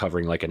like we were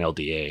covering like an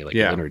LDA, like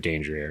an inner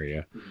danger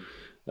area.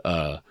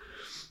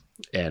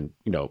 And,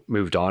 you know,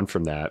 moved on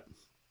from that,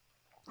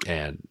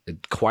 and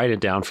it quieted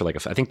down for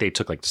I think they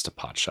took like just a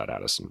pot shot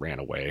at us and ran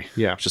away.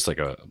 Yeah. Just like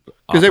a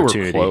because they were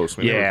opportunity. close.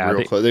 I mean, Yeah. they were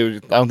real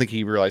close. I don't think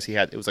he realized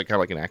it was like kind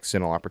of like an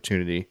accidental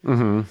opportunity.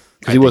 Mm-hmm.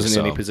 Because he wasn't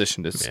in any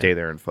position to stay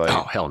there and fight.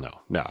 Oh, hell no.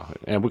 No.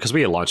 And because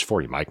we had launched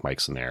 40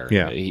 mics in there.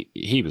 Yeah.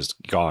 He was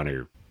gone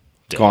or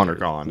dead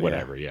Gone.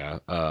 Whatever. Yeah.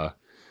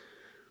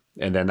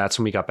 And then that's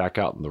when we got back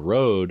out on the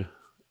road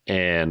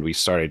and we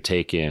started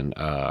taking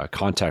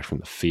contact from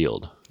the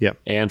field. Yeah.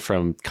 And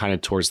from kind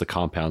of towards the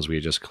compounds we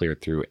had just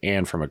cleared through,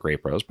 and from a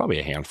grape row. It was probably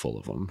a handful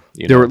of them.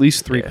 There were at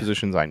least 3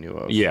 positions I knew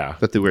of. Yeah.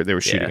 That they were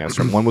shooting us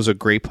from. One was a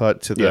grape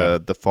hut to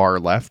the far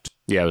left.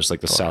 Yeah, it was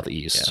like the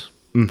southeast.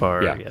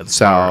 Far, Yeah. the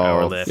South-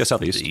 far left, Yeah,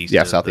 southeast. the east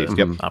Yeah, of southeast,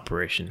 the yep.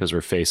 operation. Because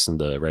we're facing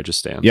the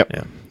Registan. Yep.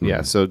 Yeah.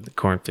 Yeah. So The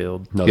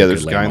cornfield. Another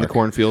there's a good guy in the landmark.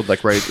 cornfield,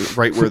 like right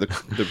where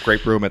the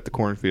grape row met the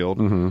cornfield.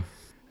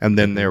 And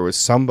then there was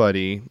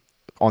somebody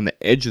on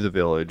the edge of the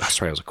village.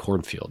 That's right, it was a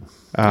cornfield.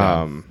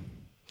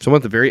 Someone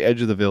at the very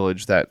edge of the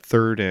village that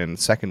 3rd and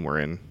 2nd were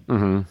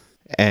in.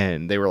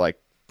 And they were like,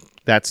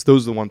 those are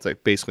the ones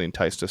that basically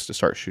enticed us to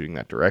start shooting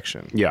that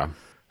direction. Yeah.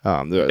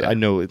 I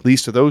know at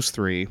least of those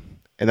 3,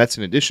 and that's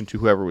in addition to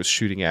whoever was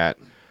shooting at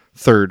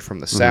 3rd from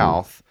the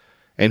south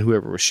and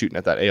whoever was shooting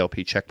at that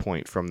ALP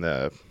checkpoint from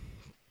the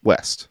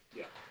west.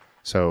 Yeah.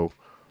 So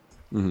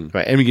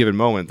at any given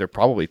moment, there are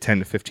probably 10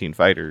 to 15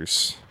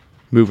 fighters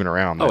moving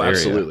around that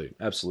area.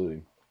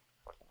 Absolutely.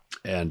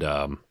 And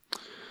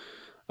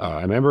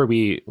I remember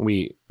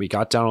we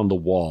got down on the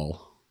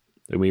wall,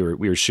 and we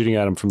were shooting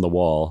at him from the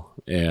wall,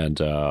 and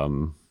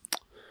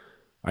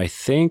I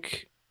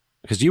think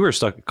because you were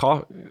stuck,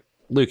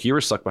 Luke, you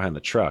were stuck behind the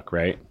truck,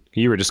 right?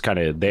 You were just kind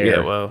of there.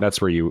 Yeah, well,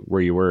 that's where you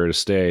were to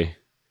stay.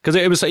 Because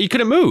it was you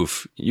couldn't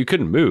move.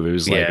 It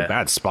was like Yeah. a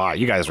bad spot.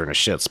 You guys were in a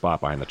shit spot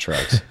behind the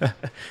trucks.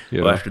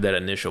 Well, after that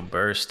initial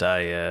burst,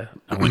 I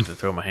went to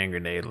throw my hand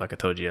grenade, like I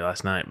told you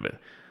last night, but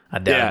I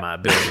doubted my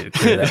ability to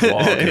clear that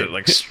wall,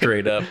 like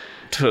straight up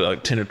to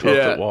like 10 or 12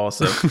 foot wall.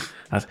 So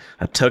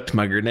I tucked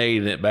my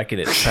grenade in it back in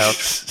its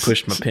pouch,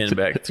 pushed my pin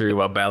back through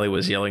while Bally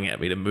was yelling at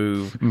me to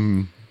move.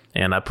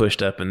 And I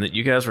pushed up, and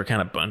you guys were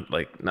kind of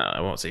no, I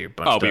won't say you're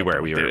bunched up. We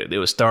were. It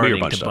was starting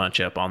to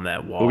bunch up on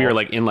that wall. We were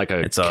like in like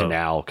a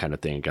canal kind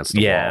of thing against the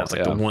wall. Yeah, it was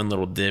like the one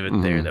little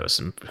divot there that was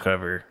some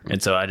cover.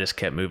 And so I just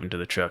kept moving to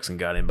the trucks and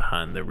got in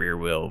behind the rear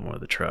wheel of one of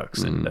the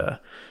trucks. And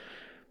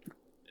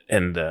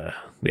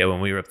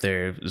when we were up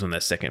there, it was when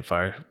that second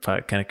fight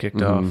kind of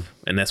kicked off.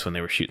 And that's when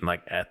they were shooting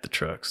like at the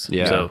trucks.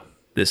 Yeah. So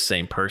this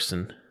same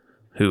person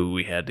who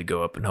we had to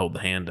go up and hold the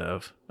hand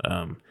of,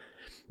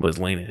 was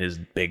leaning his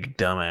big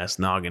dumbass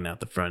noggin out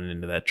the front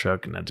end of that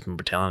truck, and I just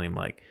remember telling him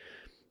like,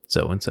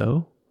 so and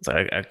so.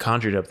 So I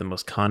conjured up the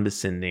most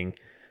condescending,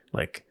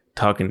 like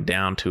talking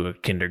down to a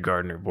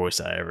kindergartner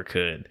voice I ever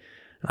could, and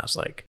I was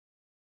like,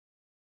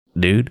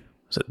 "Dude,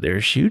 so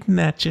they're shooting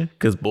at you,"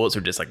 because bullets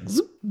are just like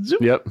zoop,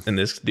 zoop. Yep. And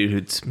this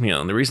dude,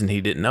 and the reason he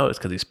didn't know is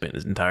because he spent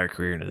his entire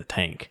career in the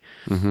tank,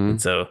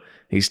 and so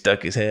he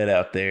stuck his head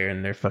out there,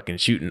 and they're fucking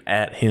shooting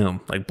at him.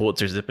 Like, bullets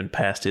are zipping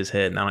past his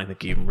head, and I don't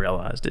think he even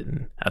realized it.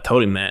 And I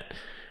told him that,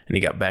 and he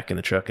got back in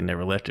the truck and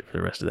never left it for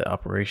the rest of the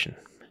operation.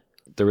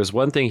 There was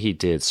one thing he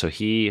did. So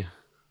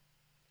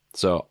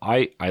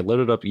I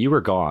loaded up. You were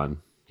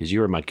gone because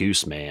you were my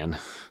goose man.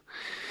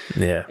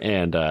 Yeah.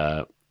 And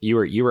you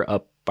were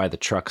up by the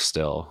truck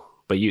still.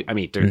 But I'm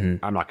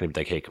not going to be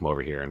like, hey, come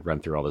over here and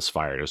run through all this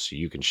fire just so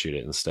you can shoot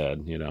it instead,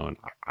 and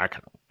I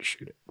kind of want to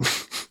shoot it.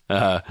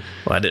 Well,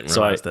 I didn't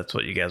realize that's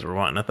what you guys were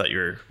wanting. I thought you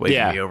were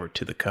waving me over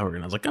to the cover,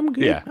 and I was like, I'm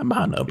good. Yeah. I'm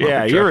behind up.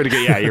 Yeah, you were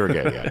good. Yeah, you were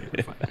good. Yeah, you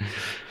were fine.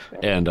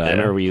 And I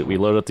remember we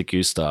loaded up the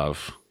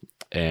Gustav,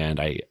 and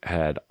I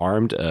had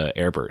armed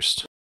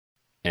airburst,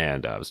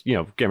 and I was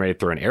getting ready to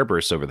throw an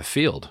airburst over the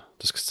field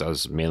just because that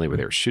was mainly where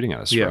they were shooting at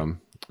us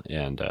from,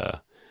 and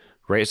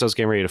right as I was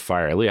getting ready to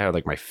fire, I had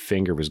like my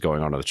finger was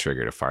going onto the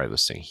trigger to fire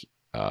this thing.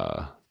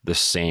 The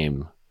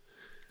same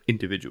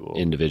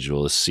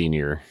individual, a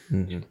senior,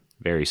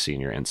 very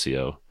senior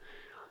NCO,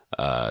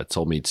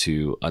 told me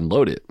to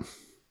unload it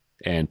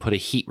and put a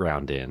heat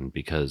round in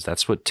because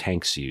that's what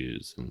tanks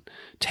use. And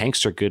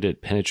tanks are good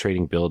at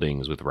penetrating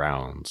buildings with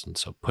rounds. And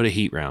so put a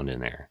heat round in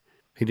there.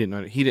 He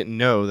didn't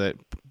know that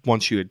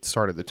once you had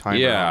started the timer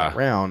on that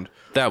round,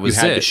 that was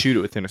you had to shoot it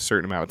within a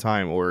certain amount of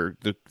time, or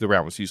the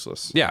round was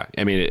useless. Yeah,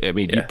 I mean,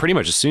 you pretty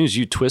much as soon as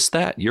you twist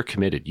that, you're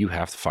committed. You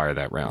have to fire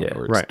that round,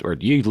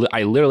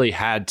 I literally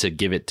had to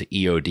give it to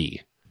EOD.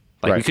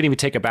 Like we couldn't even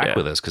take it back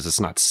with us because it's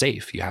not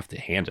safe. You have to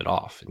hand it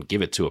off and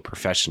give it to a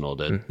professional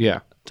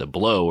to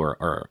blow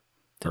or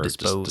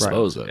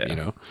dispose of.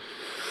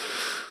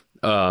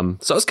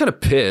 So I was kind of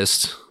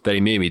pissed that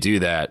he made me do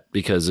that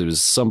because it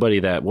was somebody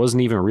that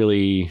wasn't even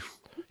really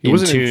he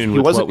wasn't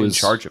in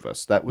charge of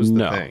us. That was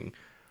the thing.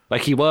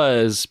 Like he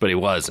was, but he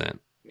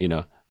wasn't,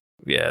 Yeah,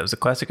 it was a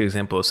classic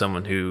example of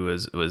someone who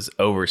was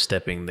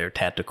overstepping their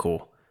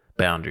tactical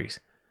boundaries.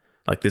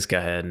 Like this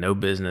guy had no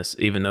business,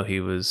 even though he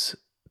was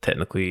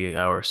technically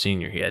our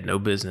senior, he had no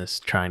business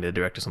trying to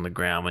direct us on the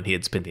ground when he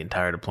had spent the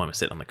entire deployment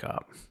sitting on the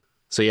cop.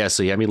 So he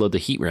had me load the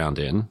heat round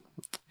in,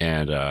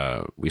 and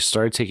we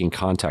started taking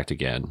contact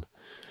again,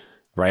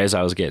 right as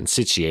I was getting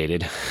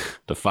situated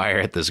to fire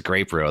at this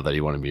grape row that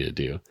he wanted me to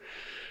do.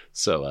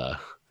 So,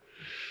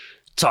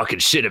 talking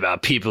shit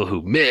about people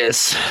who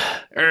miss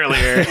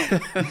earlier,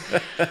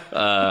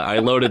 I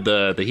loaded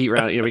the heat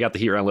round. We got the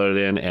heat round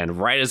loaded in, and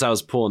right as I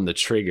was pulling the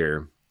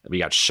trigger, we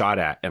got shot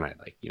at, and I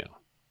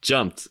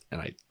jumped,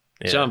 and I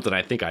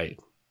think I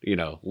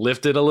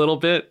lifted a little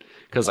bit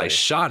because I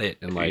shot it,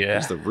 and it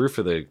was the roof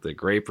of the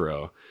grape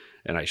row,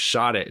 and I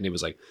shot it, and it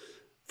was like,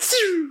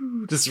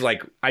 just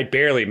like I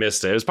barely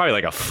missed it. It was probably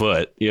like a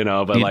foot,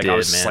 but I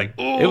was just like,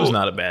 oh. It was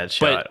not a bad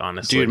shot,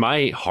 honestly. Dude,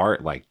 my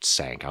heart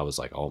sank. I was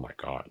like, oh my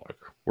God,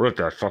 what if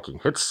that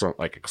fucking hits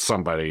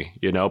somebody,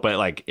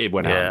 but it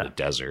went out in the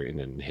desert and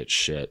didn't hit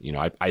shit.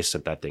 I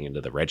sent that thing into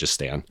the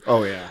Registan.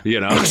 Oh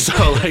yeah.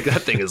 So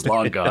that thing is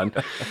long gone.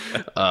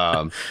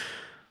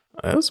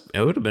 It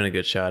would have been a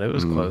good shot. It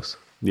was close.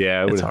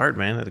 Yeah, it's hard,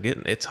 man.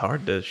 It's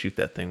hard to shoot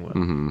that thing with.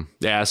 Mm-hmm.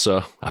 Yeah,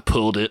 so I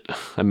pulled it.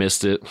 I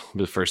missed it.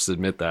 But first to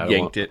admit that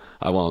yanked it.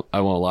 I won't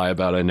lie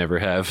about it. I never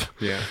have.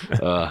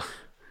 Yeah.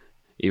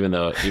 Even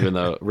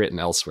though written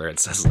elsewhere it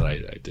says that I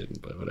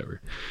didn't, but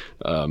whatever.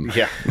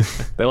 Yeah.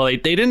 Well, they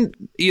didn't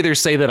either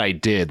say that I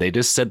did. They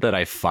just said that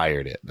I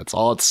fired it. That's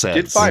all it says.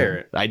 Did fire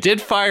it. I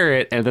did fire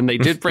it, and then they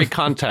did break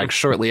contact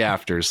shortly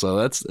after. So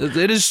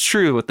it is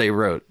true what they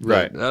wrote.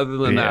 Right. But other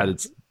than that,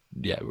 it's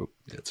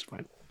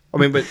fine. I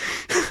mean, but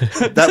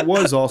that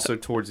was also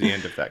towards the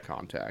end of that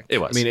contact. It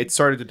was. I mean, it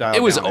started to dial down.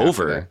 It was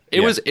over.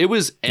 It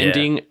was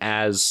ending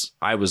as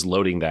I was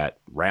loading that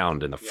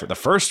round in the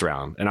first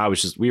round, and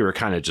we were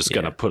kind of just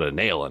gonna put a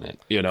nail in it,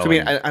 So, I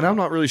mean, and I'm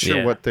not really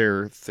sure what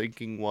their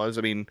thinking was.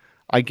 I mean,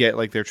 I get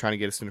they're trying to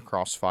get us into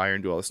crossfire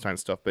and do all this kind of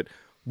stuff, but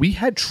we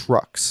had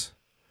trucks.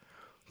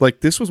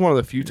 This was one of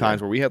the few times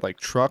where we had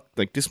truck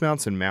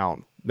dismounts and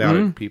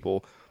mounted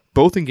people.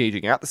 Both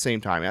engaging at the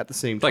same time, at the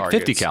same targets.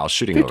 50 cals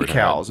shooting 50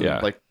 cals.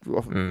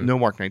 And, no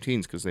Mark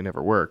 19s because they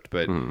never worked.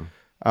 But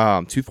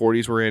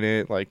 240s were in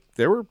it.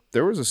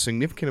 There was a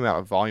significant amount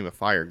of volume of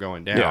fire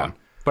going down.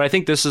 But I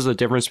think this is the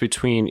difference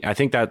between, I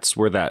think that's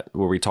where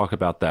we talk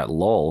about that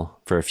lull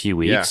for a few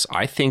weeks. Yeah.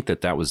 I think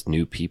that was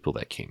new people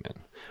that came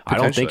in. I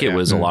don't think it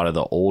was a lot of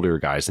the older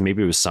guys, and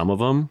maybe it was some of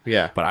them.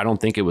 Yeah. But I don't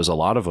think it was a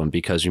lot of them,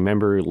 because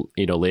remember,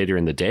 later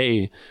in the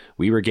day,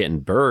 we were getting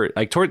birds,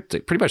 like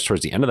pretty much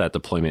towards the end of that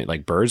deployment,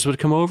 like birds would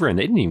come over, and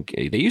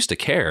they used to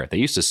care. They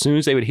used to, as soon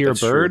as they would hear a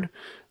bird,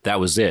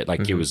 that was it.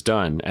 Like it was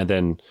done. And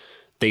then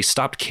they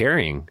stopped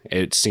caring,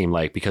 it seemed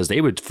like, because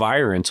they would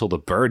fire until the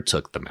bird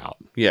took them out.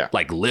 Yeah.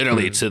 Like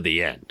literally to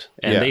the end.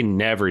 And they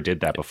never did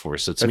that before.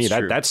 So to me,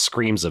 that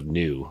screams of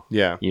new.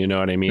 Yeah. You know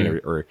what I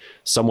mean? Or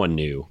someone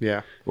new.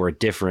 Yeah. Or a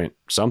different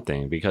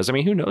something. Because, I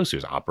mean, who knows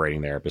who's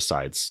operating there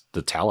besides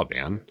the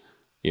Taliban?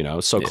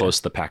 So close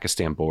to the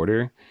Pakistan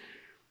border.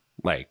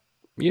 Like,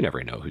 you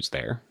never know who's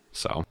there.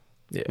 So.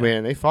 Yeah.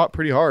 Man, they fought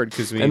pretty hard.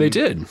 And they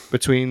did.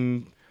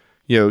 Between...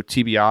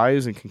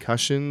 TBIs and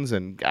concussions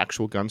and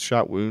actual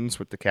gunshot wounds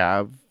with the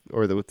Cav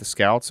or with the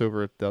scouts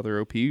over at the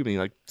other OP. I mean,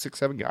 like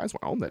 6-7 guys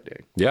went home that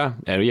day. Yeah.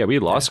 And we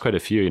lost quite a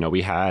few.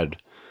 We had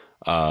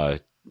a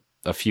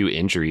few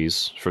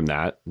injuries from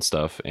that and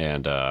stuff.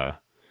 And,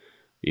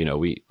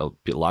 we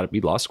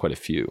lost quite a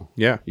few.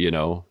 Yeah.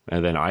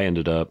 And then I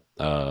ended up,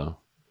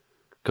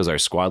 because our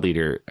squad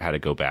leader had to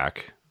go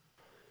back.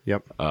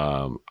 Yep.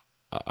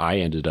 I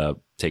ended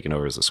up taking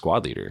over as a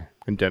squad leader.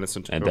 And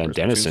Dennison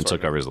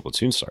took over as the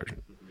platoon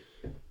sergeant.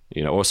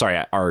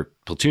 Our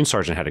platoon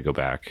sergeant had to go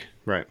back.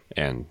 Right.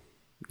 And,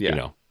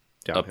 Downhill.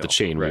 up the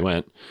chain we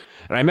went.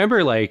 And I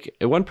remember, like,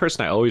 one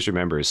person I always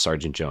remember is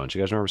Sergeant Jones.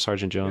 You guys remember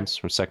Sergeant Jones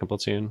from 2nd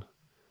Platoon?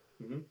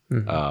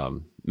 Mm-hmm.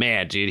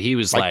 Man, dude, he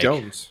was Mike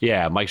Jones.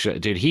 Yeah, Mike,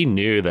 dude, he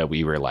knew that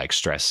we were, like,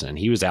 stressing.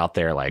 He was out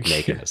there, like,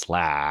 making us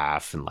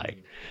laugh and,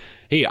 like...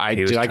 I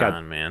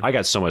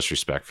got so much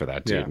respect for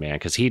that dude, man,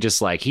 because he just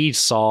he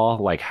saw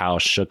like how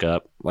shook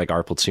up like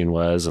our platoon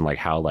was, and like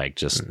how like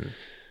just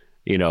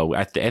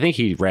I think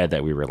he read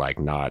that we were like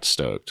not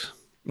stoked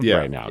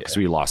right now because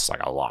we lost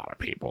like a lot of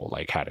people,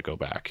 like had to go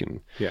back,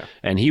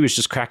 and he was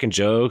just cracking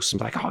jokes and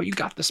like, oh, you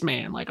got this,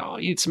 man, like, oh,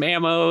 you need some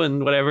ammo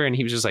and whatever, and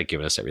he was just like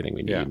giving us everything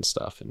we need and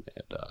stuff, and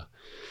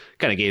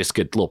kind of gave us a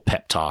good little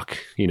pep talk,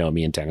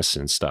 me and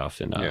Dennison and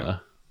stuff, and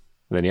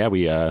then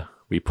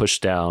we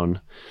pushed down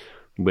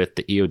with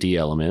the EOD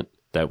element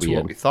that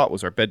what we thought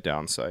was our bed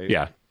down site.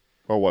 Yeah.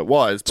 Or what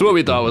was. So what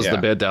we thought was the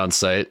bed down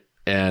site.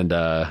 And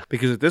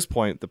because at this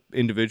point, the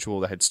individual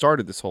that had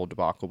started this whole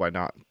debacle by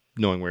not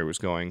knowing where he was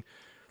going,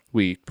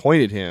 we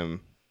pointed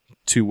him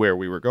to where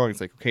we were going.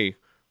 It's like, okay,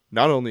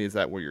 not only is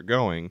that where you're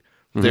going,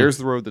 there's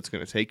the road that's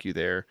going to take you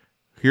there.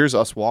 Here's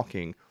us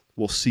walking.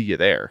 We'll see you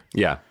there.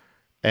 Yeah.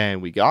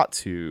 And we got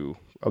to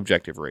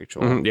Objective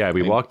Rachel. Yeah,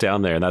 we walked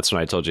down there, and that's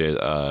when I told you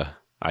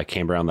I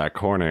came around that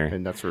corner,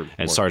 and that's where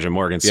Sergeant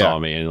Morgan saw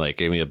me and like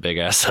gave me a big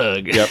ass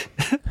hug. Yep.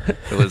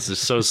 It was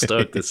just so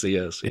stoked to see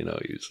us. He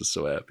was just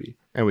so happy.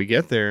 And we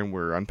get there and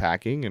we're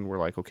unpacking and we're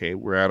like, okay,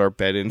 we're at our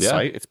bed in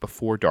sight. It's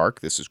before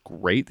dark. This is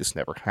great. This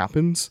never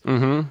happens.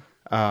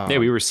 Mm-hmm.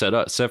 We were set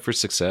for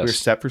success. We were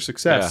set for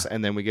success,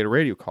 and then we get a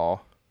radio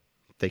call.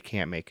 They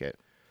can't make it.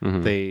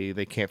 Mm-hmm.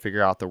 They can't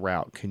figure out the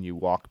route. Can you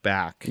walk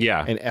back?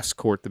 And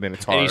escort the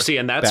Minotaur. And you see,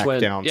 and that's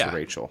back down to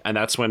Rachel. And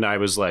that's when I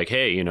was like,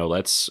 hey,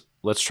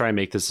 let's try and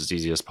make this as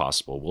easy as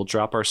possible. We'll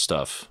drop our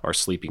stuff, our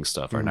sleeping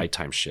stuff, our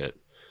nighttime shit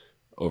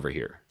over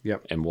here.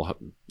 Yep. And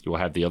we'll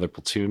have the other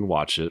platoon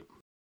watch it.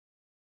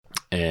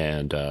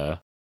 And,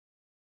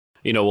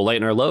 we'll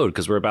lighten our load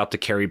because we're about to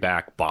carry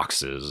back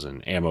boxes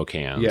and ammo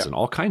cans and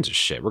all kinds of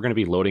shit. We're going to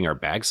be loading our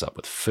bags up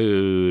with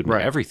food and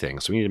everything.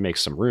 So we need to make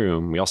some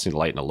room. We also need to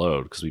lighten the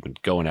load because we've been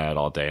going at it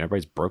all day and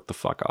everybody's broke the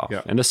fuck off.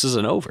 Yep. And this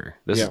isn't over.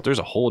 There's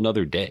a whole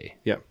another day.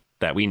 Yep.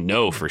 That we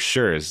know for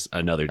sure is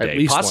another day. At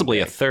least possibly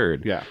one day. A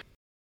third. Yeah.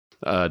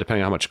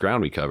 Depending on how much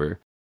ground we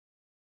cover.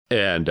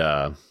 And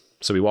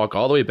so we walk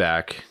all the way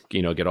back,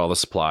 get all the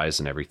supplies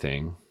and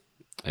everything.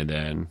 And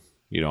then,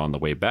 on the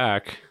way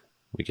back,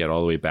 we get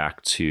all the way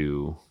back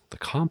to the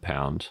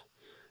compound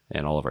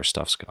and all of our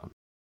stuff's gone.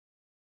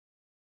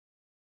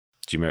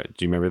 Do you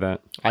remember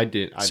that? I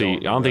did. I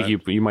don't think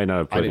you might not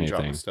have put anything.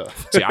 Drop my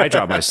stuff. See, I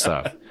dropped my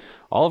stuff.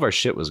 All of our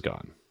shit was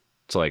gone.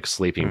 So like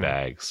sleeping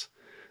bags,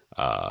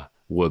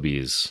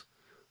 whoobies,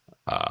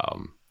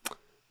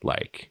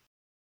 like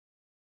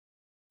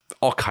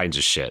all kinds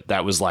of shit.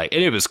 That was like,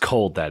 and it was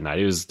cold that night.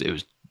 It was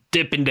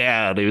dipping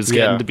down. It was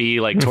getting to be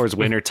like towards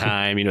winter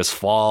time. It's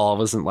fall. It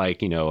wasn't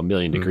like, a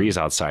million degrees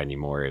outside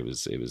anymore. It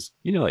was,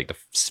 like the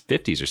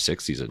 50s or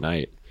 60s at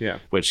night. Yeah.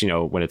 Which,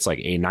 when it's like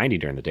 90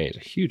 during the day, it's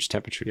a huge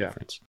temperature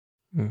difference.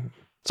 Mm-hmm.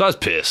 So I was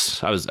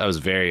pissed. I was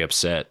very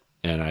upset.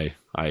 And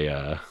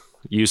I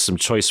used some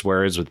choice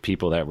words with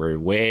people that were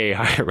way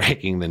higher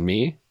ranking than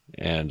me.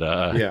 And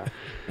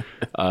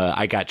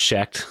I got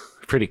checked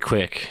pretty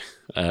quick.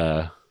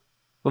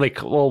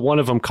 One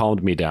of them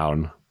calmed me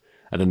down,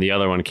 and then the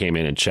other one came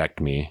in and checked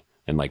me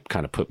and like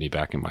kind of put me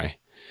back in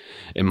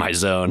my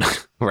zone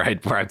where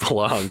I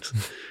belonged.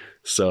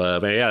 So,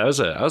 that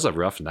was a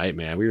rough night,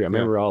 man. I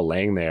remember all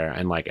laying there,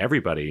 and like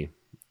everybody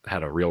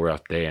had a real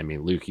rough day. I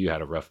mean, Luke, you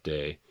had a rough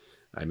day.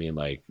 I mean,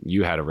 like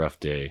you had a rough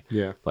day.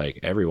 Yeah. Like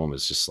everyone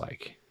was just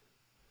like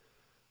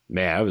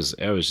man, it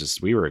was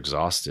just, we were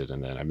exhausted.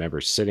 And then I remember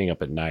sitting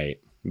up at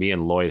night, me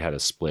and Lloyd had a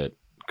split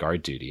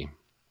guard duty,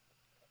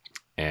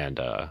 and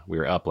we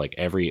were up like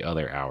every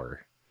other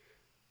hour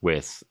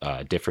with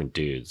different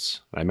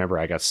dudes. I remember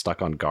I got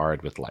stuck on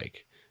guard with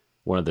like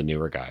one of the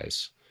newer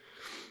guys,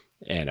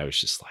 and I was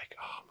just like,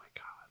 oh my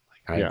God,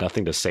 like I had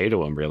nothing to say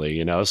to him really,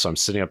 you know? So I'm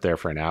sitting up there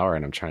for an hour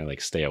and I'm trying to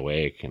like stay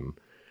awake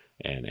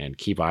and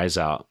keep eyes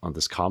out on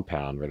this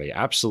compound where they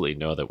absolutely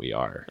know that we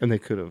are. And they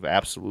could have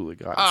absolutely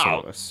gotten some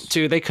of us.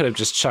 Dude, they could have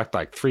just chucked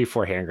like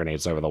 3-4 hand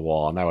grenades over the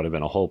wall, and that would have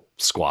been a whole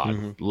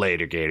squad.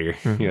 Later, Gator.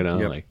 You know,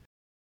 like.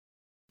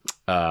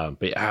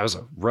 But yeah, it was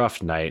a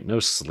rough night. No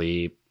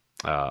sleep.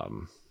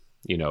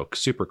 You know,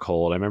 super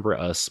cold. I remember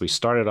we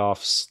started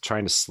off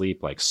trying to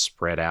sleep like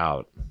spread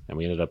out, and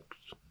we ended up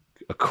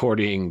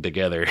accordioning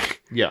together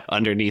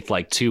underneath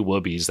like 2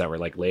 whoobies that were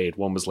like laid.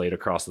 One was laid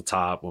across the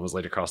top, one was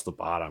laid across the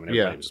bottom, and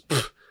everybody was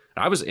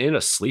I was in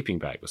a sleeping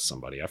bag with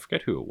somebody. I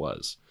forget who it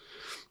was,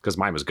 because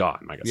mine was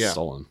gone. I got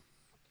stolen.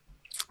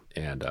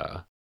 And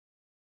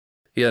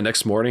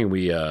next morning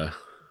we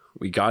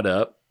got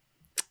up,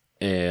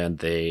 and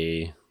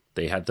they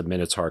had the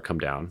Minotaur come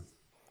down.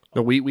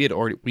 No, we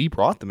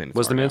brought the Minotaur.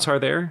 Was the Minotaur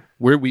there?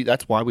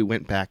 That's why we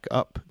went back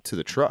up to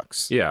the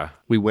trucks. Yeah.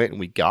 We went and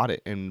we got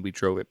it, and we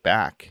drove it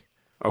back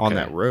on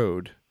that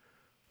road.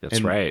 That's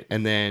right.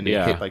 And then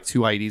it hit like 2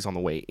 IEDs on the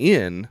way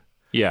in.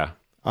 Yeah.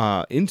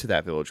 Into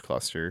that village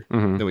cluster.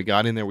 Then we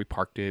got in there, we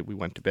parked it, we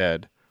went to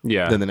bed.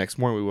 Yeah. Then the next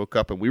morning we woke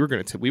up, and we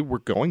were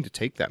going to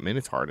take that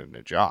Minotaur to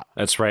Najat.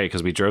 That's right,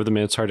 because we drove the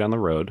Minotaur down the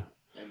road.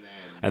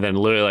 And then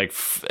literally like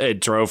it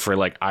drove for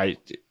like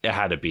it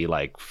had to be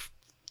like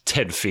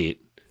 10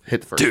 feet.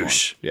 Hit the first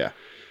douche. one. Yeah.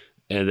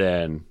 And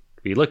then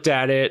we looked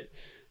at it.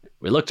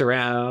 We looked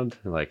around.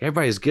 And like,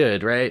 everybody's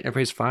good, right?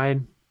 Everybody's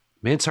fine.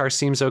 Minotaur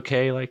seems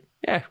okay. Like,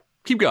 yeah,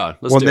 keep going.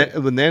 Let's do it.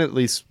 Then at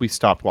least we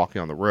stopped walking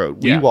on the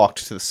road. We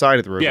walked to the side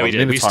of the road. Yeah, we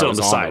did. We still on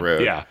the side. The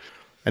road. Yeah.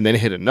 And then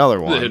it hit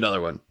another one. And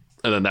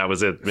then that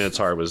was it.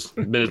 Minotaur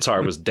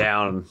was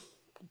down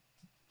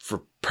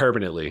for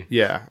permanently.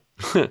 Yeah.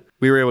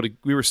 we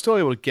were still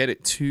able to get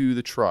it to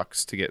the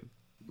trucks to get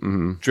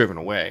driven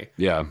away.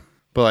 Yeah.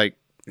 But like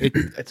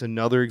it's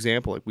another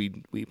example. Like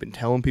we've been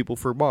telling people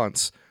for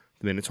months,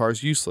 the Minotaur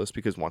is useless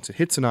because once it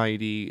hits an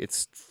IED,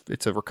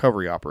 it's a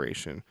recovery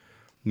operation.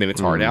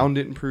 Minotaur down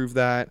didn't prove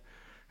that,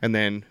 and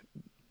then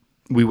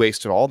we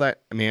wasted all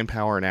that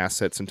manpower and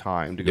assets and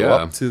time to go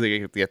up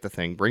to get the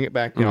thing, bring it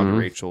back down to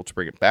Rachel, to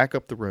bring it back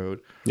up the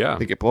road. Yeah,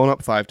 they get blown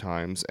up 5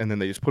 times, and then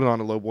they just put it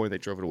on a low boy. They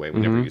drove it away. We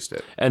never used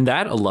it, and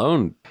that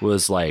alone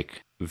was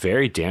like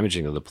very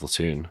damaging to the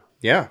platoon.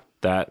 Yeah.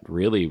 That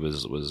really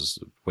was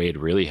weighed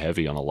really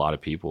heavy on a lot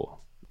of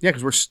people. Yeah,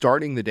 because we're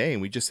starting the day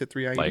and we just hit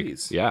 3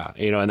 IEDs. Like,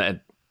 you know,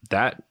 and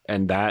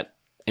that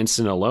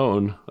incident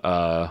alone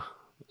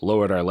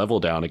lowered our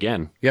level down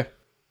again. Yeah.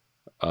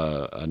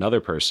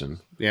 Another person.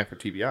 Yeah, for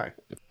TBI.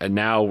 And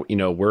now, you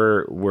know,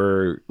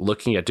 we're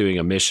looking at doing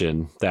a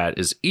mission that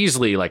is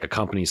easily like a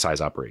company size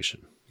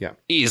operation. Yeah.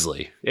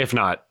 Easily, if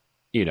not,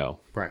 you know,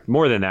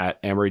 more than that.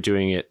 And we're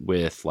doing it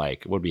with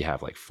like, what do we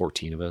have? Like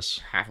 14 of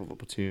us, half of a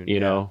platoon, you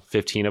know,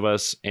 15 of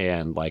us,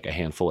 and like a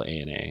handful of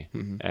A&A.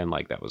 And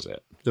like, that was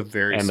it. The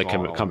very and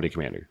small the company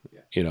commander,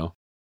 you know,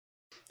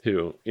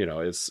 who, you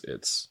know, it's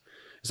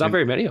not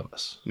very many of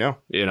us. No,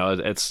 you know,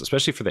 it's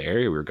especially for the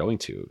area we were going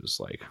to. It was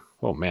like,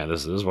 oh man,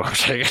 this is what I'm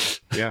taking.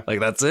 Yeah. Like,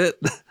 that's it.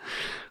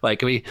 Like,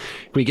 can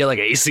we get like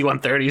an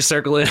AC-130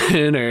 circle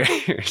in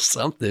or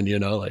something, you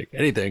know, like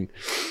anything.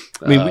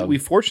 I mean, we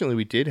fortunately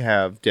we did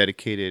have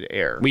dedicated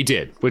air. We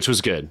did, which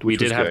was good. We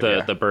did have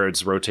the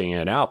birds rotating in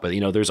and out, but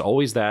you know, there's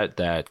always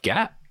that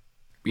gap.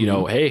 You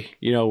know, hey,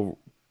 you know,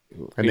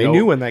 and they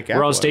knew when that gap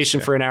was. We're on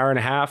station for an hour and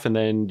a half, and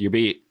then you're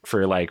beat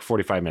for like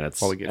 45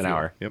 minutes, an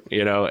hour. Yep.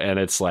 You know, and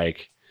it's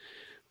like,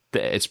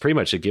 it's pretty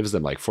much, it gives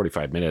them like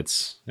 45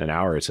 minutes, an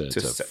hour to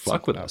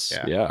fuck with us.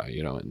 Yeah,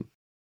 you know. And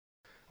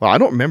well, I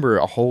don't remember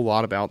a whole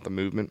lot about the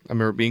movement. I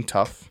remember it being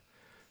tough.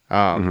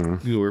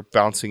 We were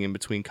bouncing in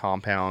between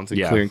compounds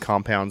and clearing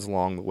compounds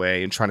along the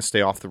way and trying to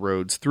stay off the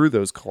roads through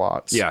those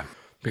clots. Yeah.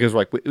 Because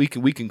like we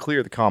can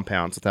clear the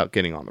compounds without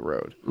getting on the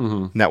road.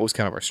 And that was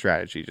kind of our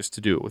strategy, just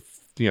to do it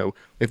with, you know,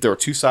 if there were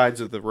 2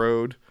 sides of the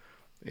road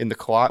in the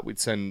clot, we'd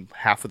send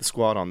half of the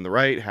squad on the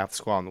right, half the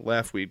squad on the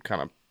left. We'd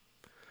kind of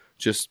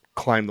just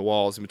climb the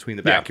walls in between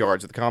the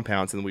backyards of the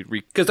compounds, and then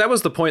we'd because that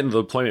was the point in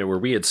the deployment where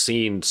we had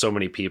seen so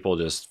many people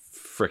just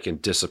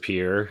freaking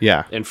disappear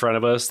in front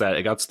of us that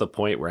it got to the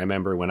point where I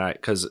remember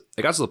because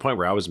it got to the point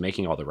where I was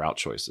making all the route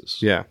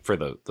choices for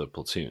the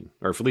platoon,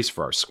 or at least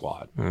for our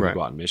squad when we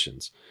go on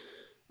missions.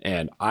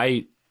 And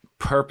I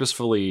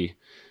purposefully,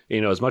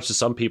 you know, as much as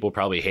some people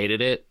probably hated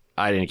it,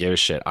 I didn't give a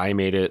shit. I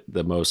made it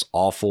the most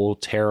awful,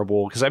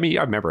 terrible, because I mean,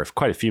 I remember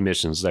quite a few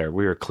missions there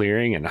we were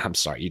clearing, and I'm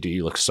sorry,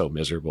 you look so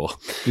miserable.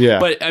 Yeah.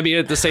 But I mean,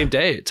 at the same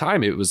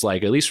time, it was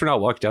like, at least we're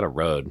not walking down a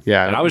road.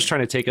 Yeah. And I was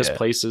trying to take us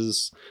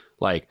places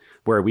like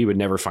where we would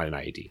never find an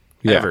IED.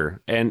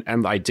 ever. And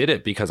I did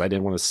it because I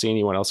didn't want to see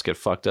anyone else get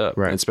fucked up,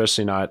 Right. and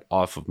especially not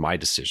off of my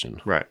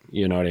decision. Right.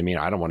 You know what I mean?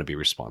 I don't want to be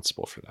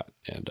responsible for that.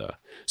 And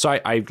so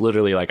I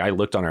literally, like, I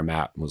looked on our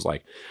map and was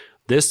like,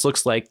 this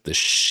looks like the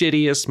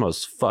shittiest,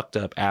 most fucked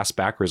up ass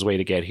backwards way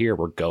to get here.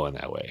 We're going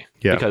that way.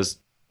 Yeah. Because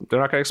they're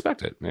not going to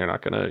expect it. They're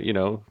not going to, you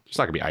know, there's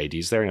not going to be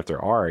IEDs there. And if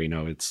there are, you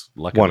know, it's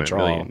luck One of the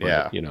in a draw. million, but,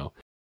 yeah. You know.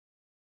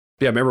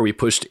 Yeah, I remember we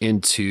pushed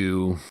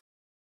into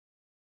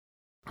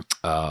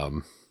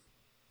So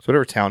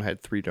whatever town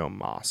had Three Dome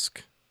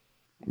Mosque.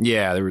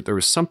 yeah, there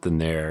was something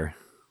there.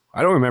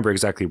 I don't remember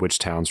exactly which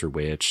towns were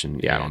which,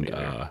 and Yeah, I don't and,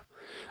 either.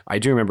 I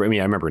do remember. I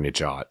mean, I remember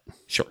Najat.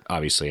 Sure.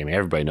 Obviously, I mean,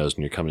 everybody knows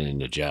when you're coming in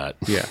Najat.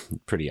 Yeah.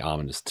 Pretty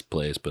ominous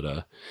place, but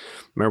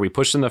remember we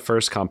pushed in the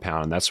first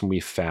compound, and that's when we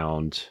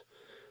found.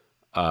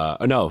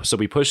 So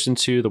we pushed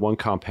into the one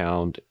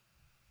compound,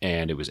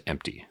 and it was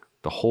empty.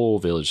 The whole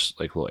village,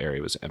 like little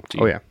area, was empty.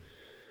 Oh yeah.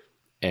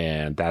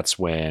 And that's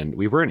when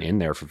we weren't in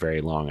there for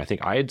very long. I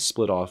think I had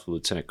split off with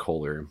Lieutenant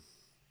Kohler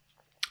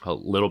a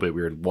little bit.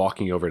 We were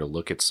walking over to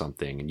look at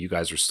something, and you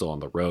guys were still on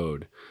the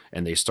road,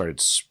 and they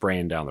started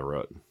spraying down the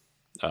road.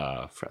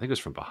 I think it was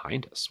from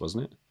behind us,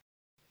 wasn't it?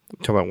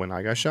 Talking about when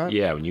I got shot?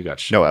 Yeah, when you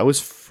got shot. No, that was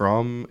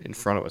from in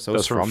front of us. That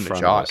was from the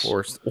front of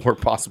shot, or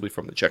possibly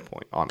from the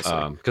checkpoint,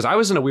 honestly. Because I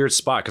was in a weird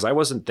spot because I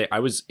wasn't there. I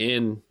was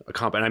in a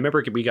comp, and I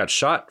remember we got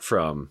shot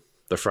from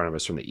the front of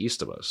us, from the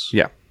east of us.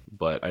 Yeah.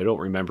 But I don't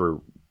remember.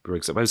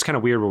 It was kind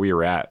of weird where we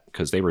were at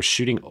because they were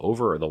shooting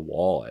over the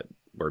wall at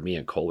where me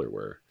and Kohler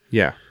were.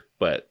 Yeah.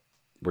 But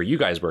where you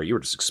guys were, you were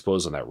just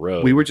exposed on that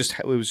road. We were just,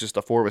 it was just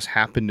the four of us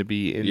happened to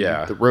be in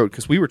the road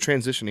because we were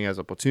transitioning as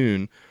a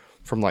platoon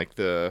from like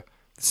the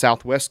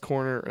southwest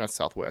corner, not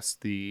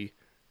southwest, the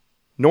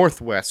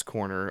northwest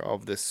corner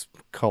of this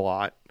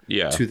Kalat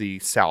to the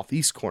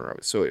southeast corner of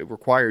it. So it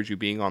requires you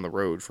being on the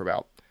road for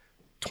about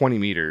 20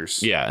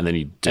 meters. Yeah, and then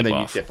you dip you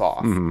off. dip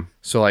off. Mm-hmm.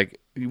 So like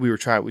we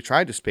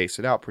tried to space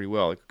it out pretty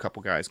well. Like a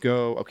couple guys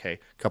go, okay,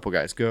 a couple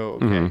guys go,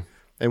 okay. Mm-hmm.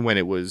 And when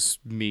it was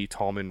me,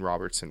 Tallman,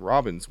 Roberts, and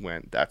Robbins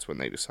went, that's when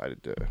they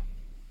decided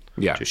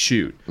to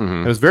shoot.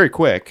 Mm-hmm. It was very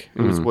quick.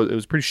 It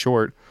was pretty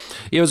short.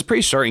 Yeah, it was a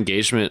pretty short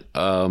engagement.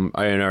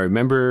 I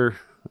remember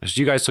as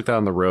you guys took that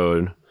on the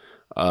road,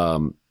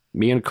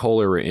 me and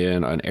Kohler were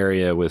in an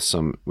area with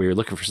we were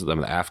looking for some of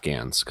the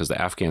Afghans because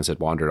the Afghans had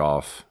wandered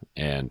off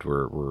and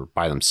were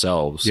by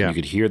themselves. Yeah. You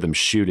could hear them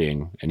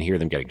shooting and hear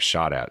them getting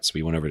shot at. So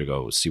we went over to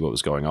go see what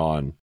was going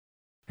on.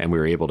 And we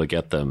were able to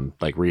get them,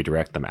 like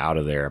redirect them out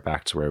of there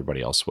back to where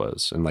everybody else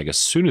was. And like as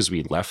soon as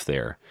we left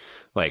there,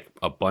 like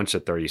a bunch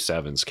of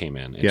 37s came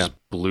in and just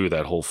blew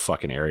that whole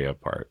fucking area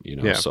apart, you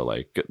know? Yeah. So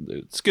like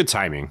it's good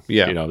timing.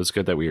 Yeah. You know, it's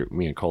good that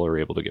me and Kohler were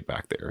able to get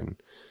back there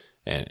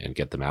and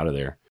get them out of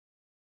there.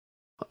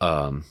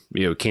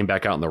 Came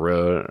back out on the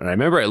road, and I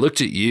remember I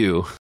looked at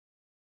you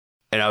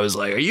and I was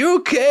like, "Are you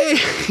okay?"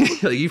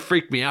 Like, you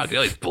freaked me out. You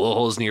had like bullet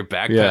holes in your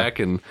backpack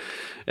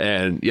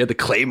and you had the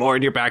Claymore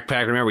in your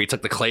backpack. Remember, we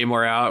took the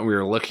Claymore out and we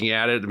were looking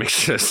at it to make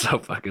sure there's no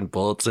fucking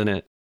bullets in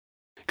it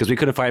because we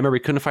couldn't find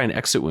an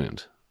exit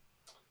wound.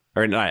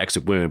 Or not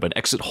exit wound, but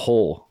exit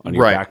hole on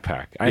your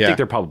backpack. I think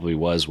there probably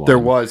was one. There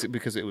was,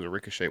 because it was a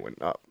ricochet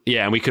went up.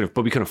 Yeah, and we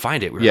couldn't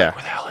find it. We were like,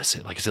 where the hell is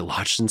it? Like, is it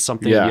lodged in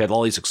something? Yeah. You had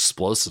all these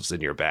explosives in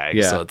your bag.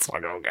 Yeah. So it's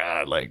like, oh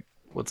God, like,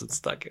 what's it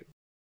stuck in?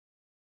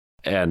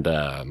 And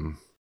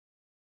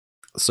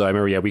so I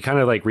remember, we kind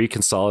of like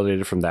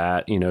reconsolidated from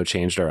that,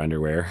 changed our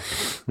underwear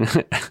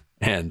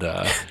and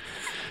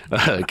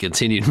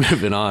continued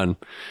moving on.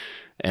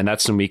 And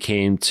that's when we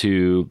came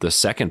to the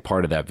second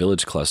part of that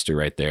village cluster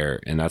right there.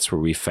 And that's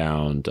where we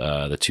found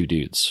the two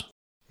dudes.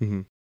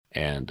 Mm-hmm.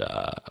 And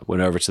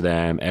went over to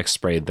them,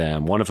 X-sprayed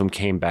them. One of them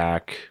came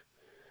back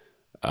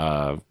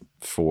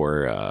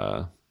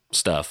for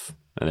stuff.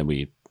 And then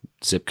we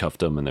zip cuffed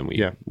them. And then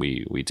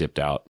we dipped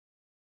out.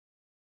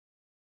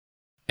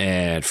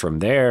 And from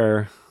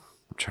there,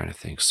 I'm trying to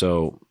think.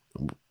 So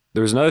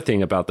there was another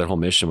thing about that whole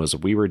mission was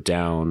we were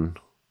down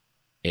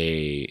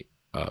a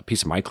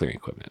piece of mine clearing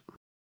equipment.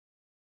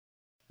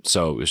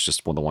 So it was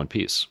just the one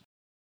piece.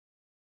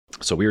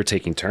 So we were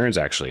taking turns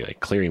actually like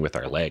clearing with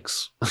our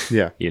legs.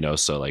 Yeah.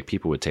 So like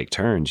people would take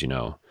turns,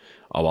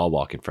 I'll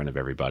walk in front of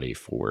everybody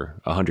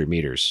for 100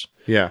 meters.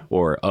 Yeah.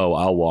 Or,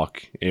 I'll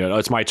walk,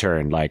 it's my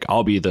turn. Like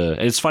I'll be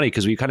it's funny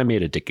because we kind of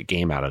made a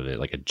game out of it,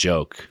 like a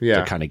joke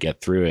to kind of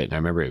get through it. And I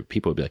remember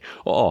people would be like,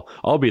 oh,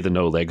 I'll be the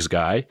no legs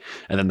guy.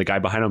 And then the guy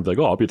behind him would be like,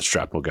 oh, I'll be the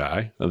shrapnel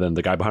guy. And then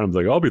the guy behind him would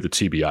be like, I'll be the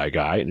TBI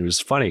guy. And it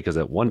was funny because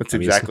at one That's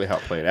exactly how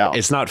it played out.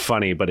 It's not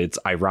funny, but it's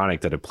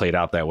ironic that it played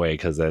out that way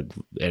because it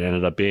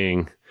ended up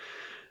being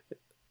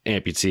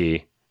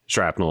amputee,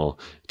 shrapnel,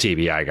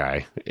 TBI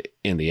guy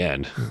in the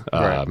end.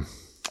 Right.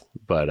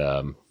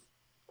 I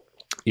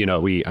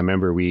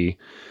remember we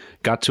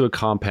got to a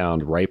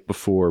compound right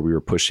before we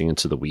were pushing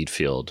into the weed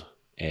field,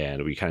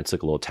 and we kind of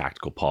took a little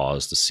tactical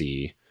pause to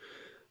see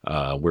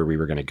where we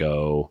were going to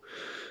go.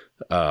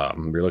 We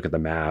were looking at the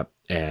map,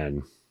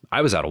 and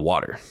I was out of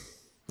water.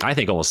 I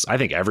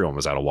think everyone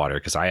was out of water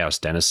because I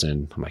asked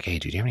Dennison, I'm like, hey,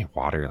 dude, do you have any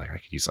water? Like, I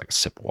could use like a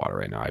sip of water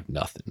right now. I have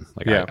nothing.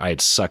 Like, I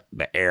had sucked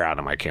the air out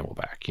of my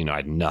Camelback. You know, I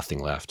had nothing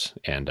left.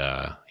 And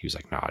he was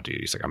like, nah, dude.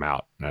 He's like, I'm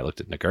out. And I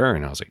looked at Nagurn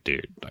and I was like,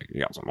 dude, like, you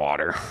got some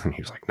water? And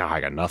he was like, nah,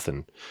 I got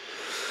nothing.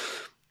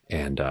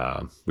 And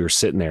we were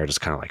sitting there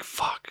just kind of like,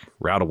 fuck,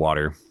 we're out of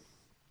water.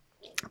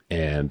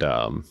 And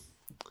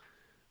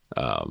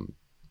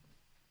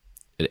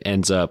it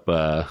ends up,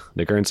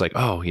 Nagurn's like,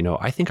 oh, you know,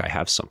 I think I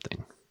have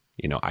something.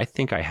 You know, I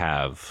think I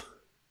have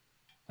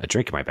a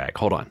drink in my bag.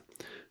 Hold on.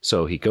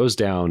 So he goes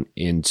down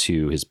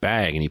into his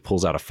bag and he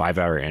pulls out a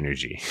 5-hour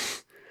energy.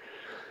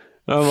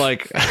 I'm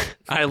like,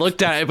 I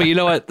looked at it, but you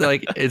know what?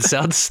 Like, it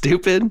sounds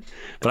stupid,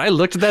 but I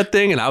looked at that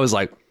thing and I was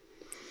like,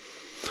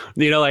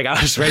 you know, like I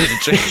was ready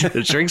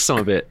to drink some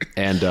of it.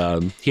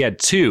 And he had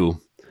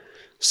 2.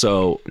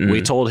 So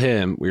we told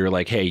him, we were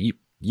like, hey,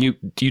 you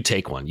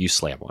take one, you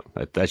slam one.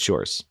 That's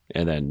yours.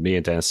 And then me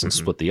and Dennison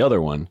split the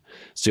other one.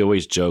 So we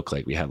always joke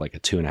like we had like a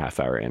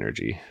 2.5-hour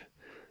energy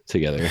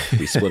together.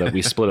 We split a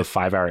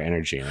 5-hour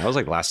energy, and that was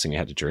like the last thing I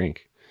had to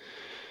drink.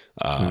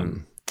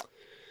 And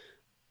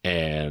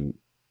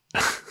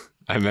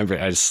I remember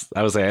I was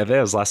like, I think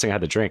that was the last thing I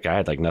had to drink. I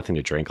had like nothing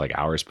to drink like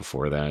hours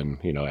before then.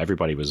 You know,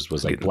 everybody was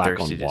like black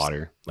on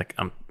water. Like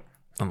I'm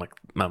like,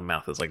 my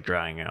mouth is like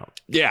drying out.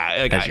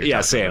 Yeah,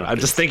 like, same. I'm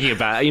just thinking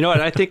about it. You know,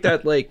 and I think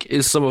that like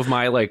is some of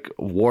my like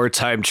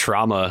wartime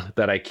trauma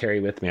that I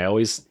carry with me. I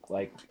always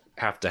like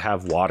have to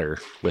have water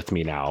with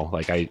me now.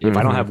 Like if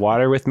I don't have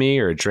water with me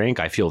or a drink,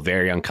 I feel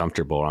very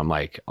uncomfortable. I'm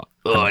like,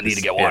 oh, I need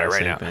to get water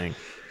right now. Thing.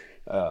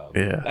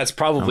 That's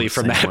probably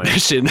from that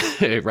mission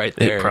right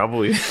there.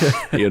 Probably.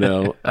 You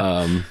know,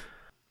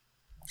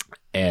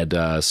 and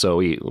so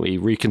we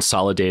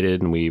reconsolidated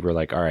and we were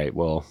like, all right,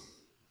 well,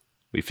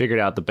 we figured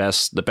out the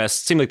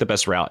best seemed like the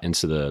best route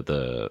into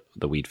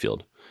the weed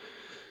field.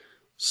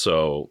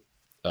 So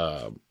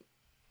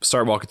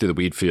start walking through the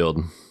weed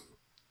field,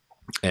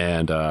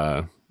 and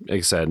like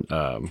I said,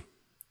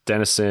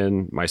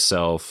 Dennison,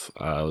 myself,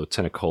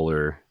 Lieutenant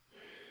Kohler,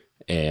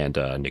 and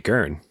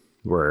Nagurn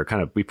were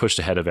we pushed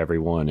ahead of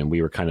everyone, and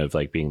we were kind of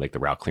like being like the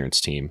route clearance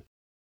team.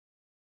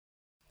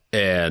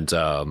 And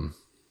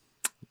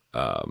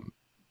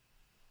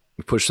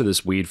we pushed to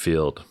this weed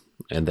field.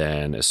 And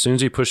then as soon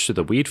as we pushed to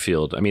the weed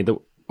field,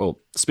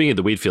 speaking of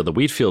the weed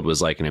field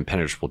was like an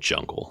impenetrable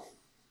jungle.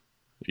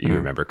 You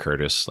remember,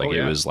 Curtis? Like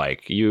it was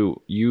like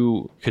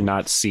you could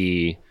not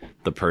see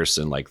the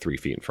person like 3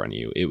 feet in front of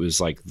you. It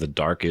was like the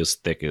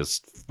darkest,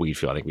 thickest weed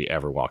field I think we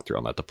ever walked through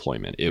on that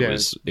deployment. It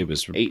was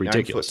 8-9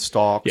 ridiculous. foot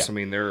stalks. Yeah. I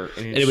mean, and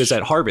it was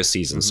at harvest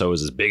season, so it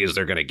was as big as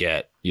they're gonna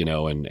get, you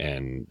know,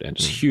 and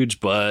just huge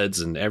buds,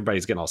 and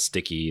everybody's getting all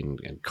sticky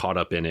and caught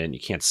up in it, and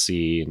you can't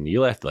see, and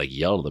you have to like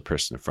yell to the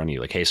person in front of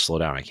you, like, hey, slow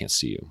down, I can't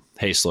see you.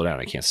 Hey, slow down,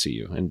 I can't see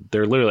you. And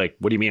they're literally like,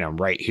 what do you mean? I'm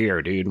right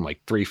here, dude. I'm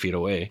like 3 feet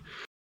away.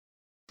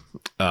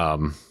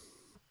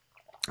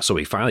 So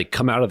we finally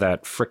come out of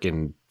that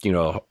freaking, you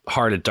know,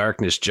 heart of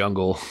darkness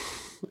jungle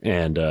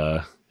and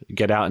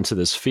get out into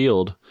this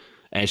field,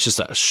 and it's just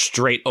a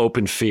straight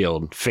open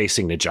field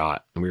facing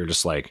Najat, and we were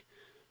just like,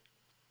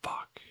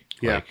 fuck.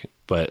 Yeah. Like,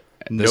 but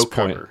at this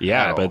point,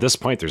 but at this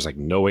point there's like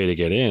no way to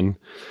get in.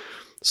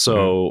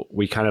 So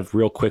we kind of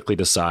real quickly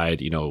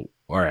decide, you know,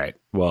 all right,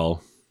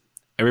 well,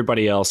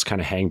 everybody else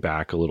kind of hang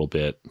back a little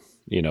bit.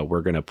 You know,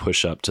 we're going to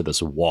push up to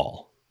this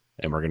wall.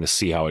 And we're going to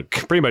see how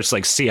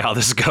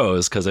this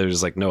goes, because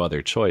there's like no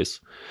other choice.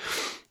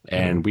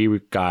 And we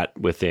got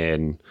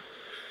within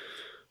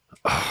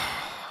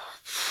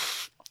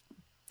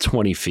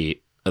 20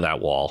 feet of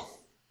that wall.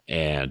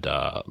 And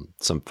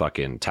some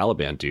fucking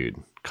Taliban dude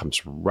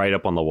comes right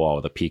up on the wall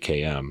with a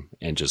PKM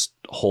and just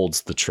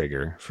holds the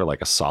trigger for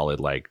like a solid,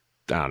 like,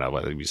 I don't know,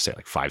 what would you say,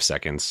 like 5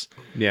 seconds?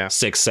 Yeah.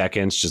 6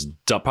 seconds, just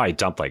probably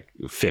dumped like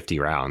 50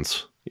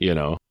 rounds, you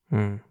know?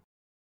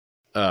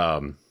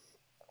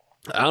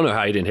 I don't know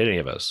how he didn't hit any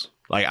of us.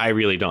 Like, I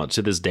really don't.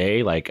 To this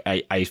day, like,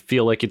 I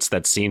feel like it's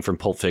that scene from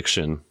Pulp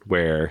Fiction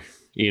where,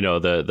 you know,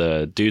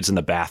 the dude's in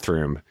the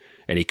bathroom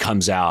and he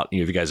comes out. You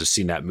know, if you guys have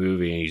seen that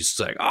movie, and he's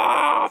like,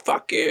 oh,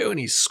 fuck you. And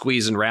he's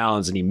squeezing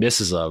rounds and he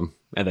misses them.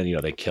 And then, you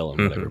know, they kill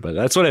him, whatever. But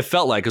that's what it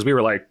felt like, because we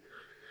were like,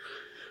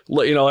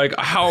 you know, like,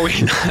 how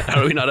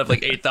do we not have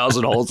like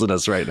 8,000 holes in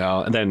us right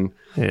now? And then,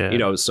 you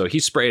know, so he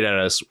sprayed at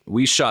us.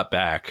 We shot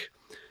back.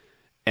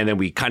 And then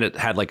we kind of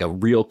had like a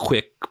real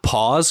quick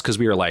pause, because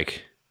we were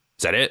like,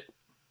 is that it?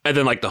 And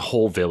then like the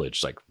whole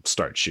village like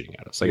started shooting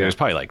at us. Like there's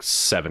probably like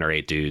 7 or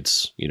 8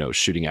 dudes, you know,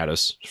 shooting at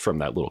us from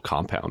that little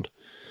compound.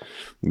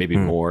 Maybe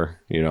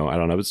more, you know, I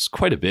don't know. It was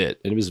quite a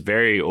bit. And it was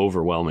very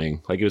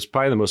overwhelming. Like it was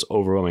probably the most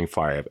overwhelming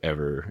fire I've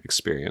ever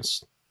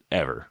experienced,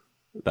 ever.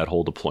 That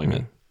whole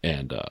deployment.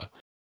 And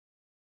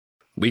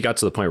we got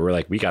to the point where we're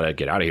like, we got to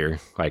get out of here.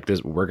 Like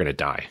this, we're going to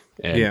die.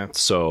 And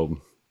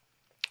so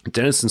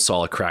Dennison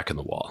saw a crack in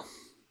the wall.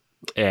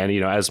 And, you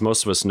know, as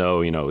most of us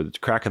know, you know, the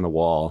crack in the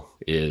wall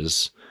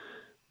is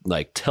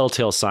like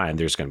telltale sign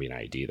there's going to be an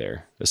ID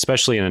there,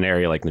 especially in an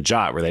area like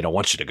Najat where they don't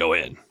want you to go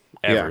in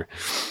ever.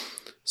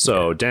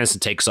 So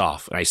Dennison takes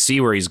off, and I see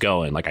where he's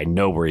going. Like, I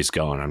know where he's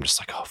going. I'm just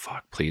like, oh,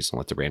 fuck, please don't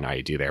let the rain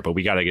IED there. But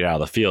we got to get out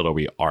of the field or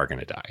we are going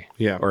to die.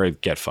 Yeah. Or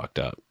get fucked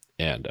up.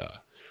 And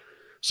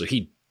so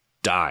he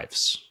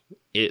dives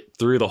it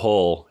through the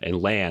hole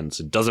and lands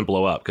and doesn't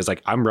blow up. Because,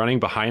 like, I'm running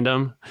behind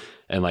him.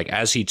 And, like,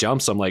 as he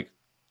jumps, I'm like,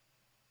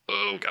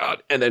 oh,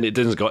 God. And then it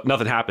didn't go.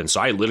 Nothing happened.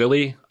 So I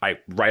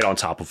right on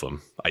top of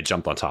him. I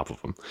jumped on top of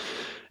him.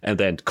 And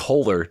then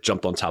Kohler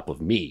jumped on top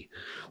of me.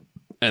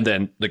 And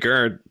then the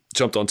Gurn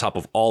jumped on top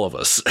of all of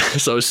us.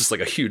 So it's just like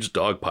a huge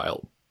dog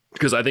pile.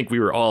 Because I think we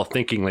were all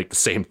thinking like the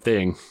same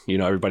thing. You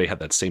know, everybody had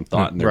that same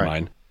thought in their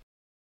mind.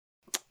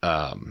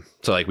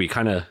 So like we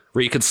kind of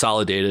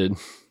reconsolidated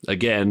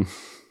again,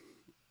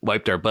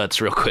 wiped our butts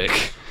real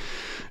quick.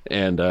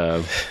 And,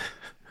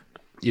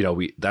 you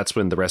know, that's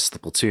when the rest of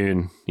the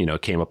platoon, you know,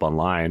 came up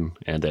online.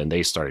 And then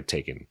they started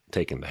taking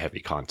the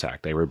heavy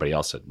contact. Everybody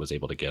else was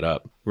able to get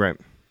up. Right.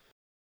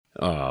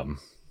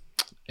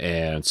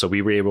 And so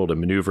we were able to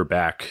maneuver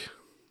back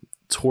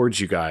towards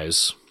you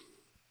guys,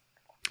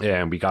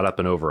 and we got up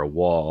and over a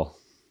wall.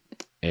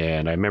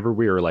 And I remember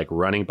we were like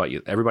running, but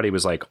everybody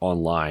was like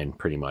online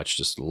pretty much,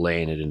 just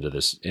laying it into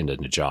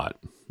Najat,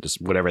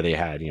 just whatever they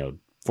had, you know,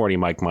 40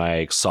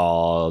 Mike,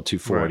 Saw,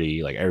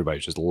 240, like everybody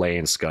was just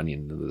laying Scunny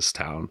into this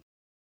town.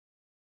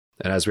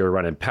 And as we were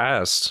running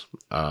past,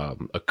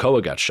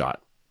 Okoa got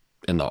shot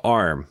in the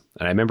arm.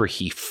 And I remember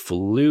he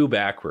flew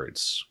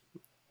backwards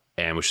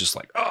and was just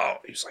like, oh,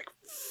 he's like,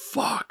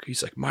 fuck.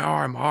 He's like, my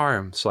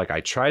arm. So like I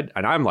tried,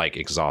 and I'm like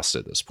exhausted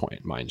at this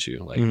point, mind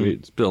you. Like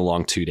it's been a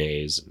long 2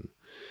 days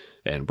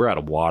and we're out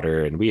of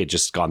water and we had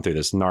just gone through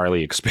this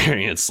gnarly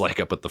experience like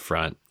up at the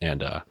front.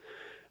 And I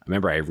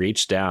remember I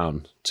reached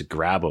down to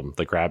grab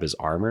his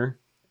armor,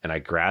 and I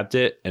grabbed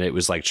it and it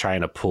was like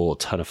trying to pull a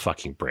ton of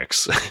fucking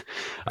bricks.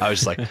 I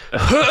was like,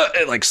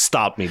 it like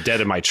stopped me dead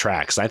in my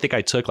tracks. I think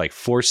I took like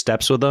 4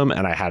 steps with him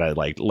and I had to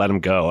like let him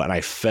go, and I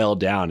fell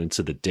down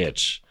into the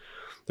ditch.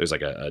 There's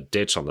like a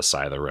ditch on the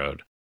side of the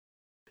road.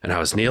 And I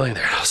was kneeling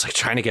there and I was like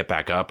trying to get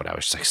back up, and I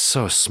was like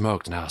so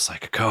smoked. And I was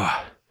like,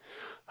 Okoa,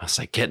 I was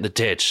like, get in the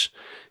ditch.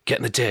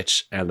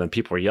 And then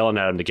people were yelling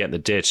at him to get in the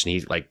ditch, and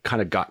he like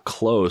kind of got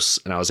close,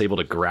 and I was able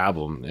to grab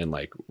him and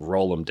like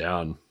roll him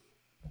down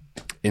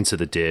into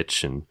the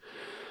ditch. And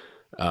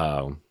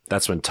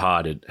that's when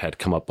Todd had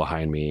come up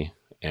behind me,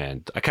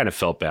 and I kind of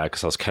felt bad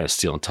because I was kind of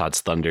stealing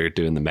Todd's thunder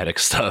doing the medic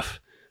stuff,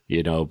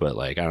 you know. But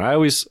like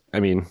I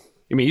mean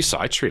you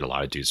saw I treat a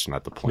lot of dudes from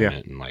that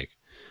deployment, and like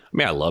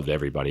I loved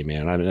everybody,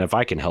 man. I mean, if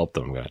I can help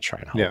them, I'm gonna try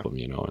and help them,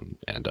 you know.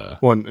 And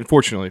well,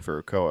 unfortunately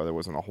for Okoa, there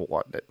wasn't a whole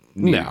lot that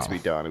needed to be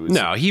done. It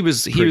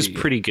was he was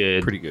pretty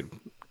good,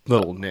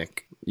 little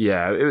nick.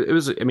 Yeah, it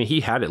was. I mean, he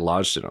had it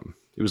lodged in him.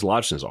 It was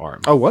lodged in his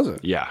arm. Oh, was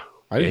it? Yeah.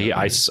 I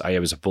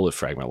was a bullet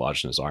fragment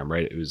lodged in his arm,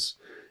 right? It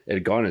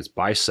had gone in his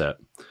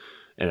bicep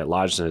and it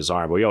lodged in his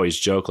arm. But we always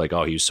joke like,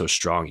 oh, he was so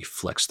strong, he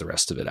flexed the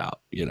rest of it out,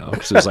 you know?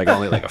 Because it was like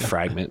only like a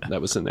fragment that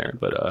was in there.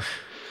 But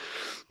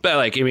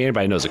like, I mean,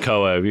 anybody knows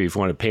Okoa. If you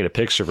want to paint a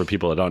picture for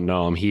people that don't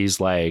know him, he's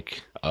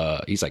like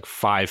 5'5",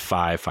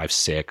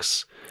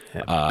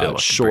 5'6",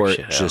 short,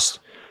 just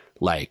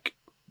like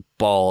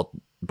bald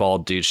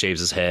dude, shaves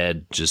his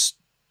head, just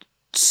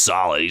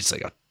solid. He's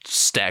like a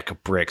stack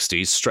of bricks,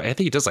 dude. I think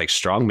he does like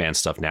strongman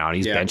stuff now, and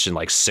he's benching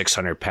like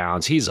 600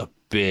 pounds. He's a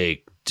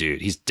big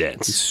dude. He's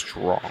dense. He's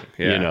strong.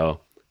 You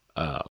know.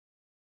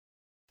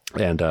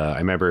 And I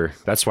remember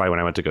that's why when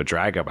I went to go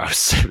drag him,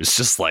 it was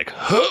just like,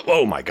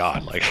 oh my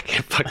god, like I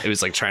can't. It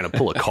was like trying to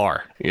pull a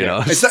car. You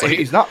know,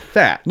 he's not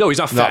fat. No, he's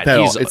not fat.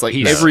 It's like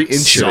every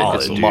inch solid,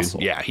 of it is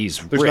muscle. Yeah,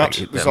 he's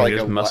ripped.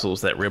 There's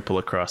muscles that ripple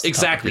across.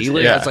 Exactly.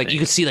 It's like you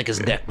can see like his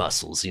neck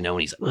muscles. You know,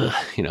 and he's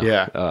you know.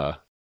 Yeah.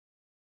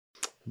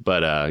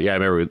 But I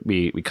remember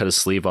we cut his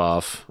sleeve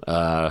off,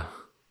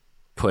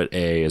 put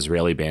a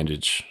Israeli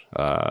bandage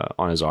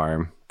on his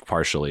arm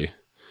partially,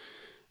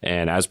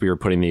 and as we were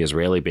putting the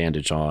Israeli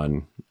bandage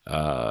on,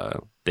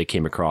 they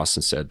came across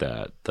and said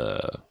that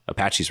the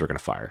Apaches were going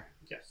to fire.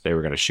 Yes. They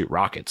were going to shoot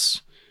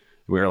rockets.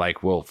 We were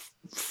like, well,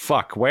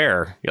 fuck,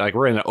 where? You're like,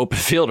 we're in an open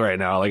field right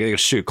now. Like, they're going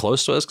to shoot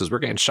close to us because we're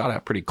getting shot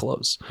at pretty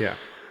close. Yeah.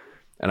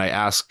 And I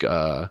asked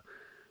the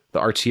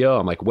RTO,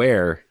 I'm like,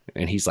 where?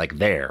 And he's like,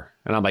 there.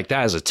 And I'm like,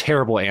 that is a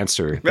terrible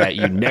answer that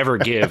you never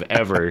give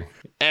ever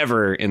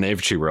in the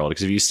infantry world.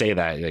 Because if you say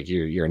that, like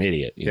you're an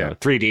idiot. You know,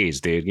 3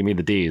 Ds, dude. Give me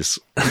the Ds.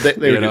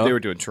 They were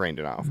doing train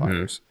denial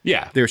fires. Mm-hmm.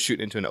 Yeah, they were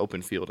shooting into an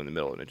open field in the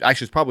middle of it.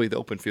 Actually, it's probably the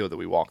open field that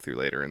we walked through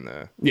later in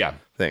the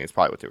thing. It's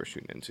probably what they were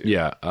shooting into.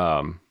 Yeah.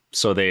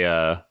 So they.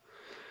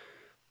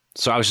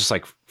 So I was just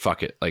like,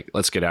 fuck it. Like,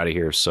 let's get out of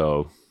here.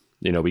 So,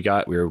 you know, we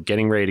were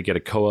getting ready to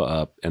get Okoa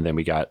up, and then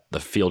the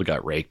field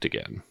got raked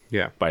again.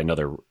 Yeah. By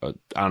another, I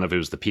don't know if it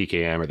was the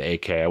PKM or the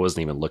AK. I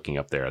wasn't even looking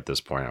up there at this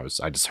point.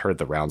 I just heard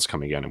the rounds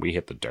coming in, and we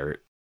hit the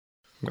dirt.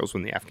 That was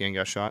when the Afghan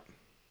got shot?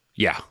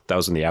 Yeah, that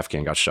was when the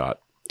Afghan got shot.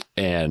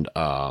 And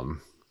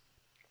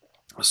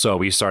so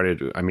we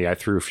started, I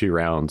threw a few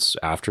rounds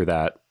after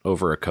that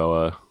over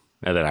Okoa,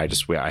 and then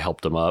I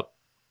helped him up,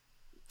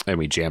 and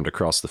we jammed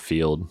across the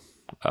field.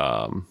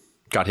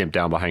 got him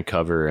down behind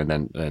cover, and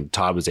then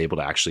Todd was able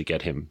to actually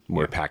get him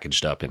more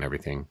packaged up and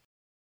everything.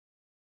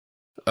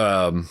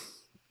 And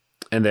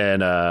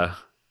then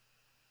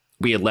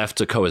we had left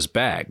Takoa's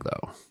bag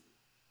though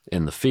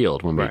in the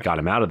field when we got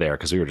him out of there,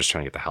 because we were just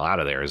trying to get the hell out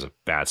of there. It was a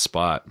bad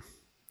spot,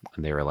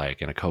 and they were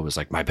like, and Akoa was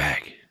like, my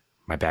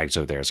bag's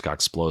over there, it's got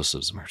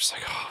explosives. And we were just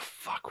like, oh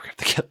fuck, we have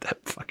to get that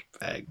fucking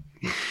bag.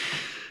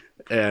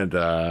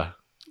 And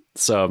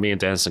so me and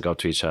Dennison go up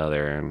to each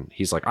other, and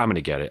he's like, I'm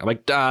gonna get it.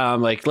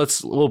 I'm like,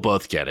 we'll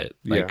both get it.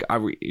 Like,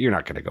 you're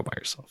not gonna go by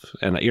yourself,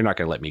 and you're not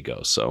gonna let me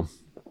go. So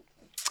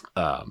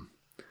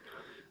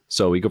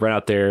so we go right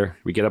out there,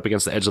 we get up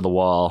against the edge of the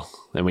wall,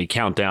 and we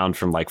count down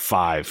from like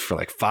 5 for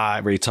like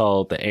 5. We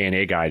tell the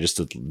A&A guy just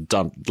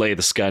to lay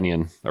the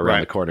Scunion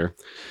around the corner.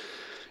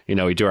 You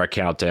know, we do our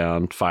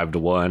countdown 5 to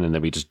 1, and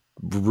then we just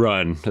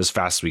run as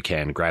fast as we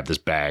can, grab this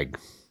bag,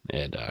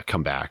 and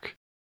come back.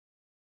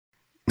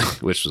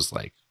 Which was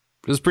like,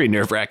 it was pretty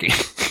nerve wracking.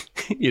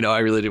 You know, I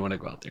really didn't want to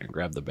go out there and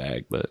grab the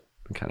bag, but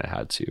I kind of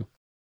had to.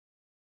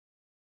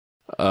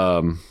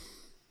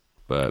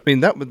 But I mean,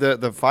 that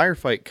the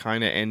firefight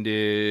kind of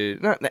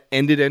ended, not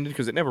ended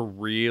because it never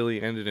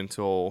really ended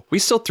until we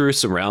still threw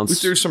some rounds. We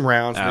threw some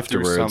rounds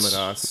afterwards. They threw some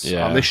at us.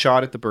 Yeah. They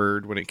shot at the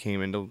bird when it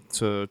came in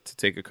to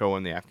take Akoa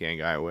and the Afghan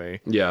guy away.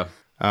 Yeah.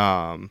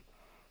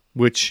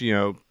 Which, you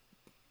know,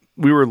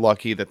 we were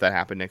lucky that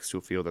happened next to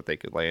a field that they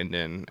could land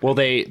in. Well,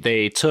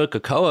 they took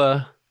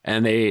Akoa,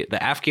 and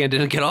the Afghan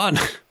didn't get on.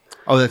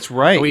 Oh, that's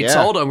right. We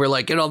told him, we're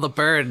like, get on the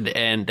bird,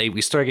 and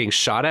we started getting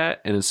shot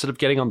at, and instead of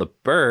getting on the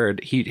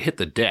bird, he hit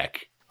the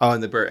deck. Oh,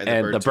 and the bird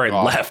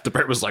left. The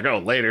bird was like, oh,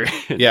 later.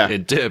 Yeah.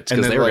 It dipped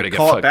because they were going to get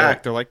call fucked it back.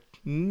 up. They're like,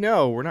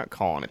 no, we're not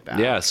calling it back.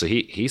 Yeah, so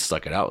he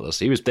stuck it out with us.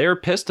 They were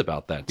pissed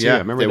about that too. Yeah, I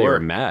remember they were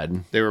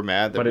mad. They were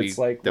mad that we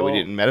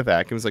didn't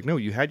medevac. It was like, no,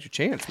 you had your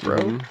chance, bro.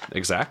 Mm-hmm.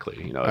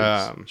 Exactly. You know,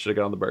 should have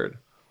got on the bird.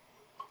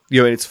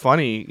 You know, it's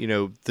funny, you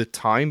know, the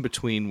time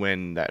between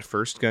when that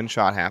first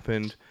gunshot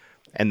happened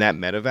and that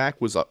medevac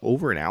was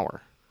over an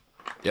hour.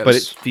 Yes. But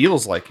it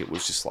feels like it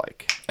was just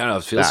like, I don't know,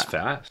 it feels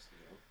fast.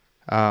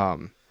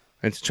 And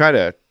to try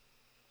to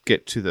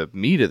get to the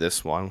meat of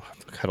this one,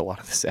 I'll cut a lot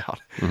of this out.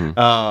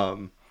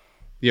 Mm-hmm.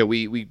 Yeah,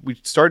 we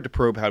started to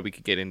probe how we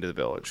could get into the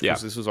village,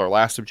 because this was our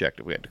last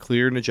objective. We had to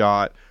clear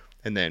Najat,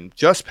 and then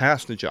just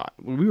past Najat,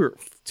 we were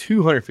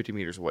 250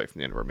 meters away from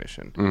the end of our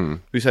mission. Mm-hmm.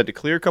 We just had to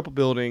clear a couple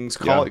buildings,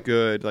 call it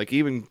good. Like,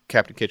 even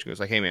Captain Kitchen was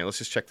like, hey man, let's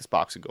just check this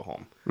box and go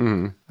home.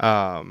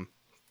 Mm-hmm.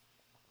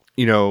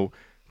 You know,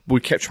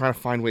 we kept trying to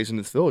find ways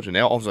into this village, and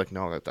they all was like,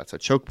 no, that's a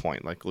choke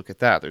point. Like, look at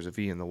that. There's a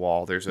V in the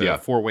wall. There's a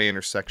 4-way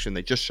intersection.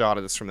 They just shot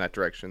at us from that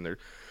direction.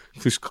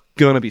 There's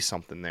going to be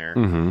something there.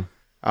 Mm-hmm.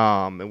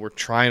 And we're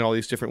trying all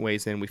these different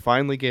ways in. We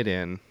finally get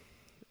in.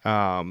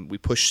 We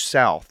push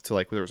south to,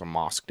 like, there was a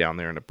mosque down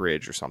there and a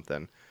bridge or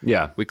something.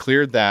 Yeah. We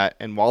cleared that,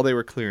 and while they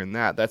were clearing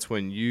that, that's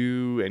when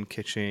you and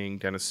Kitching,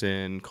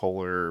 Dennison,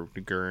 Kohler,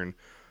 Gurn,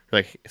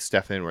 like,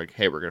 Stefan were like,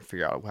 hey, we're going to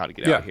figure out how to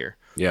get out of here.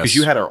 Yes. Because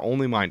you had our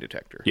only mine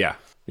detector. Yeah.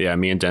 Yeah,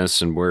 me and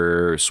Dennison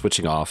were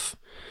switching off,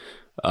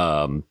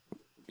 you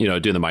know,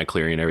 doing the mine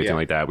clearing and everything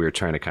like that. We were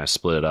trying to kind of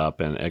split it up,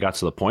 and it got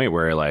to the point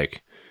where,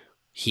 like,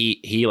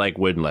 he like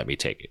wouldn't let me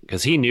take it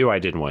because he knew I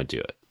didn't want to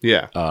do it.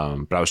 Yeah.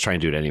 But I was trying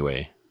to do it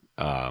anyway.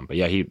 But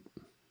yeah, he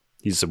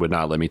just would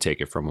not let me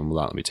take it from him. Would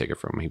not let me take it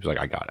from him. He was like,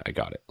 I got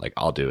it. Like,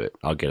 I'll do it.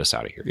 I'll get us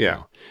out of here. Yeah. You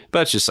know?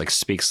 But it just like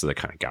speaks to the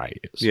kind of guy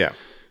he is. Yeah.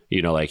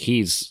 You know, like,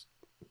 he's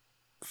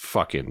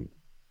fucking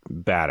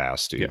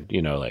badass dude. Yeah.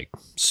 You know, like,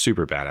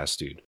 super badass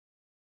dude.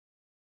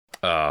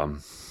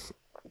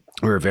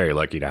 We were very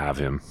lucky to have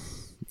him,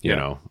 you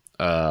know.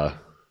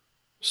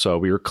 So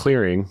we were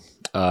clearing.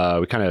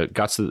 We kind of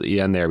got to the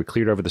end there. We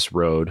cleared over this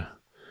road,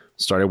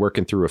 started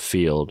working through a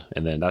field,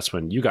 and then that's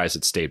when you guys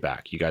had stayed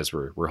back. You guys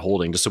were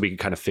holding just so we could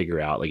kind of figure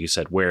out, like you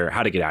said,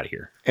 how to get out of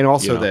here. And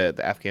also, you know,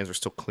 the Afghans were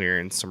still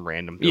clearing some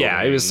random buildings.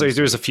 Yeah,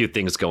 there was a few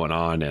things going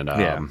on,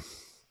 and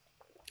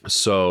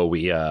so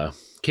we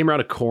came around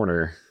a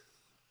corner,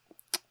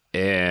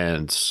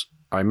 and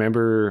I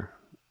remember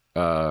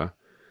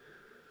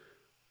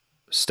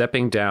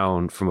stepping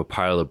down from a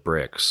pile of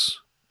bricks,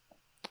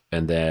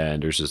 and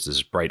then there's just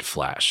this bright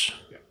flash,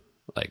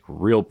 like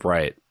real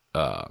bright,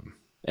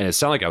 and it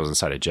sounded like I was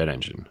inside a jet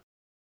engine.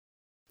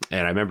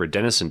 And I remember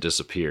Dennison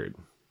disappeared.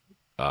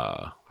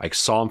 I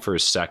saw him for a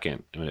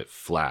second, and it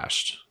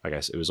flashed. I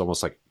guess it was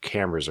almost like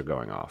cameras are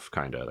going off,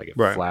 kind of like it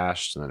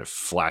flashed, and then it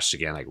flashed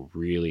again, like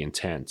really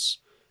intense.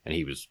 And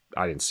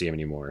I didn't see him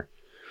anymore.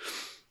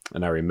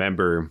 And I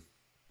remember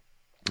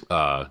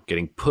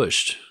getting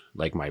pushed,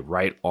 like my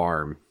right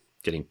arm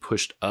getting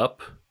pushed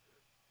up,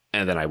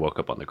 and then I woke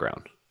up on the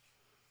ground.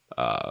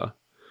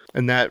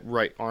 And that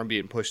right arm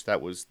being pushed,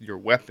 that was your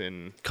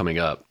weapon coming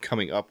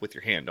up with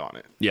your hand on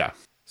it. Yeah.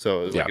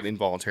 So it was like an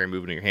involuntary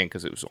movement in your hand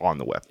because it was on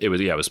the weapon. It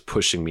was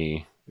pushing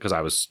me because I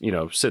was, you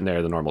know, sitting there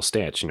in the normal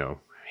stance, you know,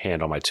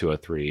 hand on my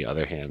 203,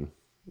 other hand,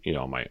 you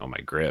know, on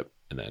my grip,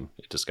 and then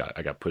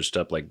I got pushed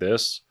up like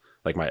this,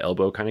 like my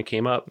elbow kind of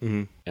came up,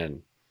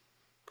 and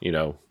you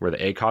know where the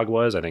ACOG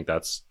was, I think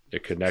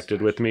it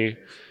connected with me,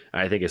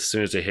 And I think as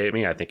soon as it hit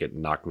me, I think it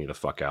knocked me the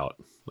fuck out,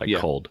 like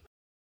cold.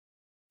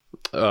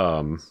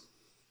 So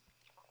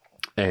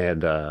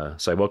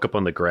I woke up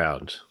on the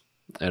ground,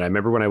 and I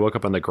remember when I woke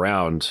up on the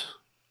ground,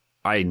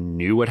 I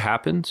knew what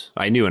happened.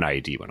 I knew an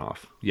IED went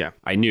off. Yeah.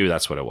 I knew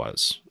that's what it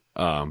was.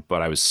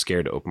 But I was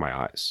scared to open my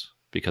eyes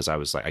because I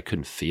was like, I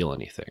couldn't feel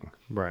anything.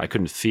 Right. I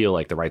couldn't feel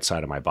like the right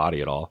side of my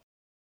body at all.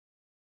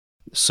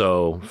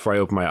 So before I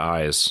opened my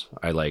eyes,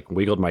 I like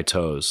wiggled my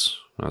toes.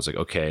 And I was like,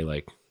 okay,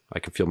 like I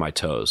can feel my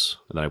toes.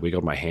 And then I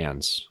wiggled my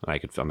hands.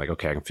 And I'm like,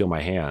 okay, I can feel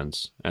my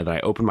hands. And then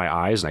I opened my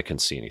eyes and I couldn't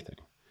see anything.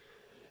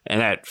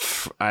 And that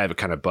it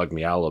kind of bugged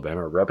me out a little bit. I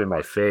remember rubbing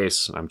my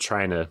face. And I'm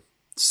trying to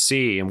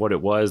see, and what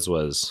it was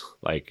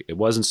like, it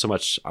wasn't so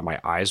much my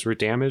eyes were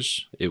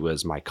damaged. It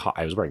was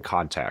I was wearing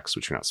contacts,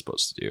 which you're not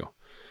supposed to do.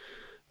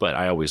 But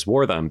I always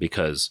wore them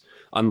because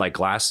unlike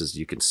glasses,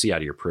 you can see out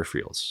of your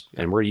peripherals.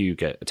 And where do you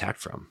get attacked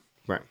from?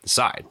 Right. The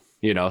side,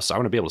 you know, so I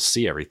want to be able to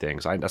see everything.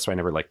 So that's why I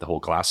never liked the whole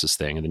glasses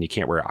thing. And then you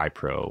can't wear eye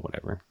pro,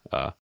 whatever.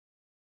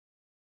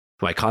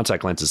 My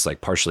contact lens is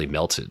like partially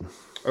melted.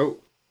 Oh.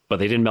 But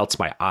they didn't melt to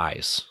my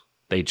eyes.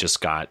 They just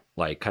got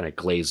like kind of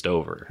glazed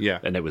over. Yeah.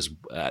 And it was,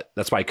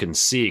 that's why I couldn't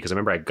see. Cause I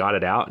remember I got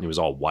it out and it was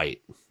all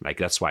white. Like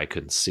that's why I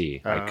couldn't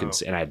see. I couldn't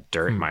see, and I had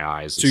dirt in my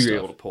eyes. So you're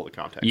able to pull the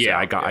contacts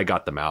out. I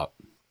got them out.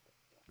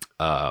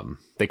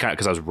 They kind of,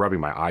 cause I was rubbing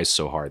my eyes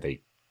so hard,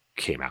 they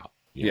came out.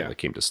 You know, they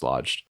came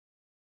dislodged.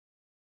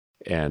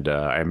 And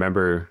I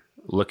remember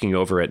looking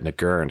over at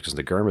Nagurn, because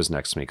Nagurn was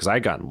next to me, because I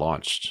had gotten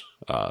launched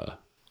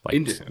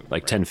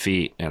like 10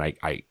 feet, and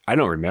I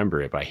don't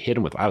remember it, but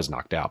I was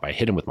knocked out, but I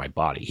hit him with my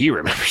body. He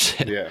remembers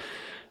it. Yeah.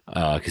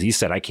 Because he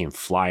said I came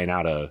flying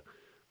out of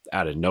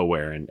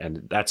nowhere,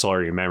 and that's all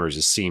he remembers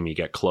is seeing me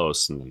get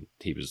close, and then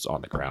he was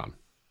on the ground.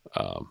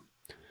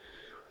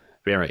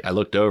 But anyway, I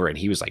looked over and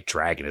he was like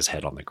dragging his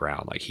head on the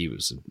ground, like he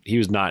was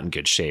not in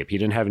good shape. He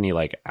didn't have any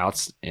like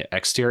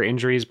exterior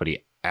injuries, but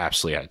he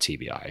absolutely had a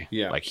TBI.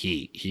 Yeah. Like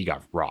he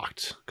got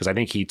rocked because I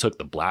think he took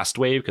the blast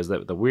wave, because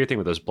the weird thing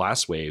with those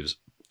blast waves,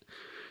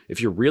 if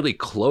you're really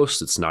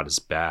close, it's not as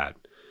bad.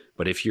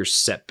 But if you're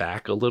set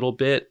back a little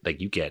bit, like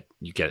you get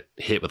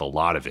hit with a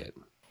lot of it.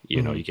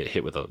 You know, you get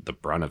hit with the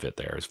brunt of it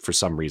there for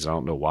some reason. I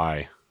don't know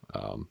why.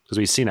 Because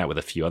we've seen that with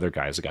a few other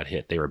guys that got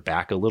hit. They were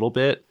back a little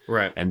bit.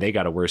 Right. And they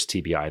got a worse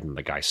TBI than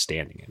the guy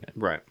standing in it.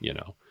 Right. You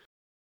know,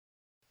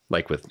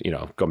 like with, you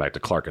know, going back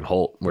to Clark and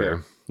Holt,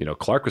 where, you know,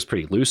 Clark was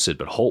pretty lucid,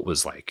 but Holt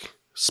was like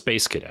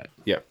space cadet.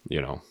 Yeah.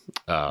 You know,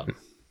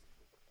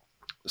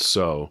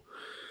 so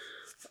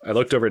I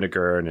looked over to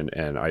Nagurn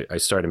and I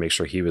started to make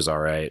sure he was all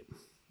right.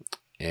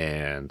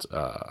 And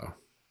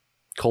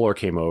Kohler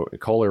came over.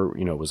 Kohler,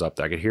 you know, was up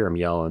there. I could hear him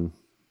yelling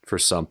for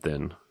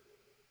something.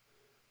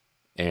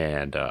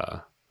 And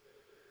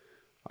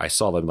I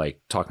saw them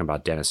like talking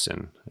about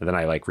Dennison. And then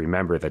I like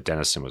remember that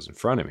Dennison was in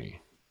front of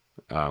me.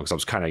 Because I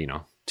was kind of, you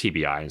know,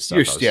 TBI and stuff.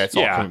 It's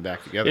all coming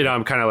back together. You know,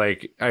 I'm kind of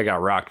like, I got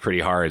rocked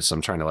pretty hard. So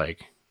I'm trying to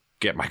like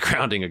get my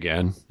grounding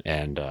again.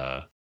 And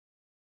I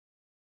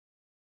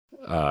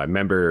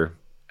remember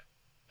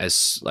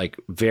as like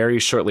very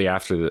shortly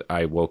after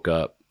I woke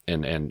up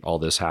and all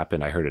this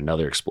happened, I heard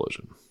another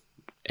explosion.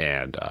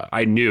 And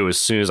I knew as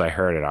soon as I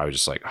heard it, I was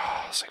just like,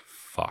 oh, I was like,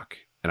 fuck.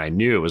 And I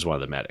knew it was one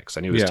of the medics.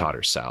 I knew it was Todd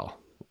or Sal.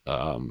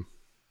 Come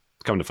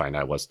to find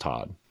out it was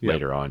Todd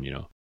later on, you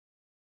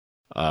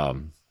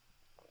know.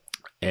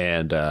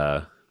 And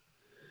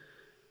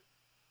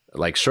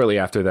like shortly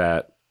after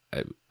that,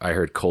 I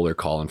heard Kohler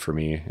calling for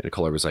me. And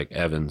Kohler was like,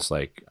 Evans,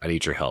 like, I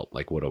need your help.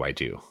 Like, what do I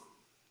do?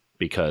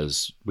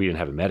 Because we didn't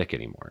have a medic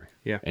anymore.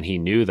 Yeah. And he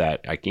knew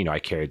that I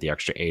carried the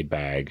extra aid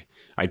bag.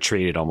 I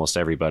treated almost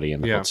everybody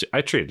in the platoon.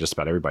 I treated just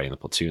about everybody in the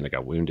platoon that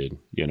got wounded,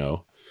 you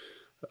know.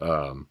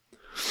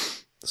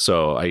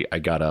 So I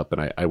got up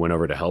and I went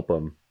over to help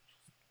him.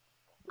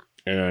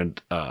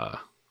 And I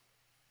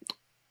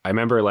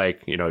remember,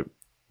 like, you know,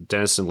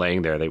 Dennison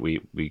laying there, that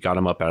we got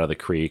him up out of the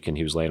creek and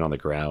he was laying on the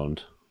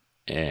ground,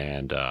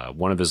 and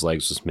one of his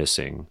legs was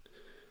missing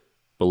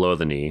below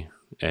the knee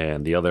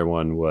and the other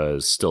one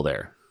was still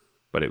there,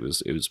 but it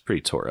was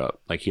pretty tore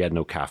up. Like he had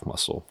no calf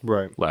muscle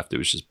left. It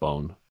was just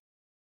bone.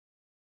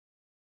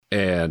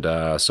 And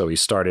so he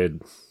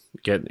started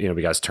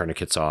we got his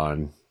tourniquets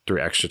on, threw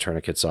extra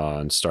tourniquets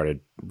on, started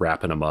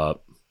wrapping him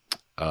up,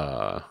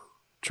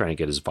 trying to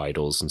get his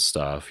vitals and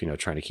stuff, you know,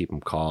 trying to keep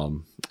him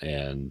calm.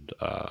 And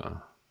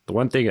the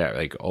one thing that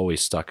like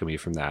always stuck in me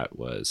from that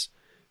was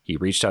he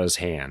reached out his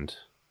hand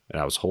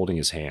and I was holding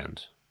his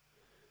hand,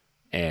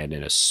 and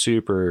in a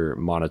super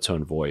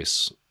monotone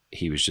voice,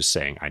 he was just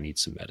saying, I need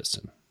some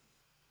medicine.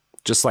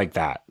 Just like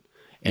that.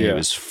 And it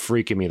was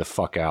freaking me the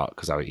fuck out,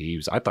 because I thought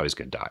he was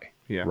going to die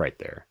right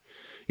there.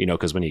 You know,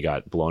 because when he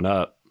got blown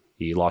up,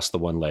 he lost the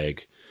one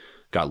leg,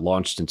 got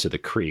launched into the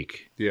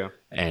creek. Yeah.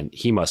 And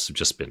he must have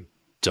just been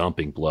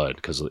dumping blood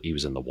because he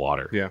was in the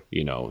water. Yeah.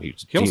 You know, he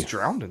almost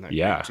drowned in that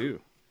creek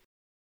too.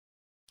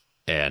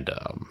 And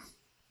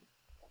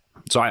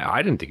so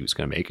I didn't think he was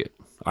going to make it.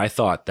 I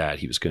thought that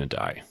he was going to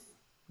die.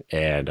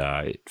 And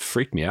it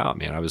freaked me out,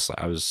 man. I was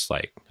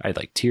like, I had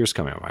like tears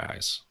coming out of my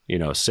eyes, you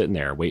know, sitting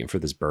there waiting for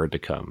this bird to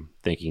come,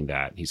 thinking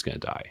that he's going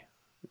to die,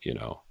 you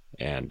know.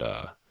 And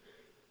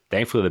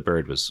thankfully the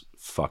bird was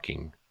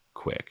fucking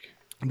quick.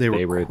 They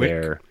were quick,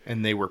 there,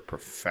 and they were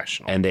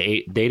professional. And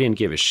they didn't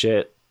give a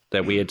shit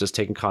that we had just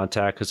taken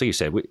contact, because like you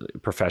said,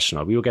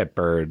 professional. We will get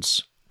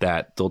birds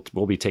that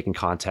we'll be taking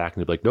contact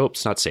and they'll be like, nope,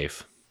 it's not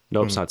safe.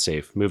 Nope, it's not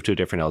safe. Move to a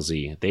different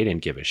LZ. They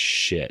didn't give a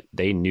shit.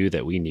 They knew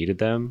that we needed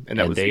them. And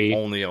that was the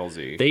only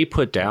LZ. They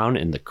put down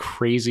in the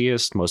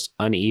craziest, most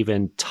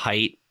uneven,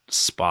 tight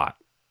spot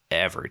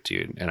ever,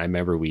 dude. And I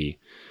remember we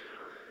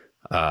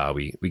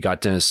got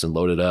Dennis and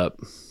loaded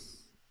up,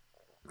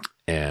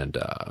 and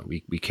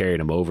we carried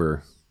him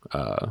over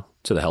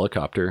to the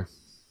helicopter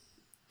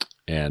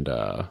and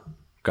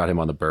got him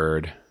on the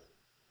bird.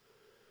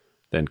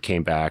 Then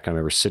came back. I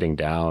remember sitting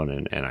down,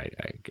 and I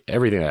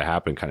everything that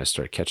happened kind of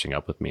started catching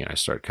up with me, and I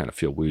started kind of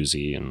feel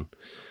woozy, and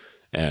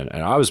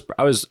I was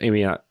I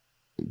mean,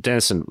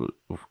 Dennison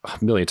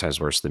a million times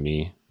worse than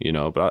me, you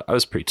know, but I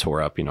was pretty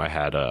tore up, you know. I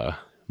had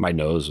my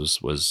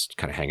nose was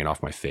kind of hanging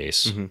off my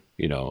face,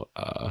 you know.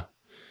 I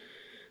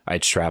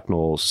had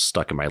shrapnel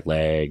stuck in my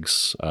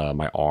legs,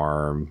 my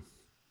arm,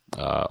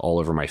 all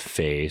over my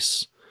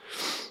face.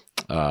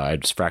 I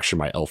just fractured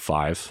my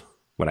L5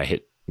 when I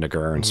hit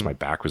Nagurn, so my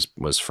back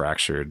was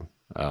fractured,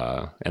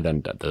 and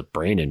then the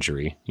brain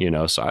injury, you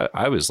know. So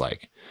I was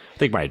like, I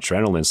think my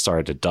adrenaline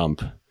started to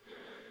dump,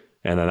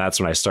 and then that's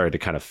when I started to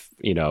kind of,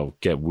 you know,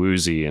 get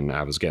woozy, and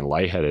I was getting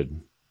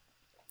lightheaded,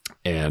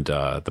 and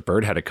the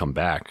bird had to come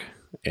back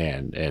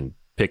and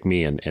pick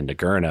me and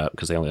Nagurn up,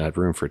 because they only had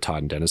room for Todd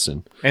and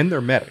Dennison and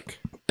their medic.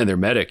 And their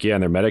medic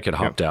had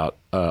hopped out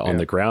on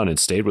the ground and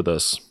stayed with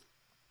us.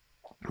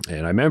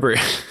 And I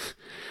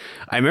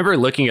remember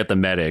looking at the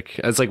medic.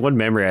 It's like one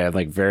memory I have,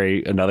 like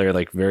very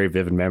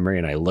vivid memory.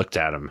 And I looked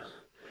at him,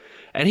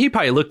 and he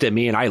probably looked at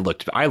me, and I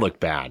looked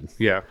bad.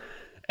 Yeah.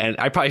 And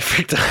I probably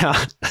freaked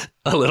out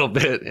a little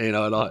bit, you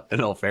know,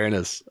 in all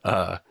fairness.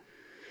 I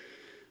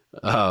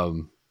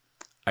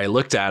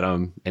looked at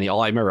him, and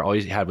all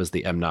he had was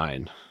the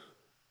M9.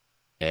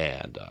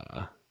 And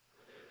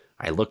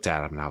I looked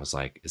at him, and I was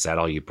like, "Is that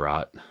all you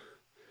brought?" And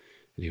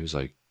he was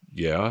like,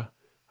 "Yeah."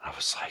 I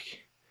was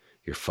like,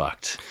 "You're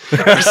fucked,"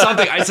 or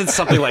something. I said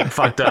something like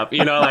 "fucked up,"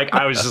 you know, like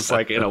I was just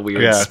like in a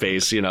weird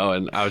space, you know,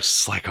 and I was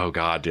just like, "Oh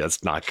God,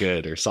 that's not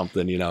good," or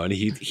something, you know. And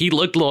he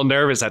looked a little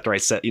nervous after I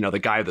said, you know, the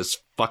guy with this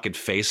fucking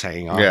face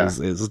hanging off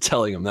is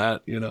telling him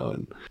that, you know.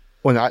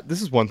 And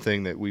this is one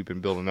thing that we've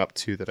been building up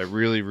to that I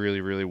really, really,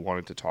 really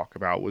wanted to talk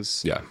about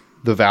was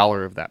the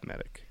valor of that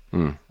medic,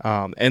 and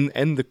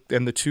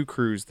the two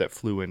crews that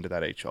flew into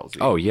that HLZ.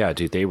 Oh yeah,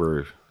 dude,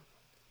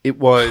 It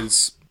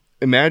was.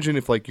 Imagine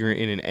if like you're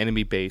in an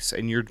enemy base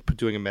and you're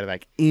doing a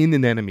medevac in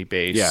an enemy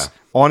base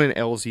on an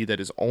LZ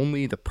that is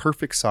only the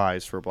perfect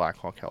size for a Black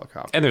Hawk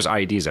helicopter. And there's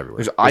IEDs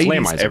everywhere. There's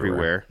IEDs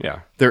everywhere.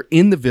 Yeah. They're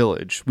in the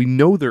village. We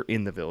know they're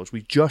in the village.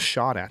 We just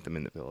shot at them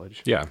in the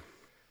village. Yeah.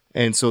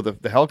 And so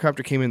the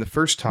helicopter came in the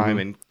first time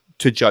and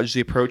to judge the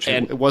approach,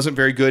 and it wasn't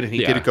very good, and he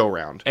did a go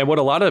round. And what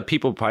a lot of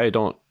people probably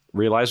don't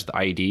realize with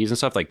IEDs and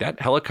stuff, like that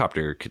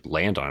helicopter could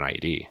land on an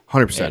IED.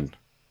 100%.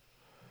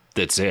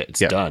 That's it. It's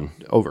done.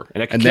 Over.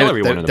 And it can kill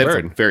everyone in the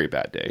bird. That's a very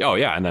bad day. Oh,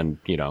 yeah. And then,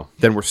 you know.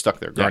 Then we're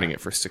stuck there guarding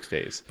it for 6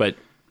 days. But,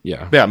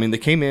 yeah. Yeah, I mean, they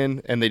came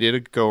in and they did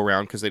a go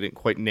around because they didn't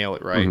quite nail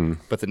it right.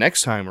 But the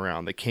next time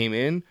around, they came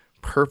in,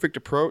 perfect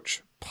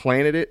approach,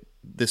 planted it,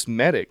 this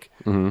medic.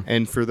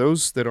 And for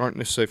those that aren't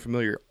necessarily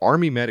familiar,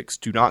 Army medics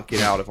do not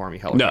get out of Army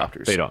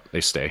helicopters. No, they don't.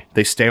 They stay.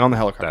 They stay on the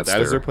helicopter. That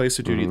is their place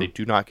of duty. They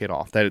do not get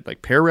off. That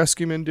like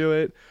pararescuemen do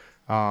it.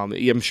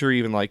 I'm sure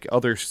even like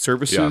other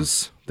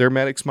services, their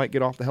medics might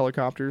get off the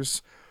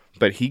helicopters.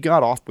 But he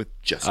got off with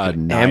just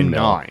an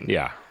M9.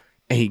 Yeah.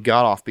 And he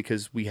got off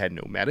because we had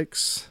no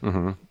medics.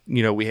 You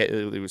know,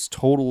 it was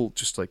total,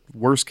 just like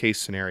worst case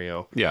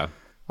scenario. Yeah.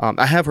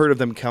 I have heard of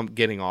them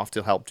getting off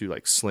to help do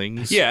like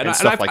slings. Yeah. And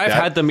stuff like I've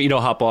that. had them, you know,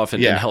 hop off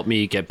and help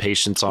me get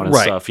patients on and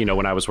stuff, you know,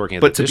 when I was working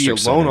at the district center. But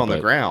to be alone on the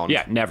ground.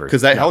 Yeah, never.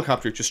 Because that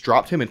helicopter just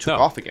dropped him and took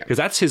off again. Because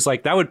that's his,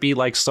 like, that would be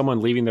like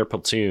someone leaving their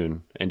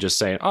platoon and just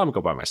saying, oh, I'm going to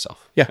go by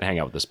myself. Yeah. And hang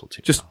out with this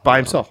platoon. Just by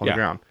himself on the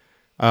ground.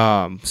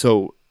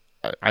 So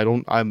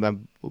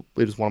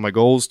it is one of my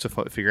goals to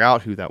figure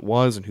out who that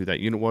was and who that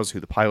unit was, who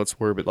the pilots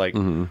were, but like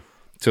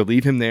to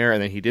leave him there.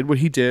 And then he did what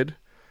he did.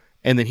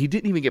 And then he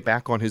didn't even get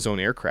back on his own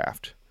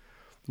aircraft.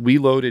 We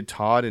loaded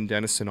Todd and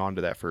Dennison onto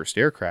that first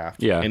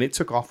aircraft. Yeah. And it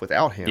took off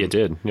without him. It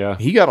did. Yeah.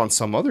 He got on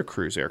some other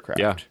cruise aircraft.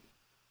 Yeah.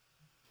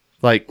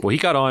 Like, well, he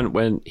got on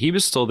when he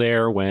was still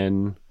there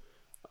when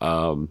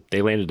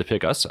they landed to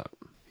pick us up.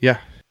 Yeah.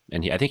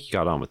 And I think he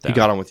got on with that. He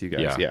got on with you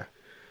guys. Yeah.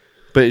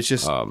 But it's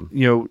just,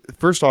 you know,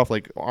 first off,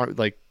 like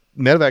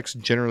medevacs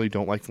generally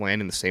don't like to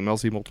land in the same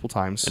LZ multiple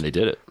times. And they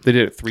did it. They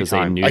did it 3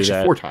 times.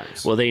 Actually, 4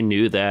 times. Well, they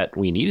knew that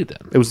we needed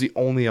them. It was the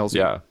only LZ.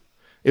 Yeah.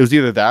 It was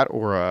either that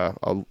or a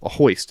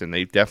hoist, and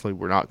they definitely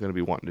were not going to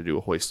be wanting to do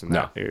a hoist in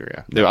that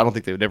area. I don't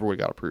think they never would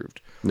have got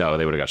approved. No,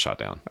 they would have got shot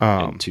down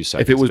in 2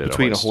 seconds. If it was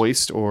between a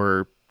hoist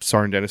or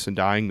Sergeant Dennison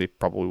dying, they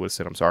probably would have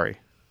said, I'm sorry.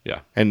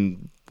 Yeah.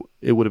 And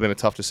it would have been a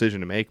tough decision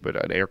to make, but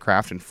an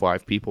aircraft and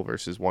 5 people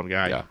versus one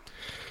guy. Yeah.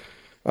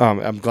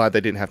 I'm glad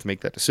they didn't have to make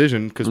that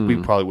decision, because we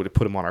probably would have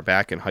put him on our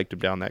back and hiked him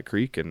down that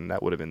creek, and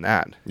that would have been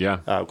that. Yeah.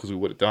 Because we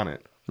would have done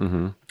it.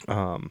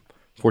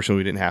 Fortunately,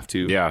 we didn't have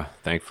to. Yeah,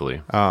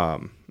 thankfully.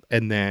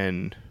 And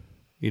then,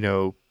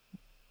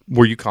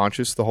 were you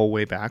conscious the whole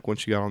way back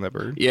once you got on that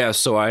bird? Yeah,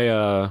 so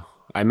I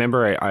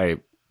remember I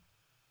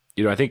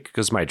think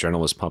because my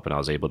adrenaline was pumping, I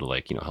was able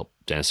to help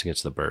Dennis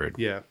against the bird.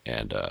 Yeah.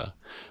 And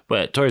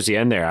but towards the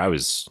end there, I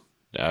was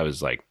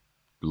like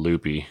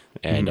loopy,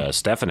 and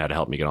Stefan had to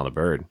help me get on the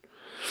bird.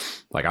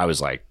 Like I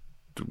was like,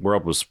 the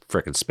world was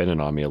freaking spinning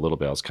on me a little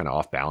bit. I was kind of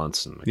off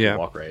balance and I couldn't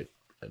walk right.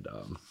 And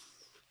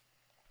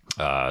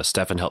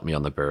Stefan helped me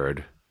on the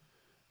bird,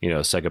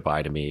 said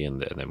goodbye to me,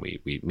 and then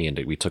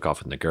we took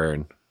off in the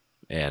Gurn.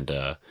 And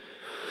I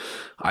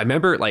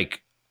remember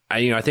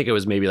I think it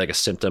was maybe like a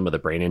symptom of the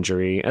brain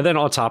injury. And then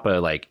on top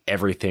of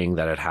everything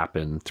that had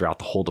happened throughout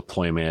the whole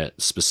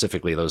deployment,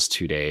 specifically those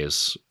 2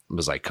 days,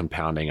 was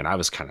compounding. And I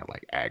was kind of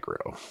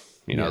aggro,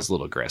 I was a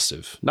little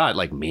aggressive, not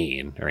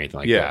mean or anything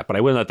like that, but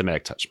I wouldn't let the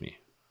medic touch me.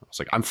 I was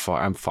like, I'm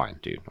fine,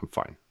 dude. I'm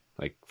fine.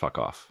 Fuck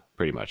off,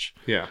 pretty much.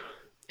 Yeah.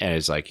 And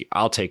it's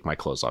I'll take my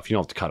clothes off. You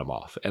don't have to cut them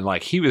off. And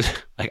he was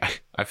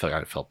I feel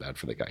I felt bad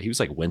for the guy. He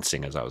was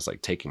wincing as I was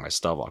taking my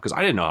stuff off, because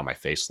I didn't know how my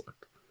face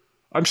looked.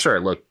 I'm sure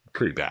it looked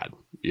pretty bad,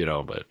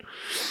 but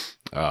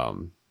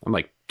I'm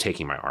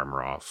taking my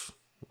armor off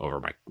over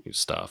my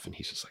stuff, and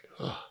he's just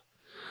ugh.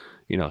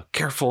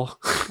 Careful,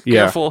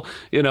 careful,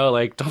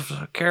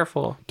 don't,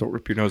 careful. Don't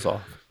rip your nose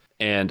off.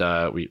 And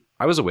I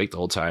was awake the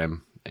whole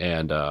time,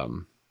 and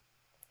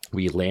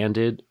we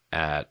landed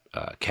at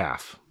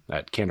CAF,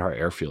 at Kandahar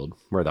Airfield,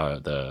 where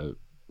the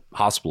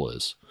hospital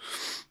is.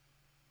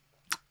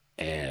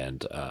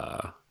 And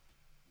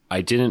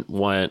I didn't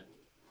want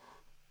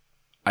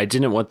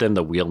them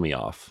to wheel me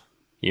off.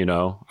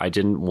 I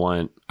don't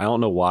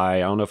know why. I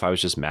don't know if I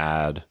was just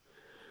mad,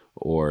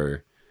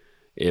 or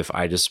if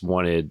I just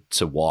wanted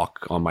to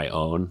walk on my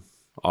own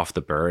off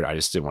the bird. I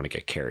just didn't want to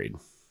get carried.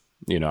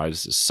 I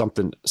was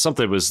something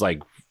was I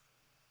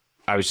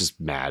was just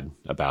mad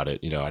about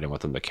it. I didn't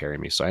want them to carry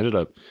me. So I ended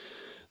up,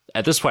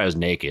 at this point I was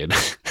naked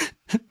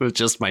with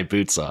just my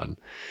boots on.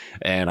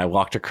 And I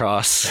walked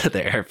across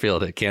the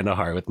airfield at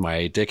Kandahar with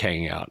my dick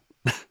hanging out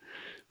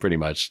pretty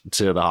much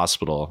to the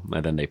hospital.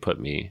 And then they put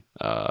me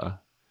on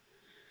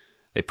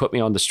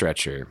the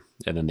stretcher,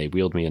 and then they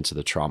wheeled me into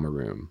the trauma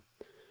room.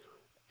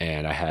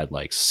 And I had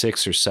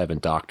 6 or 7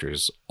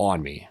 doctors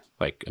on me,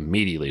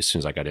 immediately as soon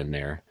as I got in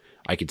there.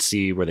 I could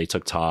see where they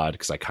took Todd,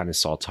 because I kind of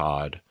saw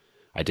Todd.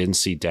 I didn't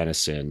see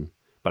Dennison,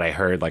 but I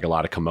heard a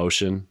lot of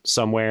commotion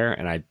somewhere,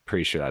 and I'm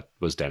pretty sure that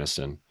was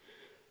Dennison.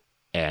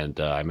 And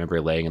I remember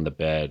laying in the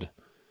bed,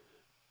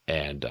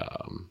 and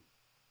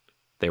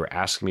they were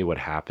asking me what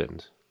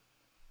happened.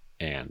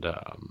 And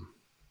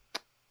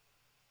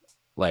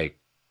I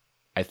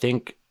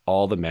think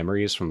all the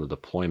memories from the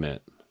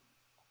deployment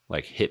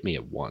hit me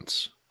at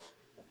once.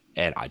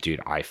 And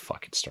I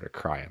fucking started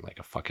crying like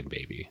a fucking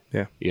baby.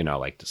 Yeah.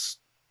 Just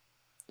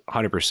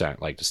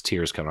 100%, just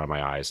tears coming out of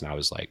my eyes. And I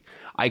was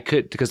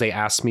because they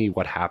asked me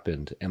what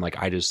happened, and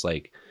I just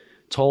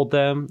told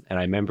them. And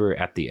I remember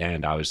at the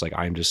end, I was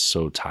I'm just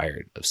so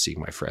tired of seeing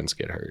my friends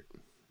get hurt.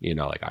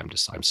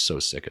 I'm so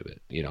sick of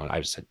it. And I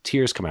just had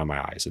tears come out of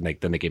my eyes, and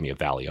then they gave me a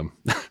Valium.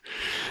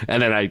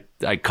 And then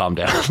I calmed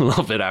down a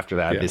little bit after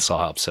that. Yeah. They saw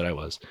how upset I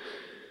was.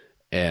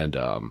 And,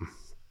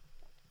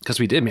 because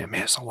we did, man,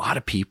 it's a lot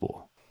of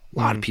people. A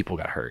lot of people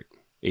got hurt,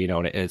 and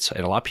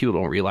a lot of people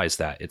don't realize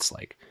that it's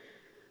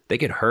they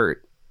get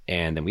hurt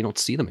and then we don't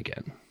see them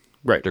again.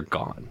 Right. They're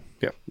gone.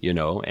 Yeah.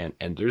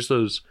 And there's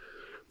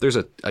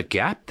a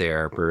gap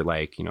there where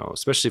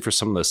especially for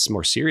some of the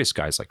more serious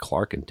guys like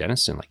Clark and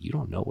Dennison, you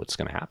don't know what's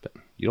going to happen.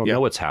 You don't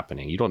know what's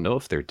happening. You don't know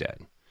if they're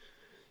dead.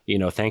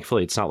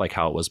 Thankfully it's not like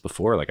how it was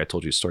before. I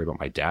told you a story about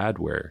my dad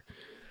where,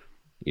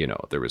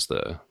 there was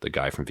the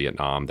guy from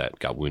Vietnam that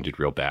got wounded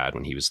real bad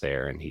when he was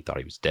there, and he thought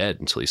he was dead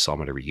until he saw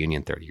him at a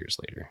reunion 30 years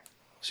later.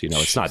 So,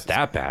 it's not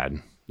that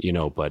bad,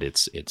 but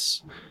it's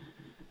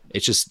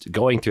just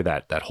going through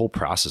that whole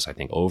process, I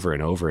think, over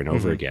and over and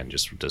over again,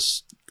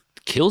 just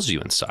kills you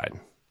inside.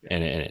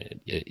 And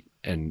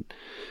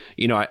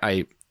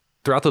I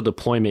throughout the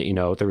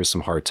deployment, there was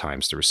some hard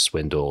times. There was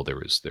Swindle, there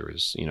was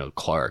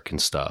Clark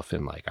and stuff.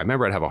 And I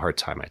remember I'd have a hard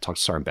time. I talked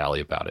to Sergeant Bally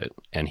about it,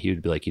 and he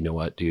would be like, you know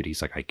what, dude?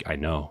 He's like, I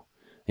know.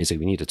 And he's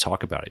like, we need to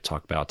talk about it.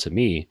 Talk about it to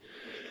me.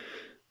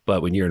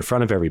 But when you're in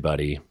front of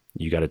everybody,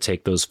 you got to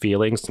take those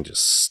feelings and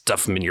just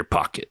stuff them in your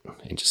pocket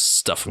and just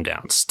stuff them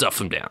down.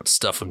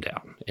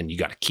 And you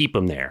got to keep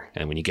them there.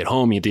 And when you get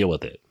home, you deal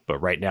with it. But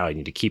right now you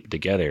need to keep it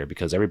together,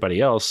 because everybody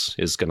else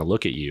is going to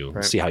look at you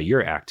and see how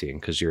you're acting,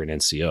 because you're an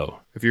NCO.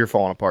 If you're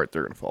falling apart,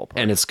 they're going to fall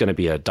apart. And it's going to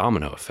be a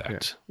domino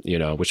effect,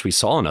 which we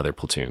saw in other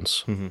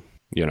platoons, And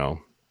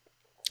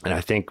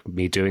I think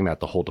me doing that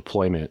the whole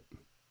deployment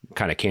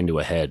kind of came to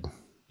a head,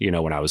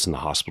 when I was in the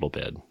hospital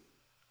bed.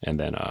 And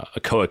then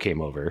Akoa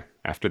came over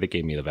after they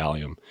gave me the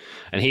Valium,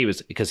 and he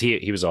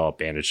was all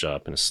bandaged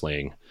up in a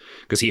sling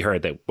because he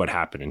heard that what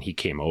happened, and he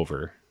came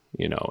over,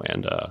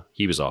 and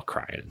he was all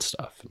crying and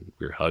stuff, and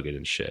we were hugging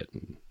and shit,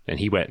 and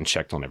he went and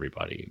checked on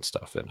everybody and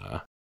stuff, and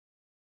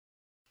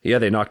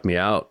they knocked me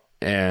out,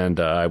 and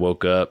I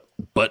woke up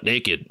butt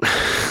naked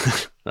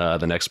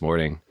the next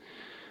morning,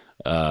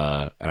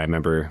 and I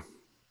remember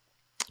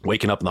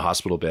waking up in the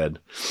hospital bed,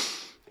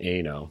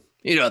 and,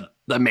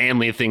 the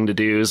manly thing to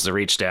do is to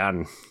reach down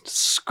and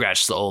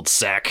scratch the old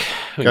sack.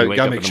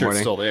 Gotta make sure it's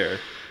still there.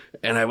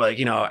 And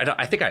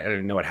I think I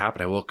didn't know what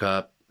happened. I woke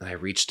up and I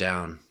reached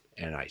down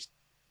and I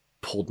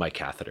pulled my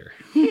catheter.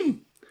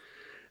 And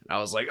I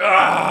was like,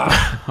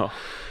 ah.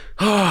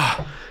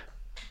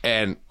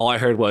 And all I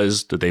heard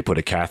was, did they put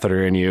a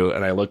catheter in you?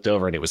 And I looked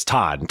over and it was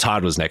Todd. And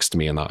Todd was next to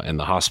me in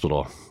the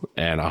hospital.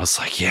 And I was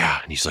like,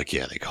 yeah. And he's like,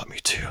 yeah, they got me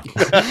too.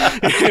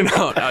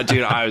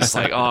 Dude, I was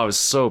like, oh, it was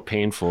so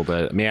painful.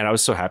 But man, I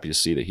was so happy to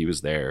see that he was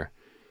there.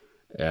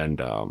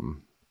 And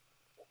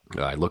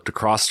I looked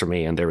across from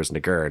me and there was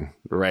Nagurn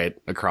right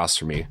across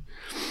from me.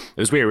 It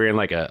was weird. We were in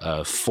like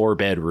a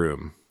 4-bed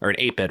room or an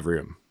 8-bed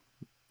room.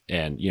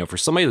 And, for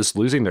somebody that's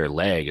losing their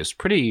leg, it's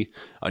pretty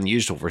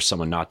unusual for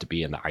someone not to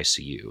be in the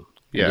ICU.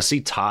 Yeah. To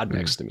see Todd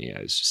next to me,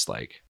 I was just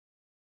like...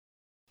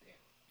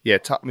 Yeah,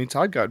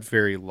 Todd got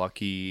very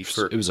lucky.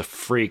 It was a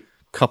freak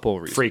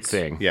reasons. Freak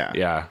thing.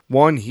 Yeah.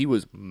 One, he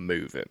was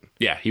moving.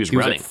 Yeah, he was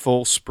running. Was at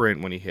full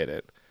sprint when he hit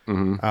it.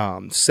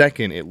 Mm-hmm.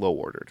 Second, it low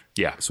ordered.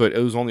 Yeah. So it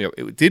was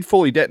it did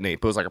fully detonate,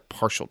 but it was like a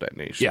partial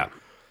detonation. Yeah.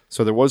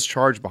 So there was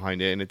charge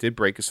behind it, and it did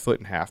break his foot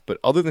in half. But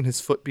other than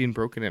his foot being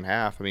broken in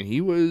half, I mean, he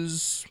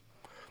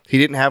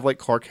didn't have like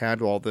Clark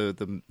had all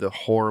the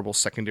horrible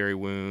secondary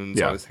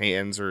wounds on his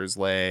hands or his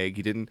leg.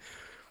 It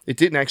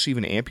didn't actually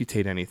even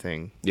amputate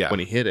anything when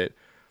he hit it.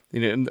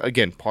 And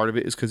again, part of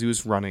it is because he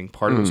was running.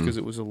 Part of it was because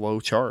it was a low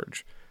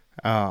charge.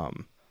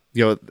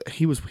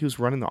 He was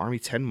running the Army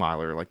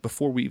 10-miler like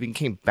before we even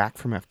came back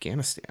from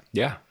Afghanistan.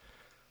 Yeah,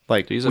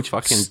 like he's a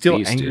fucking still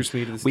beast, angers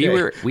dude. me to this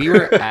day. We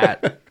were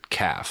at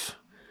CAF,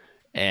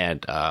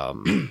 and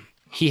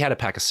he had a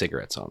pack of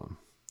cigarettes on him.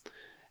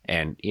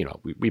 And,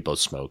 we both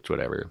smoked,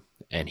 whatever.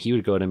 And he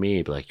would go to me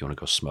and be like, you want to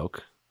go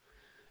smoke?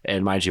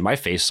 And mind you, my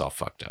face is all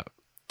fucked up.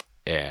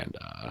 And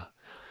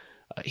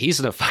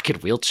he's in a fucking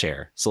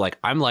wheelchair. So, like,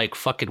 I'm, like,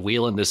 fucking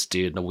wheeling this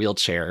dude in a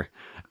wheelchair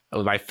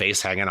with my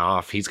face hanging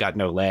off. He's got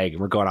no leg.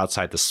 And we're going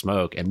outside to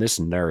smoke. And this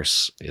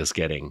nurse is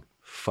getting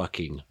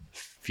fucking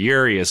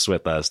furious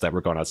with us that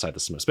we're going outside to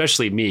smoke.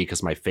 Especially me,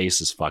 because my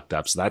face is fucked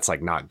up. So that's,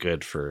 like, not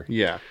good for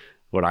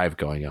what I have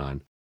going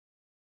on.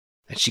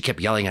 And she kept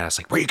yelling at us,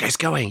 like, where are you guys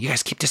going? You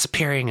guys keep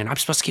disappearing, and I'm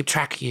supposed to keep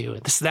track of you,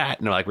 and this, that.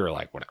 And we were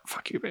like, whatever,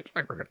 fuck you, bitch.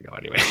 Like, we're going to go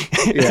anyway.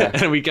 Yeah.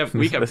 And we got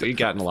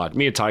in a lot.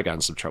 Me and Ty got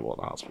in some trouble in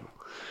the hospital,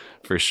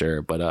 for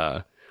sure.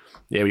 But,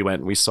 we went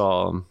and we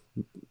saw,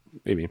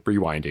 maybe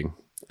rewinding,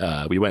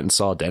 we went and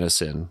saw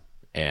Dennison,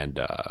 and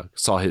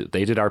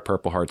they did our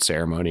Purple Heart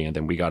ceremony, and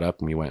then we got up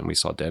and we went and we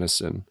saw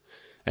Dennison.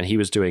 And he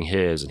was doing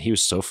his, and he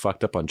was so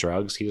fucked up on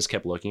drugs, he just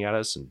kept looking at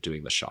us and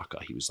doing the shaka.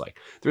 He was like,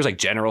 there was like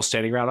generals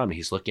standing around him, and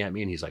he's looking at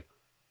me, and he's like,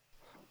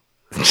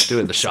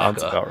 doing the shaka.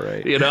 Sounds about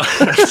right. I'm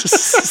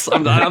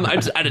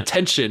just at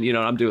attention,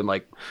 I'm doing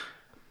like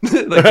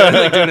doing it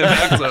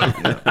back.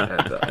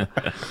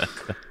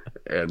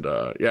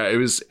 So, it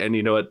was, and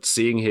you know what,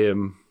 seeing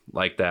him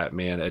like that,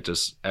 man,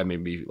 that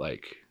made me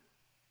like,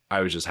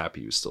 I was just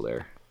happy he was still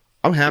there.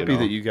 I'm happy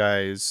that you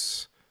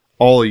guys,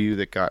 all of you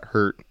that got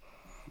hurt,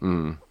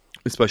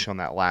 especially on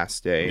that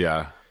last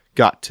day,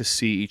 got to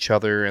see each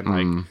other and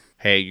like,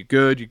 hey, you're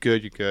good.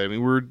 I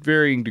mean, we're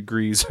varying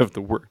degrees of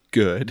the word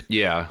good.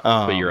 Yeah,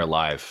 but you're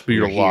alive. But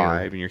you're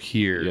alive and you're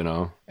here.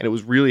 And it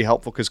was really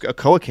helpful because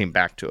Akoa came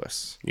back to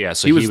us. Yeah,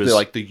 so he was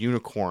the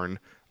unicorn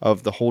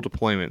of the whole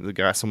deployment.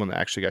 Someone that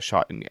actually got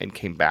shot and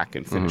came back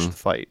and finished the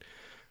fight.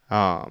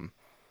 And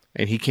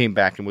he came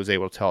back and was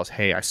able to tell us,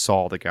 hey, I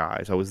saw the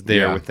guys. I was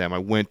there with them. I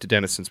went to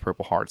Dennison's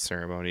Purple Heart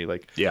ceremony.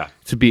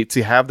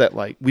 To have that,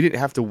 like, we didn't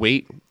have to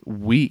wait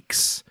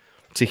weeks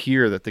to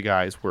hear that the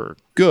guys were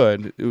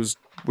good.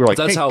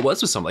 That's how it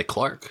was with something like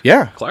Clark.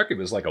 Yeah. Clark, it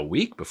was like a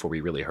week before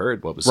we really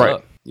heard what was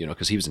up,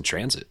 because he was in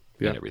transit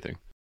and everything.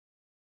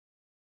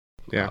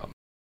 Yeah.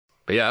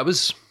 But yeah,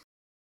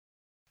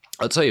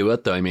 I'll tell you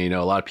what, though. I mean,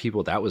 a lot of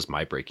people, that was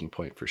my breaking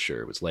point for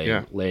sure. It was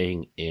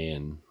laying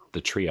in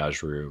the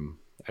triage room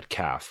at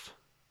CAF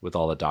with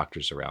all the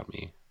doctors around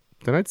me.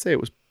 Then I'd say it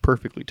was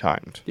perfectly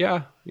timed.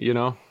 Yeah.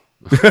 Yeah.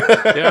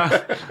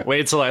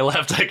 Wait till I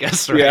left, I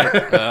guess. Right?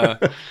 Yeah.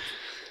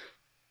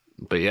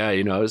 But yeah,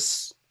 it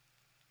was...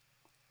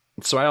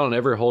 So I don't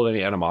ever hold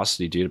any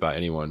animosity, dude, about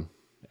anyone.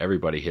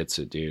 Everybody hits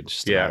it, dude. It's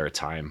just a matter of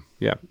time.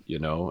 Yeah.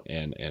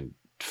 And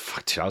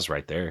fuck, dude, I was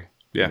right there.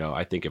 Yeah.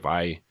 I think if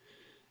I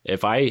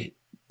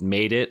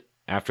made it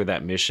after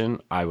that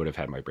mission, I would have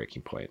had my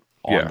breaking point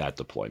on that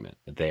deployment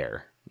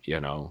there,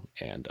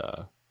 and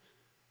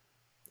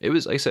it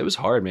was, like I said, it was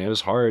hard, man. It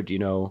was hard,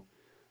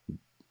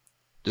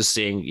 just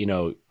seeing,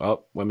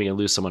 when we can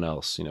lose someone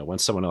else, when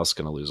someone else is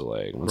going to lose a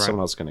leg, when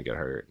someone else is going to get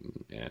hurt,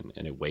 and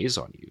it weighs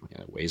on you.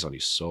 And it weighs on you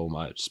so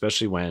much,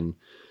 especially when,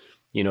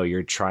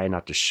 you're trying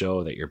not to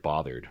show that you're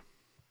bothered,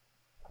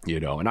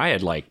 and I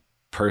had like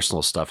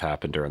personal stuff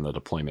happen during the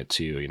deployment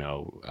too,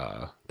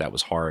 that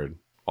was hard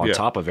on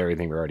top of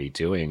everything we're already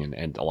doing.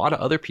 And a lot of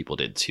other people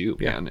did too,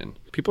 man. And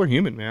people are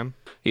human, man.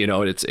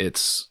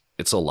 It's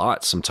a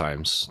lot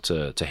sometimes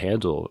to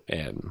handle.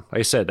 And like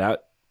I said,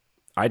 that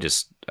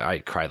I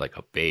cried like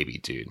a baby,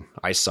 dude.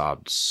 I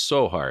sobbed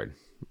so hard,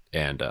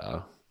 and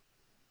got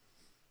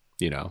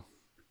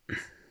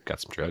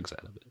some drugs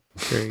out of it.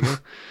 There you go.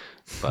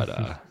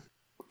 But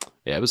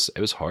yeah, it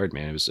was hard,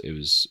 man. It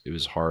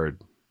was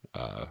hard.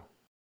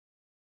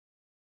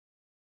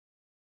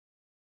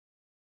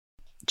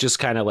 Just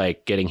kind of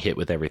like getting hit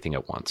with everything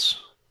at once,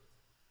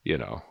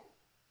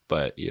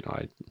 But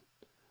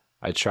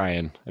I try,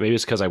 and maybe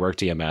it's because I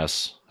worked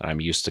EMS and I'm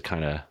used to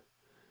kind of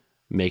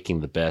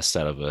making the best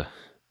out of a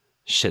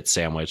shit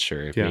sandwich,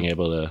 or being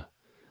able to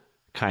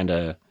kind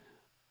of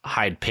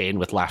hide pain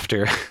with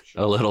laughter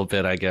a little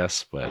bit, I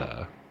guess.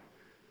 But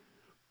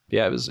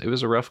yeah, it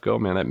was a rough go,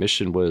 man. That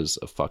mission was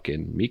a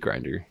fucking meat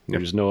grinder.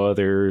 There's no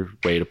other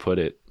way to put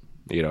it.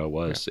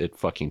 It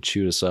fucking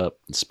chewed us up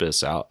and spit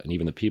us out. And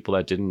even the people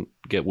that didn't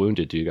get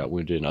wounded, got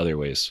wounded in other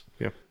ways.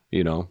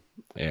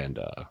 And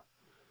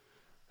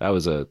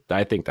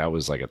I think that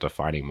was like a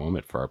defining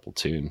moment for our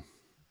platoon,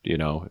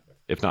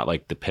 if not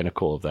like the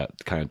pinnacle of that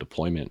kind of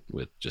deployment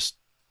with just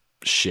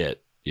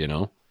shit,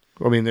 I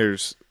mean,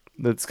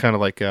 that's kind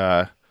of like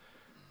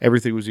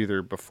everything was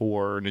either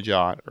before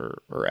Najat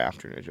or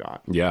after Najat.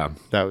 Yeah.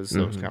 That was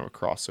kind of a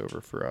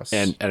crossover for us.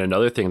 And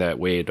another thing that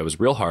was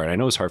real hard, I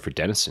know it was hard for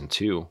Denison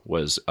too,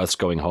 was us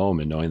going home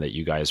and knowing that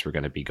you guys were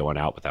going to be going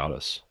out without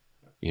us.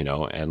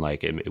 And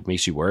like it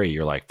makes you worry.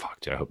 You're like,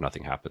 fuck, dude, I hope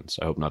nothing happens.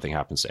 I hope nothing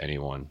happens to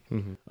anyone.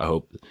 I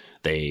hope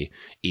they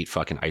eat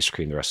fucking ice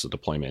cream the rest of the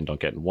deployment and don't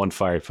get in one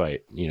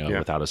firefight,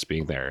 without us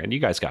being there. And you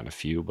guys got in a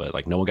few, but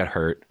like no one got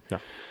hurt. Yeah.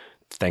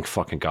 Thank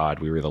fucking God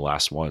we were the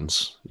last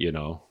ones,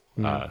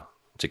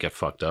 to get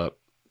fucked up.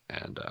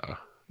 And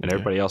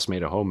everybody else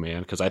made it home,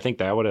 man. Cause I think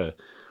that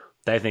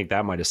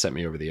might have sent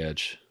me over the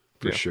edge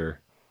for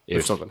sure.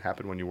 If something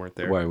happened when you weren't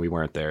there. When we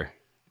weren't there.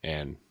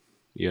 And,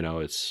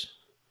 it's,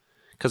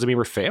 because,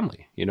 we're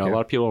family. A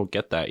lot of people don't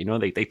get that.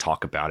 They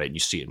talk about it, and you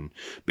see it in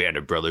Band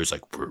of Brothers,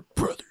 like, we're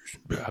brothers.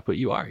 But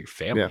you are your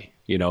family,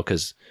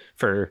 because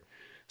for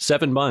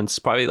 7 months,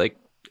 probably like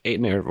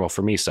 8 well,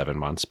 for me, 7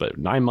 months, but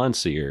 9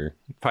 months a year,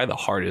 probably the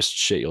hardest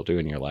shit you'll do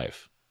in your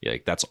life.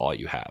 Like, that's all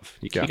you have.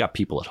 You got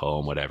people at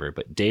home, whatever.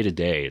 But day to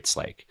day, it's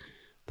like,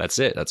 that's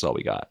it. That's all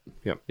we got.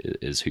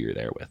 Is who you're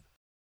there with.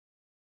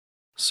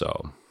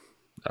 So,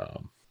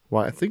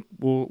 well, I think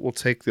we'll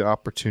take the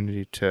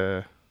opportunity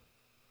to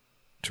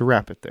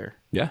wrap it there.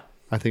 Yeah.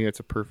 I think it's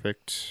a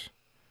perfect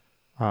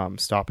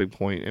stopping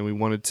point, and we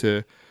went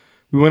a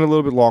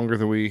little bit longer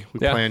than we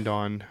planned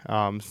on.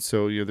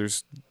 So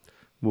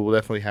we'll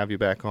definitely have you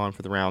back on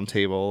for the round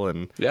table,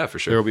 and for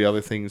sure. There'll be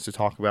other things to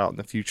talk about in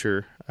the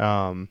future.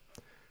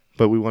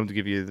 But we wanted to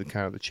give you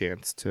the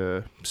chance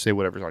to say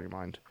whatever's on your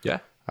mind. Yeah.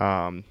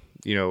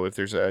 If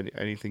there's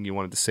anything you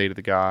wanted to say to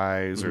the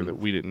guys or that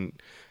we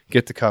didn't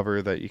get to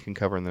cover that you can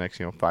cover in the next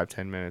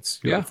 5-10 minutes.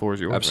 The floor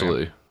is yours.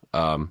 Absolutely.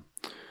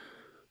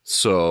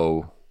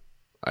 So,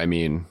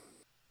 I'm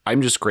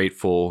just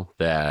grateful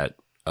that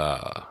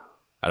out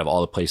of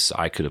all the places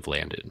I could have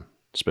landed,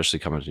 especially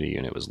coming to the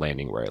unit, was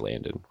landing where I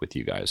landed with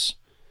you guys.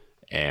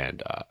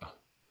 And,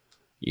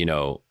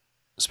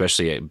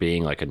 especially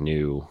being like a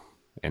new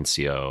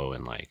NCO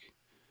and like,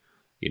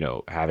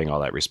 having all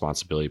that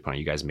responsibility upon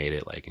you guys made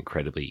it like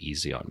incredibly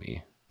easy on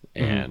me.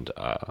 And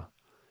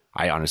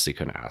I honestly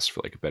couldn't ask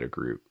for like a better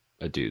group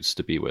of dudes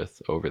to be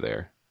with over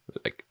there.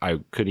 Like I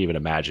couldn't even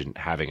imagine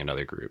having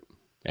another group.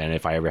 And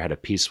if I ever had to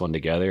piece one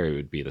together, it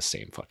would be the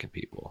same fucking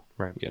people,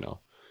 right?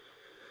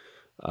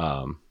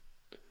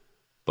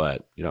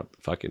 But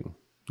fucking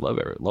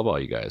love all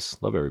you guys,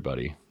 love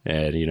everybody.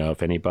 And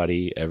if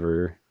anybody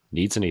ever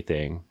needs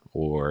anything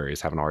or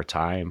is having a hard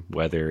time,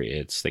 whether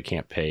it's they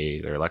can't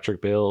pay their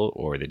electric bill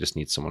or they just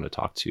need someone to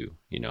talk to,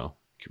 you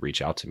could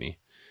reach out to me.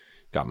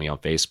 Got me on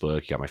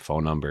Facebook, you got my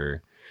phone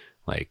number,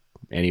 like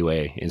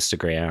anyway,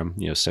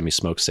 Instagram, send me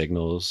smoke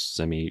signals,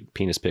 send me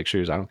penis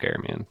pictures. I don't care,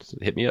 man.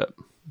 Hit me up.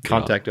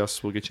 Contact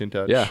us. We'll get you in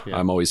touch. Yeah,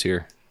 I'm always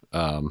here.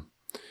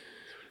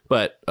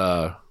 But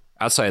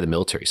outside of the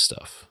military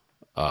stuff,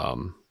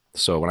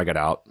 so when I got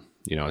out,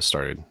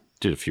 I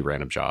did a few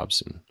random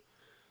jobs and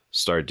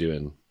started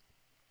doing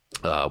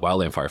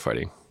wildland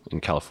firefighting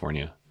in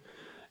California.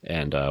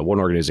 And one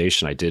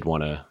organization I did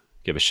want to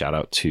give a shout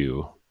out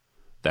to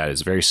that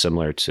is very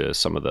similar to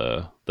some of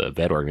the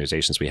vet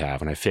organizations we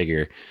have. And I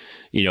figure,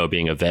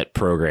 being a vet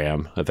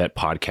program, a vet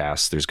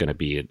podcast, there's going to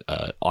be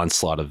an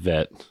onslaught of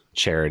vet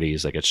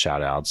charities that get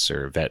shout outs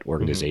or vet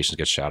organizations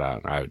get shout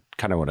out. And I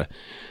kind of want to,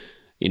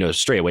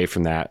 stray away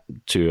from that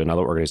to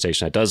another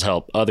organization that does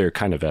help other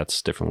kind of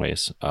vets different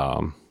ways.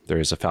 There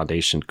is a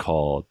foundation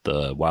called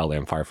the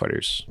Wildland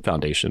Firefighters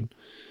Foundation.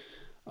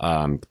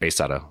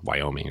 based out of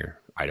Wyoming or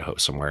Idaho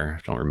somewhere.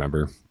 I don't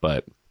remember,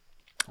 but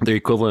the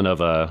equivalent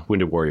of a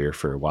wounded warrior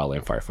for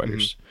wildland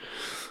firefighters.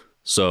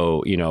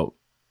 So, you know,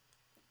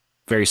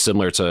 very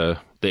similar to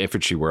the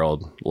infantry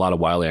world, a lot of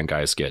wildland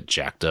guys get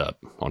jacked up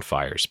on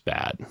fires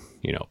bad,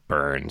 you know,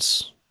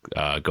 burns,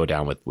 go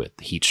down with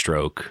heat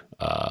stroke,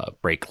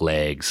 break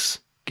legs,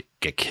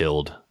 get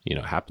killed. You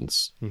know,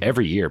 happens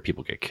every year.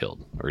 People get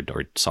killed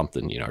or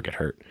something, you know, or get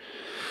hurt.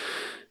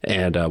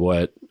 And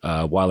what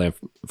Wildland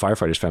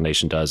Firefighters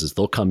Foundation does is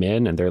they'll come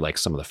in and they're like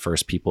some of the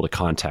first people to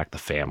contact the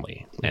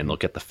family, and they'll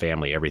get the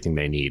family everything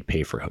they need,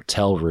 pay for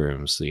hotel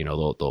rooms, you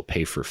know, they'll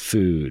pay for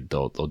food,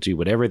 they'll do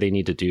whatever they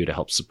need to do to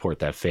help support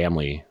that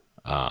family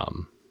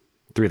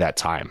through that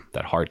time,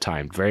 that hard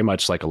time, very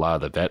much like a lot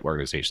of the vet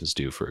organizations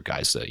do for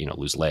guys that, you know,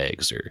 lose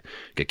legs or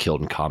get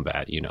killed in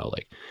combat, you know,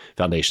 like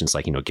foundations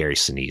like, you know, Gary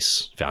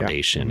Sinise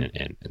Foundation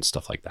and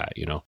stuff like that,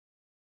 you know.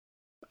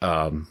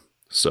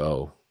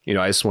 So, you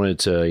know, I just wanted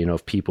to, you know,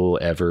 if people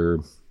ever,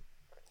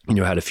 you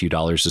know, had a few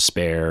dollars to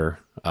spare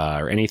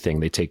or anything,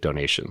 they take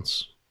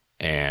donations.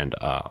 And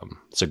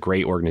it's a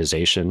great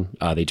organization.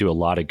 They do a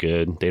lot of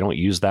good. They don't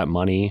use that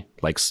money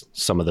like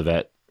some of the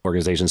vet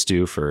organizations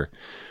do for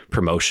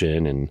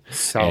promotion and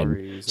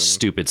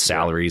stupid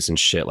salaries and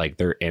shit. Like,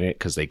 they're in it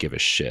because they give a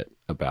shit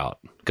about,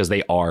 because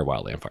they are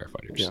wildland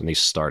firefighters and they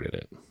started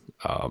it.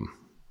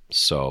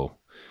 So,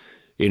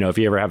 you know, if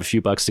you ever have a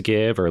few bucks to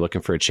give or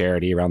looking for a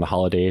charity around the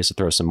holidays to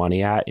throw some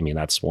money at, I mean,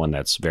 that's one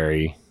that's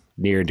very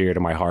near and dear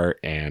to my heart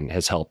and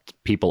has helped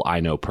people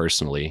I know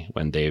personally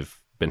when they've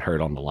been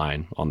hurt on the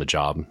line, on the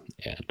job.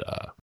 And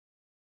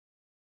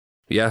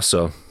yeah,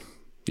 so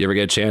you ever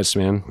get a chance,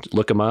 man,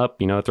 look them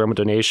up, you know, throw them a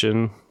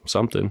donation,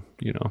 something,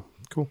 you know.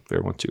 Cool. If they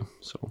want to.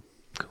 So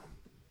cool.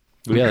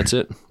 But yeah, that's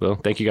it. Well,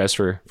 thank you guys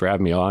for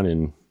having me on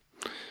and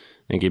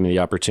giving me the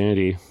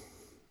opportunity,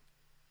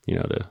 you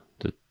know,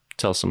 to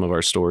tell some of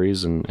our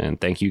stories,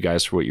 and thank you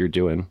guys for what you're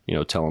doing, you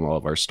know, telling all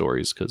of our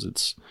stories, because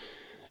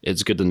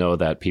it's good to know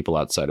that people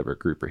outside of our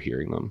group are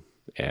hearing them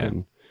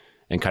and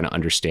kind of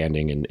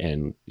understanding,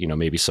 and you know,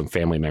 maybe some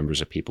family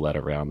members or people that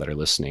are around that are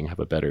listening have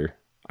a better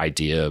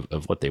idea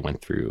of what they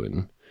went through,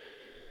 and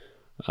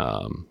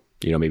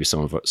you know, maybe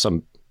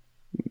some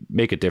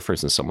make a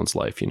difference in someone's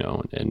life, you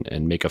know,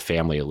 and make a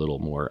family a little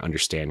more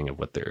understanding of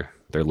what their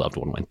loved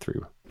one went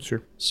through.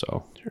 Sure.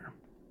 So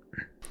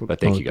but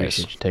thank you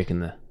guys for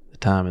taking the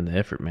time and the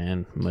effort,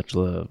 man. Much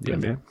love. Yeah,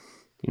 man.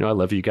 You know, I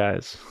love you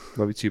guys.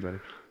 Love you too, buddy.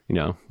 You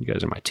know, you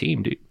guys are my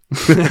team, dude.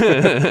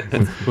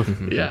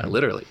 Yeah,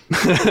 literally.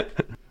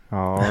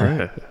 All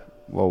right.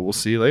 Well, we'll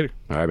see you later.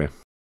 All right, man.